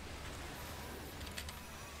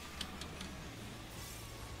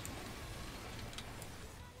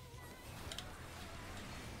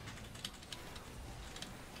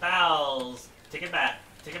 Fouls. Take it back.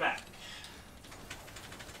 Take it back.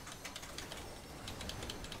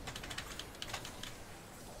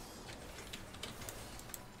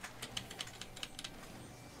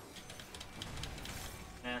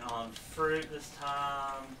 And on fruit this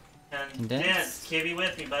time. Condense. Kibby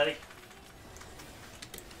with me, buddy.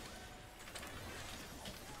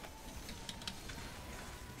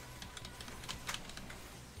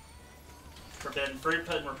 Forbidden fruit,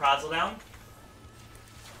 putting reprisal down.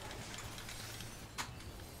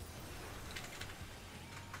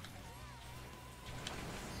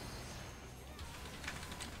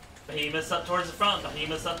 Behemoths up towards the front.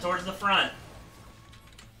 Behemoths up towards the front.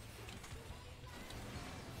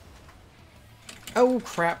 Oh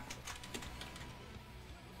crap!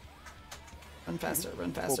 Run faster!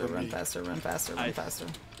 Run faster! Run faster! Run faster! Run faster!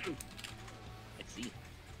 I see.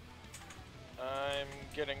 I'm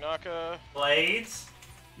getting Naka. Blades.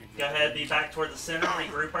 Go ahead, be back toward the center.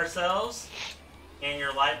 Regroup ourselves. And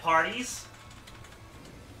your light parties.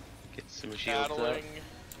 Get some shields up. Battling.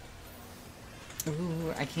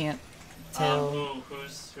 Ooh, I can't tell.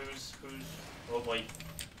 Who's? Oh boy.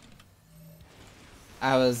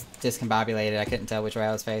 I was discombobulated. I couldn't tell which way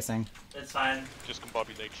I was facing. It's fine. Just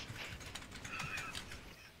combobulate.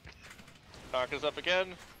 Naka's up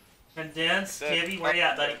again. Condense. Dead. Kibby, where you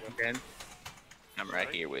at, buddy? Okay. I'm right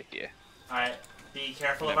here with you. Alright. Be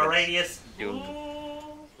careful of Never our radius. do. Ooh.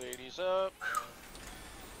 Ladies up.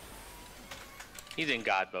 He's in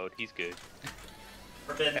God mode. He's good.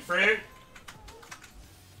 Forbidden fruit.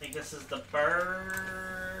 I think this is the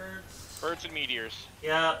birds. Birds and meteors.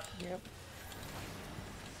 Yep.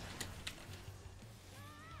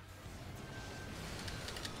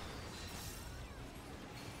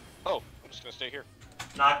 Oh, I'm just gonna stay here.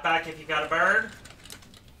 Knock back if you got a bird.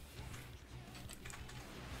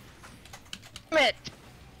 It.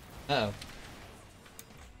 Uh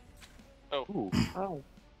oh. Oh, Oh.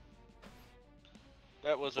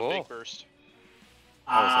 that was a Whoa. big burst.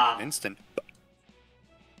 That was like Ah. an instant.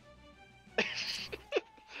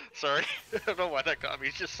 Sorry, I don't know why that got me.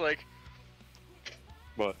 It's just like,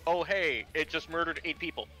 What? oh hey, it just murdered 8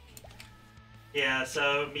 people. Yeah,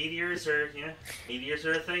 so meteors are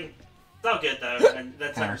a thing. It's all good though, and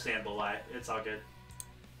that's understandable why. It's all good.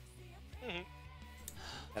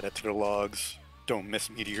 Add it to the logs. Don't miss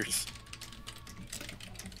meteors.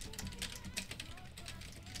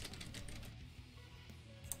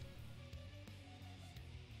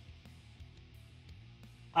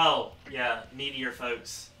 Oh, yeah, meteor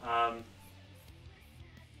folks.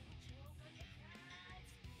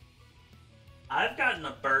 I've gotten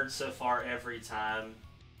a bird so far every time.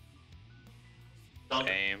 Don't,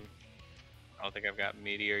 Same. I don't think I've got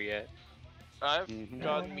meteor yet. I've Mhm.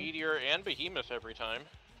 gotten meteor and behemoth every time,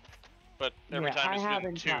 but every Yeah, time I it's been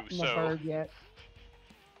haven't 2. gotten So the bird yet.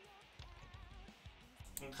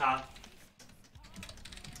 okay.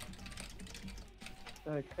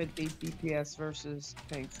 So it could be DPS versus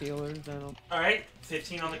tank healers. I don't. Alright,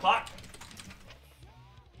 15 on the clock.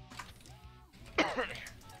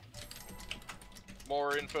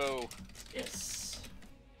 more info. Yes.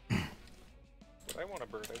 But I want a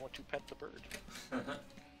bird. I want to pet the bird.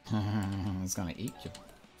 It's gonna eat you.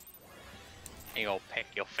 Ain't gonna peck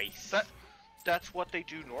your face. That's what they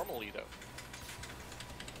do normally, though.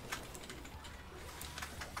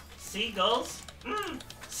 Seagulls?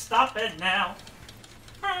 Stop it now.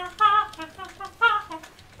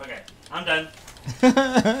 Okay, I'm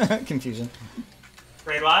done. Confusion.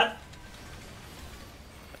 Raid wide.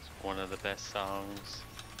 That's one of the best songs.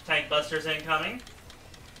 Tank busters incoming.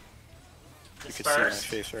 You can see my Dispersed.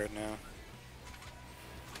 face right now.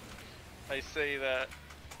 I say that.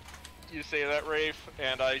 You say that, Rafe,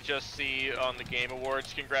 and I just see on the Game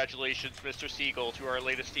Awards, congratulations, Mr. Seagull, to our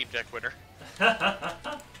latest Steam Deck winner.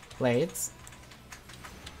 Blades.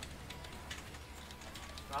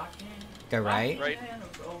 Go right. Right.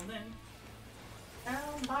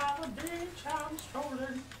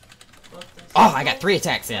 Oh, I got 3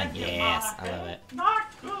 attacks in. Yes, I love it. Not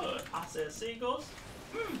good. I said seagulls.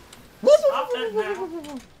 Whoop, Stop it now.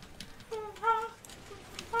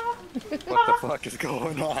 What the fuck is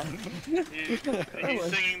going on? He's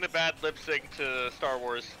singing the bad lip sync to Star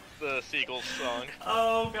Wars. the Seagull song.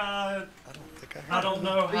 Oh god. I don't think I heard. I don't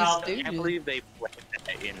know Three how. I Stooges. can't believe they played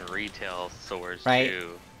that in retail stores Right.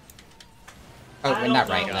 too. Oh, I we're not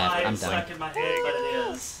don't right, know left. why I'm it's done. stuck in my head, but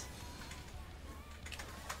it is.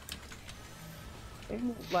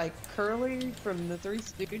 Isn't, like Curly from the Three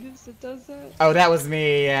Stooges that does that? Oh, that was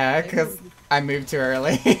me, yeah, because I moved too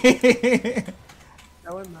early.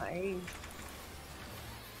 Showing my age.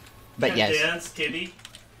 But yes, Dance, Kitty.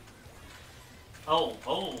 Oh.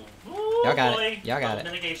 Y'all got it. Boy. Y'all got it.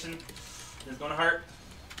 Mitigation is gonna hurt.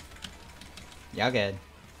 y'all good.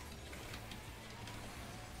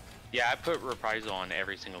 Yeah, I put reprisal on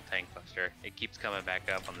every single tank buster. It keeps coming back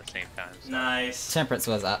up on the same time. So. Nice. Temperance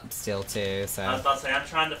was up still too, I was so about to say I'm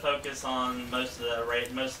trying to focus on most of the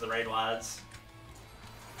raid wides.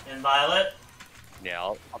 And Violet, Yeah,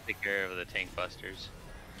 I'll take care of the tank busters.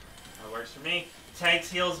 that works for me. Tanks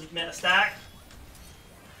heals stack.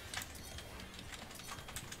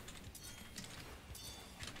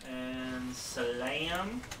 And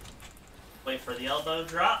slam. Wait for the elbow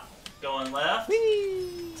drop. Going left.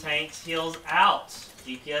 Whee! Tanks heals out.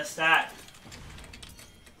 DPS stack.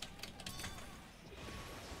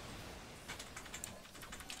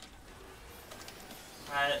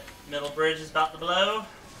 Alright, middle bridge is about to blow.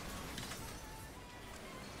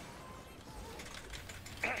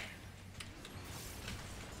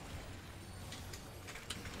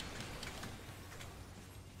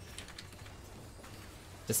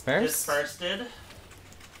 Disperse. Dispersed.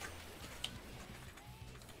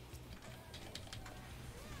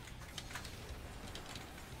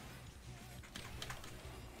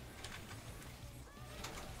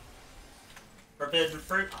 Forbidden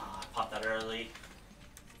fruit. Ah, I popped that early.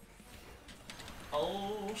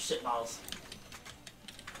 Oh, shit balls.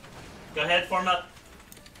 Go ahead, form up.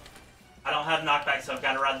 I don't have knockback, so I've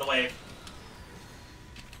got to ride the wave.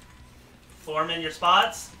 Form in your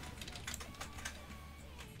spots.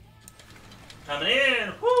 Coming in.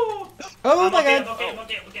 Woo! Oh I'm my okay, god! I'm okay, I'm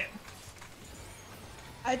okay, I'm okay.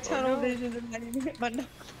 I tunnel vision and I didn't hit my nose.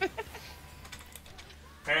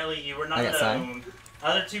 Apparently you were not I got side. known.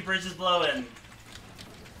 Other two bridges blowing.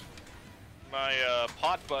 My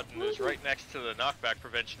pot button is right next to the knockback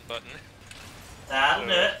prevention button. That'll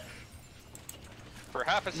do it. For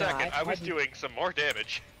half a second, I was didn't- doing some more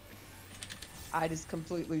damage. I just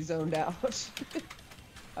completely zoned out.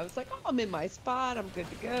 I was like, oh, I'm in my spot. I'm good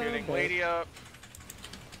to go. Getting but- Lady up.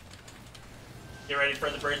 Get ready for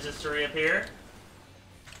the bridges to reappear.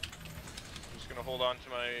 Just gonna hold on to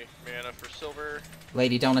my mana for silver.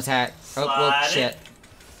 Lady, don't attack. Oh, Slide whoop, it. shit.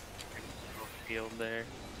 Field there.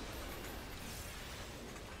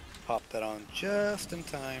 Pop that on just in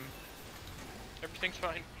time. Everything's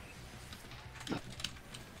fine.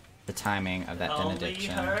 The timing of that Only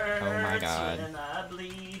benediction. Oh my hurts god. when I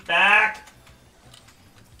bleed back.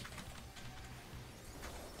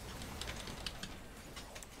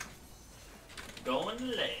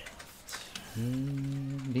 Going left.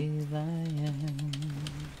 Be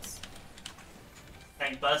lions.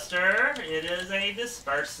 Tank Buster, it is a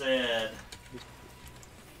dispersed.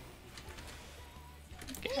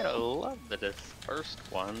 Yeah, I love the dispersed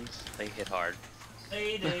ones. They hit hard.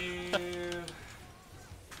 They do.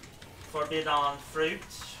 Forbidden fruit.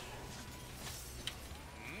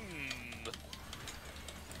 Mmm.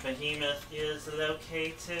 Behemoth is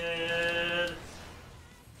located.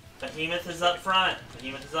 Behemoth is up front.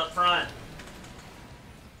 Behemoth is up front.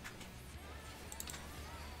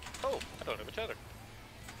 Oh, I don't have a tether.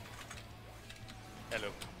 Hello.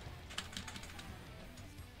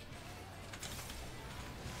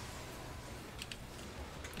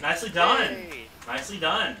 Nicely done. Hey. Nicely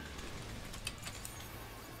done.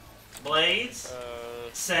 Blades.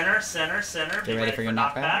 Center, center, center. Get ready for your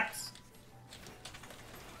knockbacks.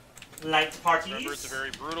 Light parties. Remember, it's a very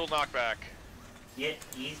brutal knockback. Yeah,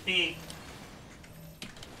 he's big.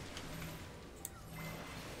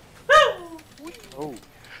 Woo! Oh.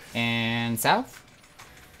 And south?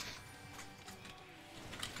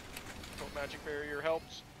 Hope magic barrier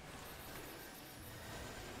helps.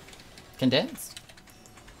 Condensed?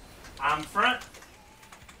 I'm front.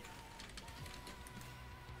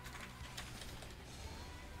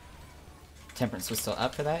 Temperance was still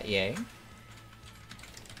up for that, yay.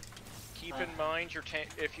 Keep in mind your tank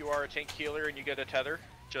if you are a tank healer and you get a tether,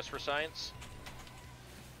 just for science.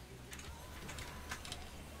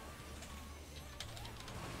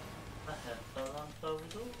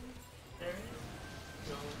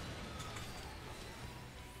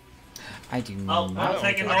 I do Oh, not. I'm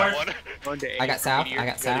taking I got north. one. Going to I A got for south, meteor. I got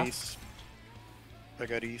I got south. east. I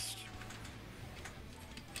got east.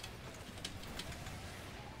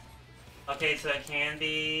 Okay, so it can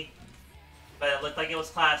be but it looked like it was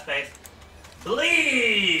class-based.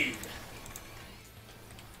 Believe!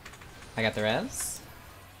 I got the res.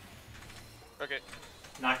 Okay.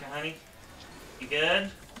 Naka, honey. You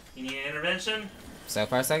good? You need an intervention? So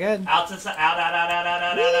far, so good. Out to side. Out.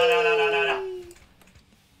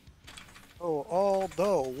 Oh, all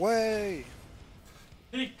the way.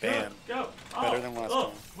 Hey, Bam. Go. Better than last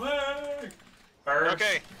time. Way. Birds.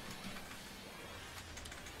 Okay.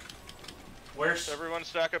 Where's... Everyone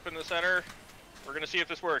stack up in the center. We're gonna see if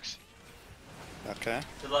this works. Okay.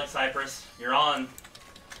 Good luck, Cypress. You're on.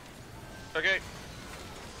 Okay.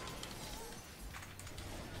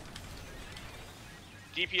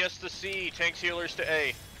 DPS to C, tanks healers to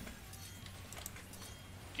A.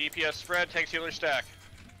 DPS spread, tanks healers stack.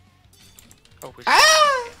 Oh, we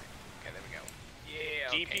Ah! Okay, there we go. Yeah.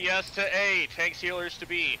 Okay. DPS to A, tanks healers to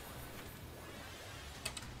B.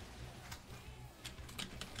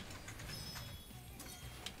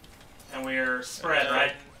 And we're spread, And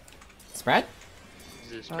right? Spread? Is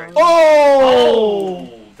this correct?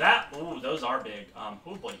 Oh! Those are big. Oh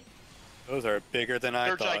boy. Those are bigger than I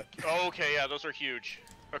They're thought. oh, okay, yeah, those are huge.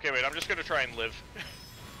 Okay, wait, I'm just gonna try and live.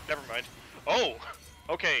 Never mind. Oh!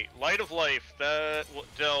 Okay, Light of Life, that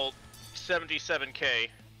dealt 77k.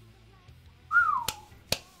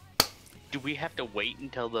 Do we have to wait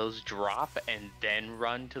until those drop and then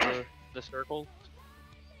run to the circle?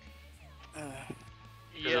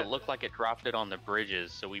 Because it looked like it dropped it on the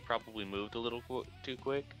bridges, so we probably moved a little too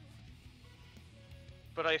quick.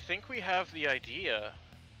 But I think we have the idea.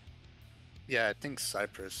 Yeah, I think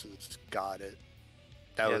Cypress has got it.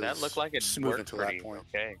 That looked like it smooth worked until pretty that point.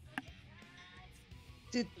 okay.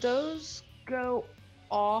 Did those go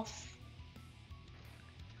off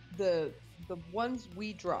the ones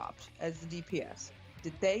we dropped as the DPS?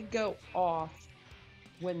 Did they go off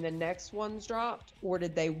when the next ones dropped, or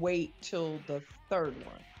did they wait till the third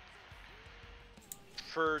one?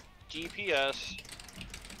 For DPS,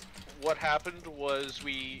 what happened was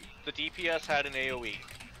the DPS had an AoE.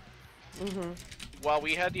 Mm-hmm. While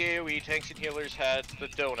we had the AoE, tanks and healers had the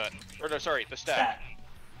donut. Or no, sorry, the stack.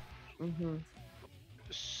 Mm-hmm.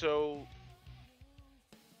 So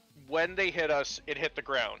when they hit us, it hit the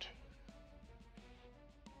ground.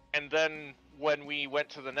 And then when we went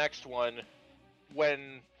to the next one,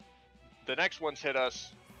 when the next ones hit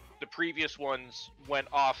us, the previous ones went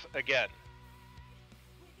off again.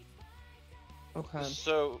 Okay.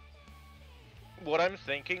 So what I'm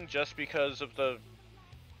thinking, just because of the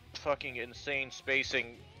fucking insane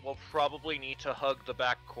spacing, we'll probably need to hug the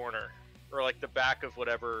back corner. Or like the back of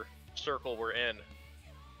whatever circle we're in.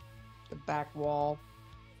 The back wall.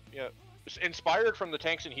 Yeah. It's inspired from the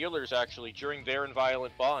tanks and healers actually during their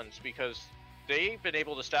Inviolate Bonds, because they've been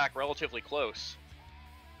able to stack relatively close.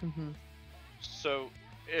 Mm-hmm. So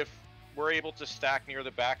if we're able to stack near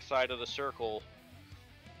the back side of the circle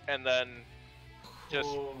and then just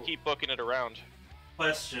keep booking it around.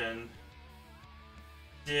 Question.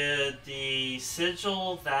 Did the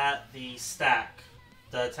sigil that the stack,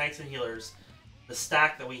 the tanks and healers, the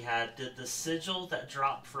stack that we had, did the sigil that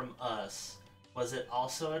dropped from us, was it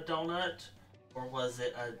also a donut, or was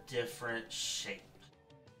it a different shape?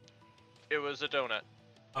 It was a donut.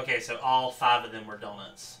 Okay, so all 5 of them were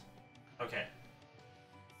donuts. Okay.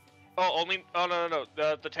 Oh, no.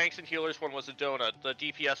 The tanks and healers one was a donut. The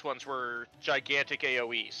DPS ones were gigantic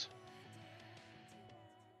AoEs.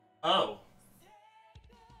 Oh.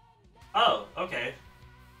 Oh, okay.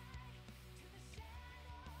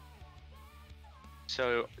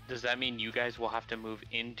 So does that mean you guys will have to move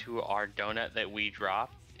into our donut that we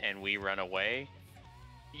dropped and we run away?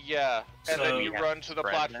 Yeah, and So then we you have run to to the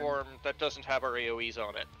spread them? platform that doesn't have our AoEs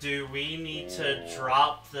on it. Do we need to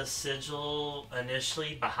drop the sigil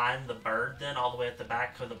initially behind the bird then all the way at the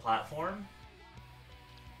back of the platform?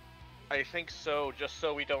 I think so, just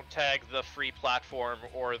so we don't tag the free platform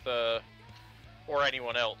or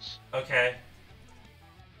anyone else. Okay.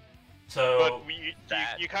 So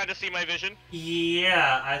But you kind of see my vision.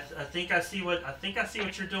 yeah, I think I see what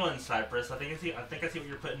you're doing, Cypress. I think I see what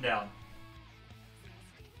you're putting down.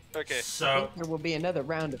 Okay. I So think there will be another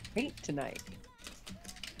round of paint tonight.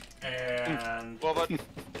 and Well, but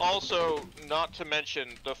also not to mention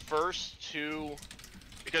the first 2,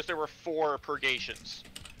 because there were 4 purgations.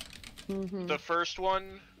 Mm-hmm. The first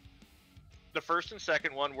and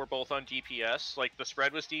second one were both on DPS. Like the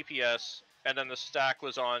spread was DPS, and then the stack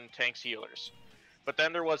was on tanks healers. But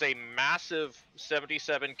then there was a massive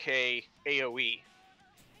 77k AoE,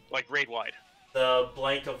 like raid wide. the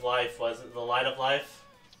blank of life wasn't the light of life.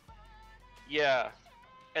 Yeah,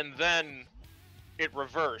 and then it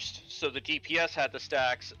reversed. So the DPS had the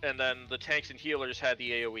stacks, and then the tanks and healers had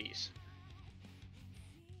the AoEs.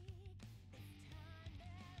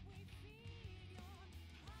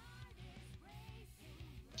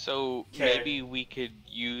 So 'Kay. maybe we could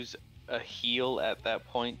use a heal at that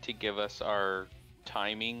point to give us our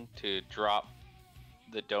timing to drop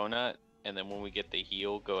the donut, and then when we get the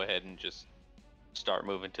heal, go ahead and just start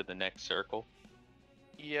moving to the next circle.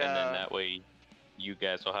 Yeah. And then that way, you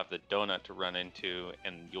guys will have the donut to run into,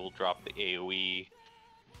 and you'll drop the AoE.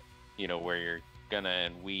 You know, where you're gonna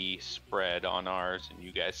and we spread on ours, and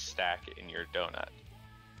you guys stack it in your donut,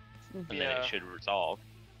 and then Yeah. it should resolve.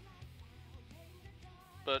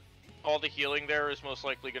 But all the healing there is most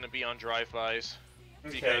likely going to be on drive-bys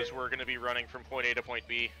because we're going to be running from point A to point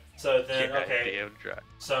B. So then, Yeah, okay. be able to drive.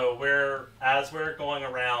 So as we're going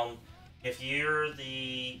around, if you're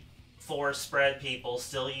the 4 spread people,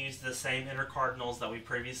 still use the same inner cardinals that we've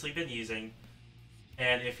previously been using.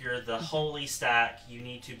 And if you're the holy stack, you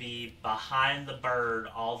need to be behind the bird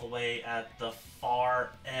all the way at the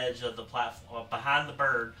far edge of the platform. Behind the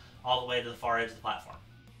bird all the way to the far edge of the platform.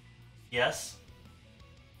 Yes?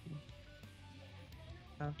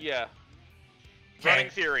 Yeah. Okay. Running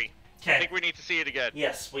theory. I Okay. think we need to see it again.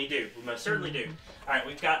 Yes, we do. We most certainly do. Alright,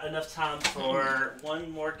 we've got enough time for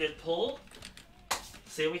one more good pull.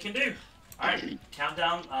 See what we can do. Alright,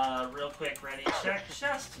 countdown real quick, ready, check,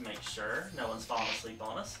 just to make sure no one's falling asleep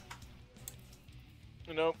on us.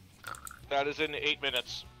 Nope. That is in 8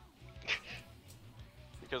 minutes.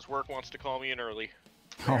 Because work wants to call me in early.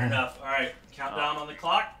 Fair enough. Alright, countdown on the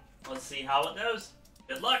clock. Let's see how it goes.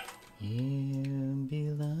 Good luck. You be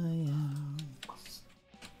lying.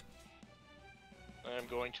 I am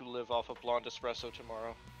going to live off of blonde espresso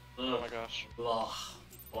tomorrow. Oh Ugh. my gosh. Blah.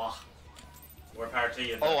 Blah. More power to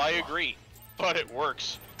you. Oh, I Blah. agree. But it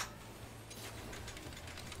works.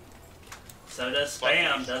 So does But spam.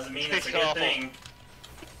 it's- Doesn't mean it's a it's good awful. thing.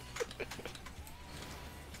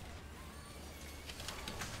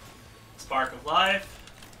 Spark of life.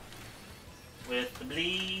 With the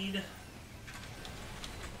bleed.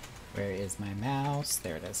 Where is my mouse?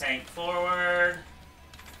 There it is. Tank forward.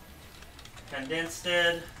 Condensed.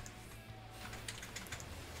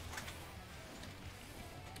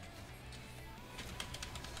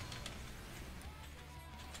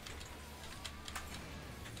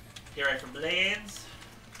 Get ready for blades.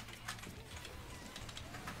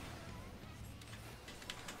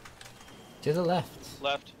 To the left.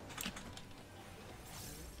 Left.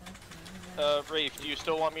 Rafe, do you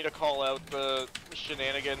still want me to call out the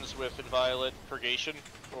shenanigans with Inviolate Purgation?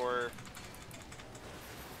 Or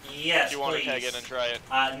Yes, do you want please. to tag in and try it?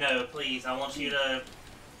 No, please. I want you to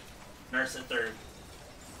nurse it through.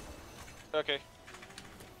 Okay.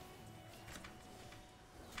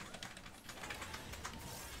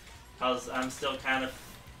 Cause I'm still kind of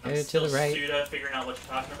I'm Go to still the right. pseudo figuring out what you're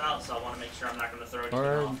talking about, so I want to make sure I'm not going to throw anything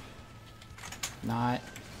Or off. not.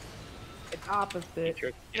 It's opposite.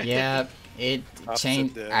 Yeah, it Opposite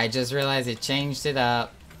changed. day. I just realized it changed it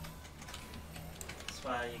up. That's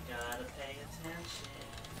why you gotta pay attention.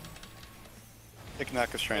 I think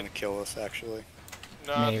Naka's trying to kill us, actually.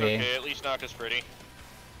 No, Maybe. it's okay. At least Naka's pretty.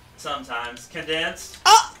 Sometimes condensed.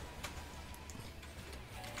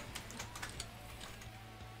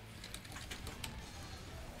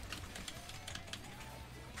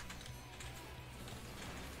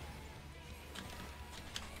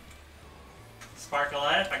 Spark of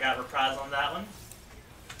Life, I got reprise on that one.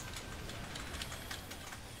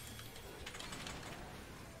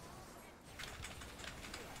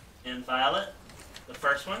 In Violet, the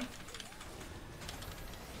first one.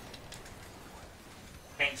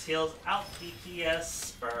 Hank's heals out, DPS,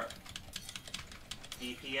 spur.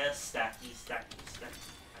 DPS, stacky, stacky,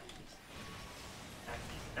 stacky,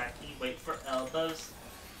 stacky, stacky, wait for elbows.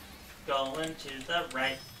 Going to the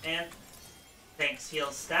right, and Hank's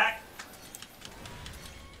heals stack.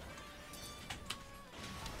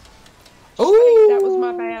 Ooh, That was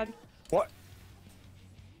my bad.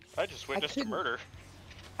 I just witnessed a couldn't- murder.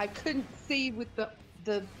 I couldn't see with the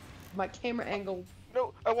my camera angle.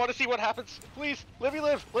 No, I want to see what happens. Please, let me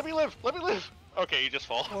live. Let me live. Let me live. Okay, you just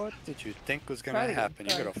fall. What did you think was Try gonna it again, happen?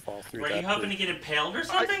 try You're it. gonna fall through Were that you hoping to bridge. get impaled or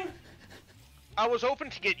something? I was hoping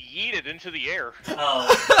to get yeeted into the air.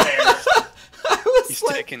 Oh, fair. I was He's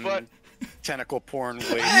like, taking but- tentacle porn way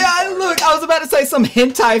look, I was about to say some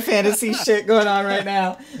hentai fantasy shit going on right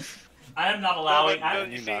now. I am not allowing. Well,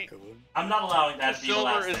 I'm, you You see, Naka would. I'm not allowing The that to be the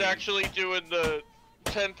last silver is thing. actually doing the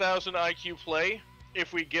 10,000 IQ play.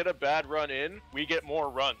 If we get a bad run in, we get more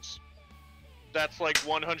runs. That's like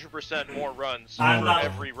 100% more runs I'm for not-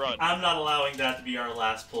 every run. I'm not allowing that to be our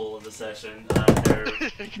last pull of the session.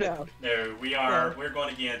 No. No, we're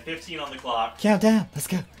going again. 15 on the clock. Countdown. Let's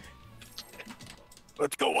go.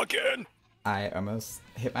 Let's go again. I almost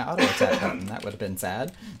hit my auto attack button. That would have been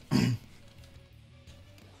sad.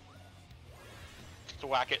 So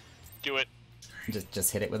whack it. Do it.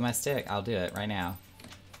 Just hit it with my stick. I'll do it right now.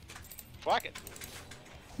 Whack it.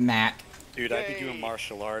 Mac. Dude, I'd be doing Yay.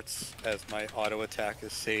 martial arts as my auto attack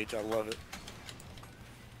is Sage. I love it.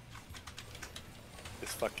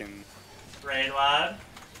 This fucking Raid wide.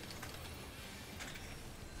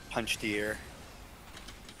 punch the air.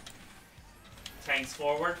 Tanks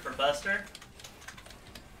forward for Buster.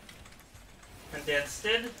 Condensed.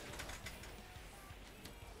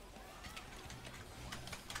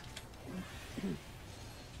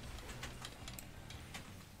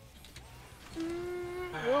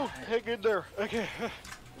 Oh, hang in there. Okay.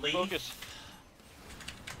 Leaf. Focus.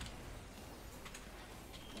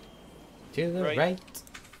 To the Right. right.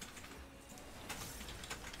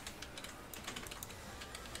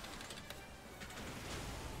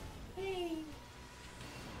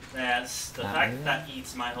 That's the Not fact moving. that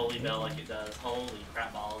eats my holy bell like it does. Holy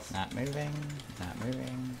crap balls. Not moving. Not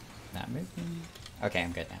moving. Not moving. Okay,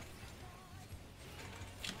 I'm good now.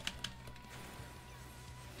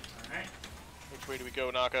 Alright. Which way do we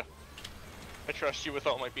go, Naka? I trust you with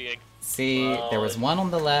all my being. See, Well, there was one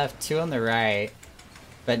on the left, two on the right,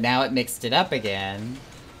 but now it mixed it up again.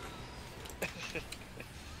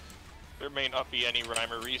 There may not be any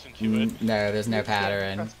rhyme or reason to it. No, there's no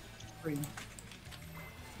pattern.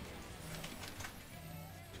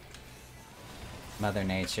 Mother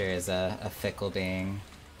Nature is a fickle being.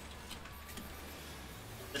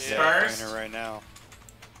 Dispersed. Yeah, right now.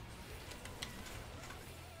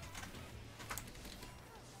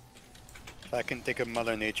 If I can think of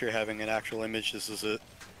Mother Nature having an actual image, this is it.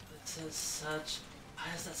 This is such.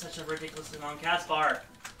 Why is that such a ridiculously long cast bar?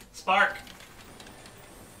 Spark!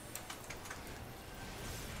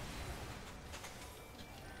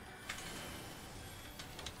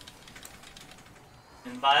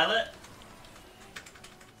 And Violet.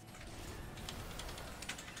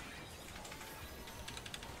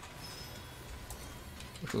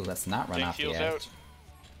 Ooh, let's not run Jinx off the heals edge. out.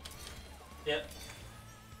 Yep.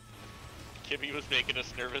 Kimmy was making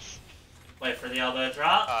us nervous. Wait for the elbow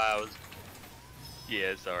drop. I was.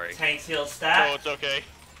 Yeah, sorry. Tanks heal Oh, stack. it's okay.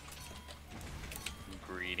 I'm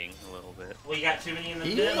greeting a little bit. We got too many in the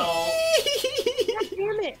middle. God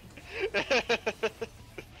damn it.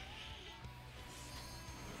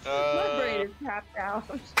 My brain is tapped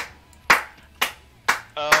out.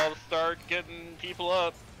 I'll start getting people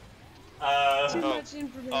up. Too Oh, much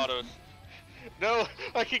information. autos. No,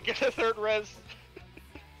 I can get a third res.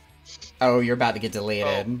 Oh, you're about to get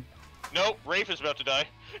deleted. No, Rafe is about to die.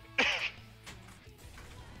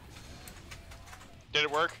 Did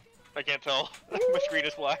it work? I can't tell. My screen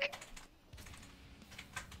is black.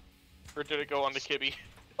 Or did it go on to Kibby?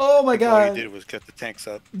 Oh my All god. you did was get the tanks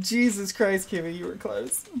up. Jesus Christ, Kimmy, you were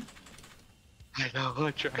close. I know,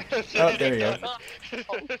 I tried. Oh, there you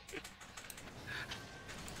go.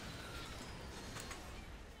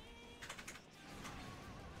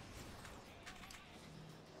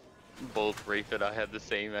 Both Rafe and I had the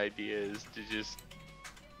same idea, is to just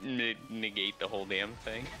negate the whole damn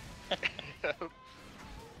thing.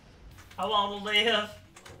 How long will they live?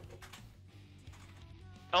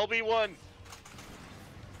 LB1.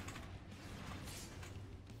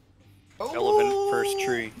 Elephant first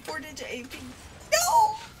tree. 4-digit AP.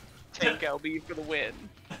 No! Tank LB for the win.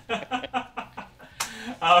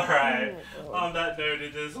 Alright. On that note,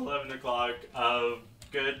 it is 11 o'clock.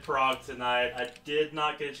 Good prog tonight. I did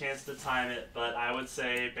not get a chance to time it, but I would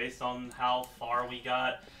say, based on how far we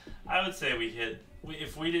got, I would say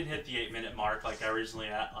if we didn't hit the 8-minute mark like I originally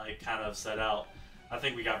kind of set out, I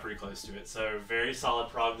think we got pretty close to it. So very solid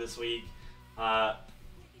prog this week.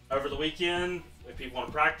 Over the weekend, if people want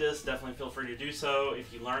to practice, definitely feel free to do so.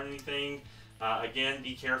 If you learn anything, again,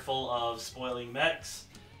 be careful of spoiling mechs.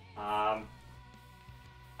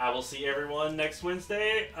 I will see everyone next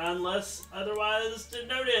Wednesday, unless otherwise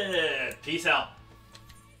denoted. Peace out.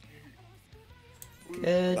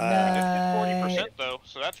 Good Bye. night. 40% though,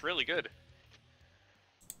 so that's really good.